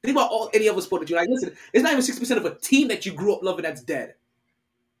 think about any other sport that you like. Listen, it's not even 60% of a team that you grew up loving that's dead.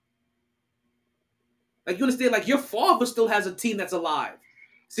 Like you understand, like your father still has a team that's alive.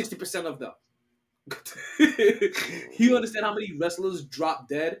 60% of them. You understand how many wrestlers drop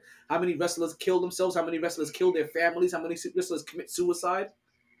dead? How many wrestlers kill themselves? How many wrestlers kill their families? How many wrestlers commit suicide?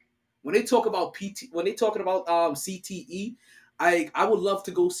 When they talk about when they talking about CTE, I would love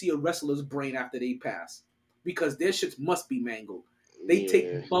to go see a wrestler's brain after they pass because their shits must be mangled. They Yeah.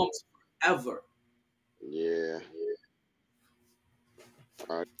 take bumps forever. Yeah.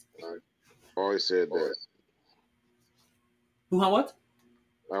 I always said that. Who? How what?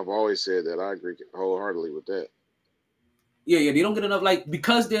 I've always said that. I agree wholeheartedly with that. Yeah. They don't get enough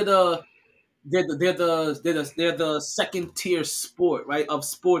because they're the second tier sport, right? Of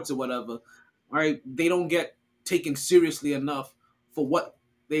sports or whatever, right? They don't get taken seriously enough for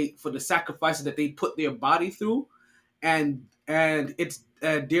for the sacrifices that they put their body through, and it's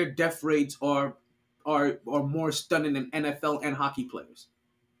their death rates are more stunning than NFL and hockey players.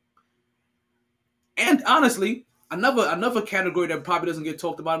 And honestly, another category that probably doesn't get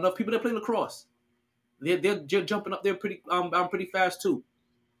talked about enough: people that play lacrosse. They're jumping up there pretty fast too.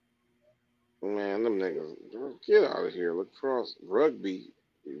 Man, them niggas, get out of here. Lacrosse, rugby.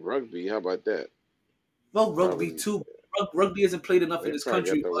 How about that? Well, rugby Probably too. Rugby isn't played enough in they this probably got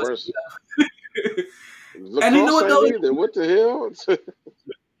country the for us to worst. be. And you know Lacrosse what ain't though? either. What the hell?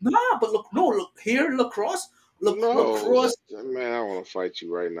 Nah, but look here, lacrosse, No, lacrosse. man, I want to fight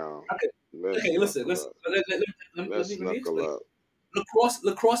you right now. Okay, Let's hey, listen, knuckle listen. up. Let me Knuckle explain. up.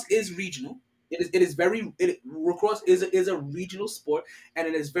 Lacrosse is regional. It is very lacrosse is a regional sport, and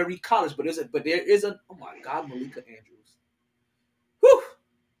it is very college. But there is a oh my god, Malika Andrews. Whew,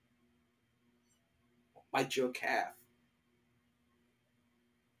 bite your calf.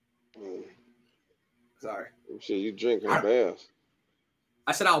 Mm. Sorry, Shit, you drink her bath.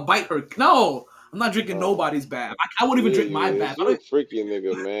 I said I'll bite her. No, I'm not drinking Oh, nobody's bath. I won't even yeah, drink you my is. bath. You a freaky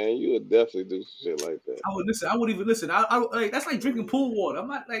nigga, man. You would definitely do some shit like that. I would listen. I wouldn't even listen. Like that's like drinking pool water. I'm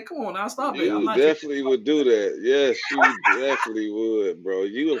not like, come on now, stop it. I'm You not drinking. definitely would do that. Yes, you definitely would, bro.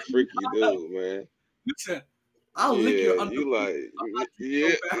 You a freaky dude, man. Listen, I'll lick your Yeah, underboob. you like, I'm not drinking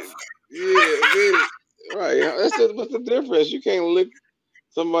yeah, no bath. yeah, man. Right. What's the difference? You can't lick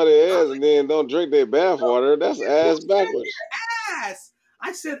somebody ass and then don't drink their bath water. That's Who ass said backwards. ass?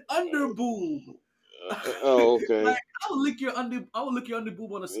 I said underboob. Oh, Like okay. I will lick your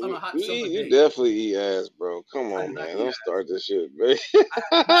underboob on You, a hot you, summer eat, you day. definitely eat ass, bro. Come I do on, not man. eat Don't ass. start this shit, man.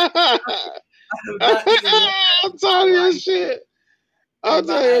 I have not eaten one ass I'm in tired of my your life. shit. I'm I'm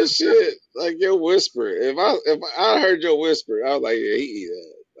not. tired of your shit. Like your whisper. If I heard your whisper, I was like, yeah, he eat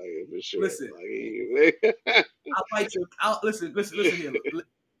that. Like for sure. Listen. Like he. I'll bite your. Listen here.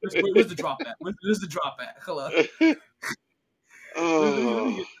 Where's the drop at? Where's the drop at? Hold on. Let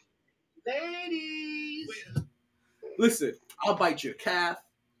me Oh. get ladies. Listen, I'll bite your calf.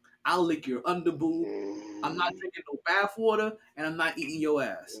 I'll lick your underboob. I'm not Mm. drinking no bath water, and I'm not eating your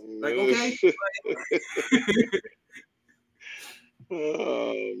ass. Like, okay?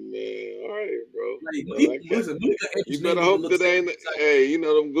 Oh man. All right, bro. Like, Well, I can't. listen, Malika You Andrews' name better don't even hope look that sexy ain't. beside Hey, you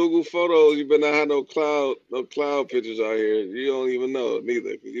know them Google photos. You better not have no cloud pictures out here. You don't even know it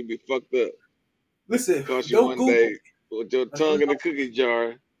neither, cause you be fucked up. Listen, Caught you don't one Google day with your me. tongue in the cookie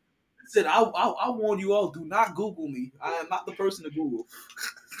jar. Listen, I warn you all, do not Google me. I am not the person to Google.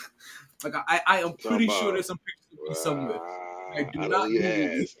 Like, I am Talking pretty sure about, there's some pictures of me somewhere. Like, do I don't not eat Google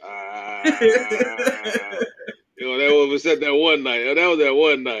me. ass. That was said that one night. That was that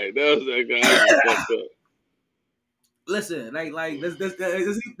one night. That was that guy. I just fucked up. Listen,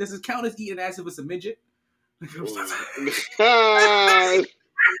 does it count as eating ass if it's a midget?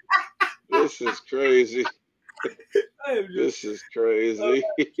 This is crazy. I am just, This is crazy.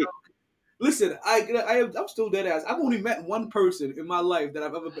 listen, I'm still dead ass. I've only met one person in my life that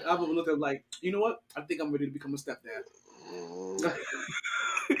I've ever looked at like, you know what? I think I'm ready to become a stepdad.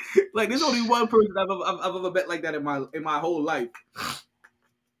 Like, there's only one person I've ever met like that in my whole life,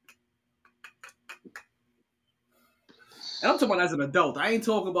 and I'm talking about as an adult. I ain't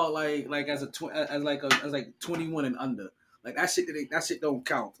talking about like as as like 21 and under. Like that shit don't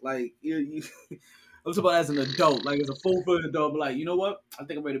count. Like I'm talking about as an adult, like as a full-fledged adult. But like, you know what? I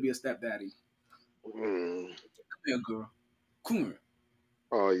think I'm ready to be a stepdaddy. Mm. Come here, girl. Come here.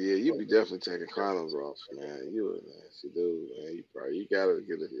 Oh yeah, you be definitely taking condoms off, man. You a nasty dude, man. You gotta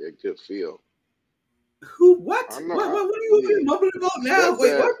get a good feel. Who? I What? know. What are you Yeah, mumbling about now?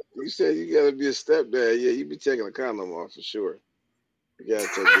 Wait, stepdad. what? You said you gotta be a stepdad. Yeah, you be taking a condom off for sure. You gotta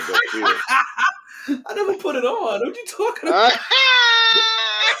get that feel. I never put it on. What you talking Ah!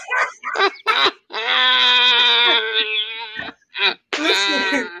 about?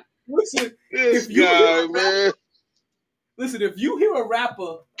 Listen, listen. This If you hear guy, a rap, man. listen. If you hear a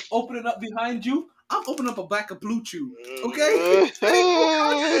rapper opening up behind you, I'm opening up a black of blue chew. Okay? Ain't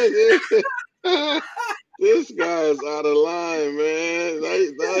no This guy is out of line, man.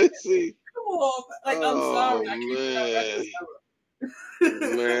 I see. come on. Like, I'm sorry. Oh I can't get out of man, this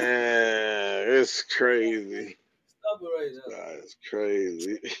era. man, it's crazy. Stop it right This now. guy is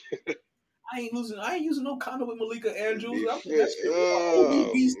crazy. I ain't using no condom with Malika Andrews. Be fit. That's straight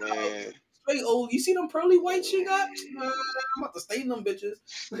Oh ODB style. man, Straight old. You see them pearly white she got? Man, I'm about to stain them bitches.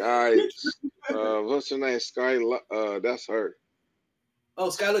 Sky. What's her name? Sky. That's her. Oh,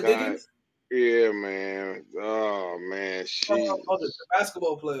 Skylar Sky. Diggins? Yeah, man. Oh man, The she's.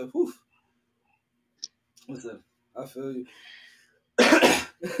 basketball player. Whew. Listen, I feel you.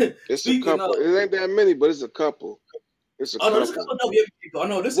 It's a Speaking of, couple. It ain't that many, but it's a couple. It's a oh no, there's a couple. couple of WNBA people. Oh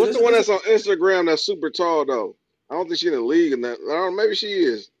no, What's the one that's on Instagram that's super tall though? I don't think she's in the league and that. I don't know, maybe she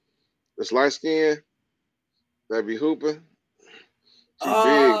is. That's light skin that be hooping. She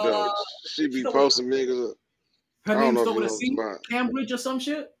big uh, though. She she be start with posting niggas. her I don't name know if start you with a know what I'm C, talking about. Cambridge or some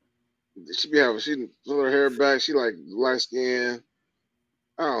shit. She pull her hair back. She like light skin.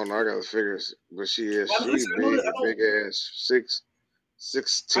 I don't know. I gotta figure, but she is. Well, She listen, big, a big ass,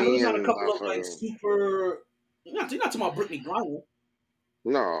 six I know there's not a ten couple of like motherfucker. super. You're not talking about Brittney Griner.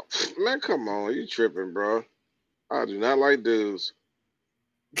 No, man, come on, you tripping, bro? I do not like dudes.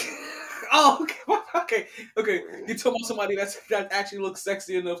 Oh, okay, okay. You talking about somebody that actually looks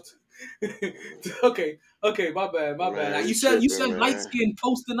sexy enough to. Okay, okay. My bad. Man, You you said tripping, light man. skin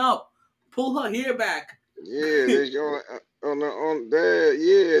posting up. Pull her hair back. Yeah, they on that.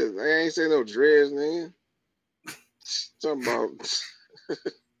 Yeah, I ain't say no dreads, man. Talking about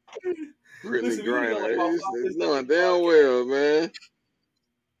Brittany Listen, we only got like about Griner. It's 5 minutes left in knowing the damn podcast. well, man.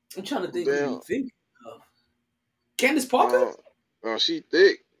 I'm trying to think who we Damn. think of. Candace Parker? Oh, she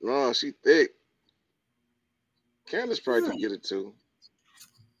thick. No, she thick. Candace probably Hmm. could get it too.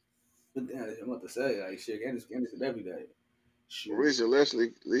 I'm about to say, like, shit, Candace is every day. Shoot. Lisa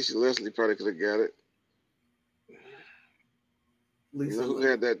Leslie probably could have got it. You know Lisa. who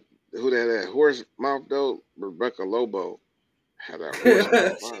had that? Who had that horse mouth though? Rebecca Lobo had that horse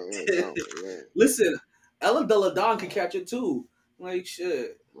mouth. Man. Listen, Ella Deladon can catch it too. Like,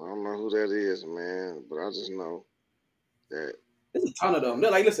 shit. I don't know who that is, man, but I just know that There's a ton of them.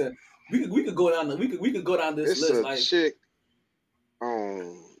 They're like, listen, we could go down we could go down this it's list. a Like, chick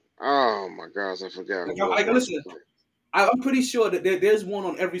on. Oh my gosh, I forgot who was listen, basketball. I'm pretty sure that there's one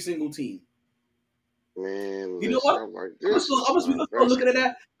on every single team. Man, You know listen, what? I'm like, I'm gonna this start, is we gonna not start looking at basketball.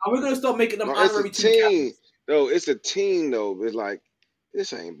 that, and we're gonna start making them No, it's a honorary team team. captains. No, it's a team though. It's like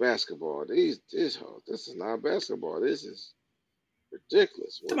this ain't basketball. This is not basketball. This is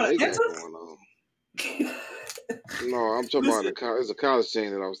ridiculous Talking what about they got Atlanta? going on. No, I'm talking about Listen. it's a college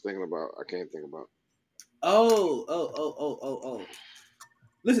team that I was thinking about. I can't think about. Oh.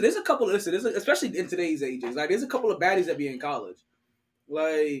 Listen, there's a couple. Listen, especially in today's ages, like there's a couple of baddies that be in college.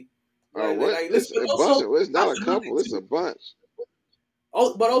 Like, Oh, what? listen, It's but a bunch also of. It's I not a also look at couple. It's too. a bunch.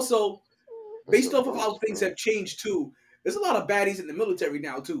 Oh, but also It's a based off of bunch, how things bro. have changed too. There's a lot of baddies in the military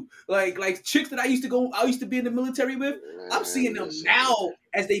now too. Like chicks that I used to be in the military with. I'm seeing Man, them listen, now man.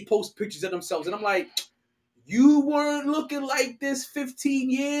 as they post pictures of themselves, and I'm like, you weren't looking like this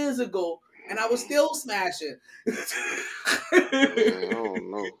 15 years ago, and I was still smashing. Man, I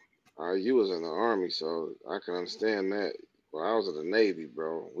don't know. You was in the army, so I can understand that. When I was in the Navy,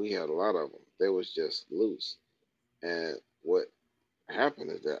 bro, we had a lot of them. They was just loose. And what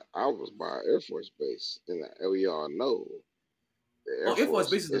happened is that I was by an Air Force base, and we all know the Oh, Air Air Force Force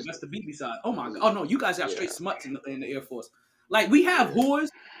Base is the is best to be beside. Oh my god. the Oh no, you guys have straight yeah, smuts in the Air Force. Like we have yeah. whores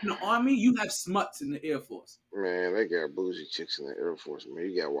in the Army, you have smuts in the Air Force. Man, they got bougie chicks in the Air Force, man.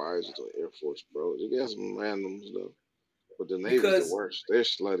 You got wives in the Air Force, bro. You got some randoms though. But the Navy's the Because worst. They're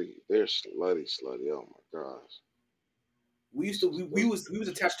slutty. They're slutty. Oh my gosh. we used to It's we was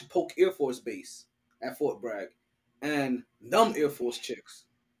attached to Polk Air Force Base at Fort Bragg, and them Air Force chicks,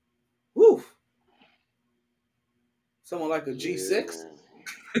 whew, someone like a yeah, G6. man.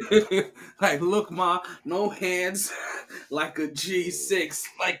 Like, look, ma, no hands, like a Mm, G6,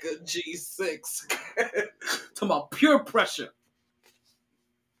 like a G6. Talking about pure pressure,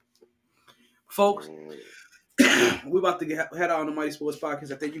 folks. man. we're about to head out on the Mighty Sports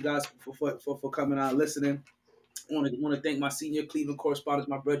Podcast. I thank you guys for coming on, listening. I want to thank my senior Cleveland correspondent,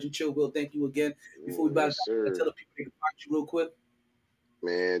 my brother Chill Will. Thank you again. Before we back, Yes, sir. tell the people they can find you real quick.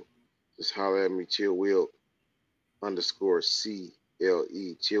 Man, just holler at me, Chill Will _CLE.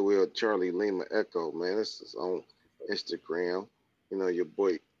 Chill Will Charlie Lima Echo. Man, this is on Instagram. You know, your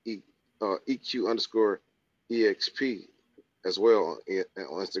boy EQ _EXP as well on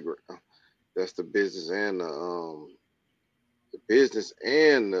Instagram. That's the business and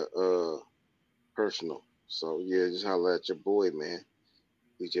the personal. So yeah, just holler at your boy, man.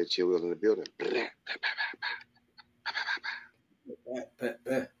 DJ Chill Will in the building.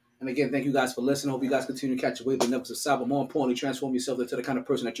 And again, thank you guys for listening. Hope you guys continue to catch a wave of the next of but more importantly, transform yourself into the kind of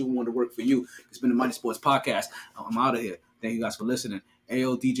person that you want to work for you. It's been the Mighty Sports Podcast. I'm out of here. Thank you guys for listening.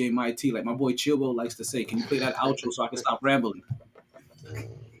 Ayo, DJ MyT, like my boy Chillwell likes to say, can you play that outro so I can stop rambling? Oh, man.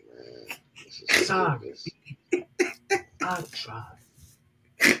 This is Sorry. I tried.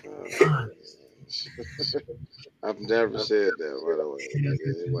 I've never said that, by the way.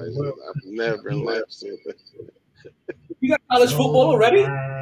 I've never in life said that. You got college football already?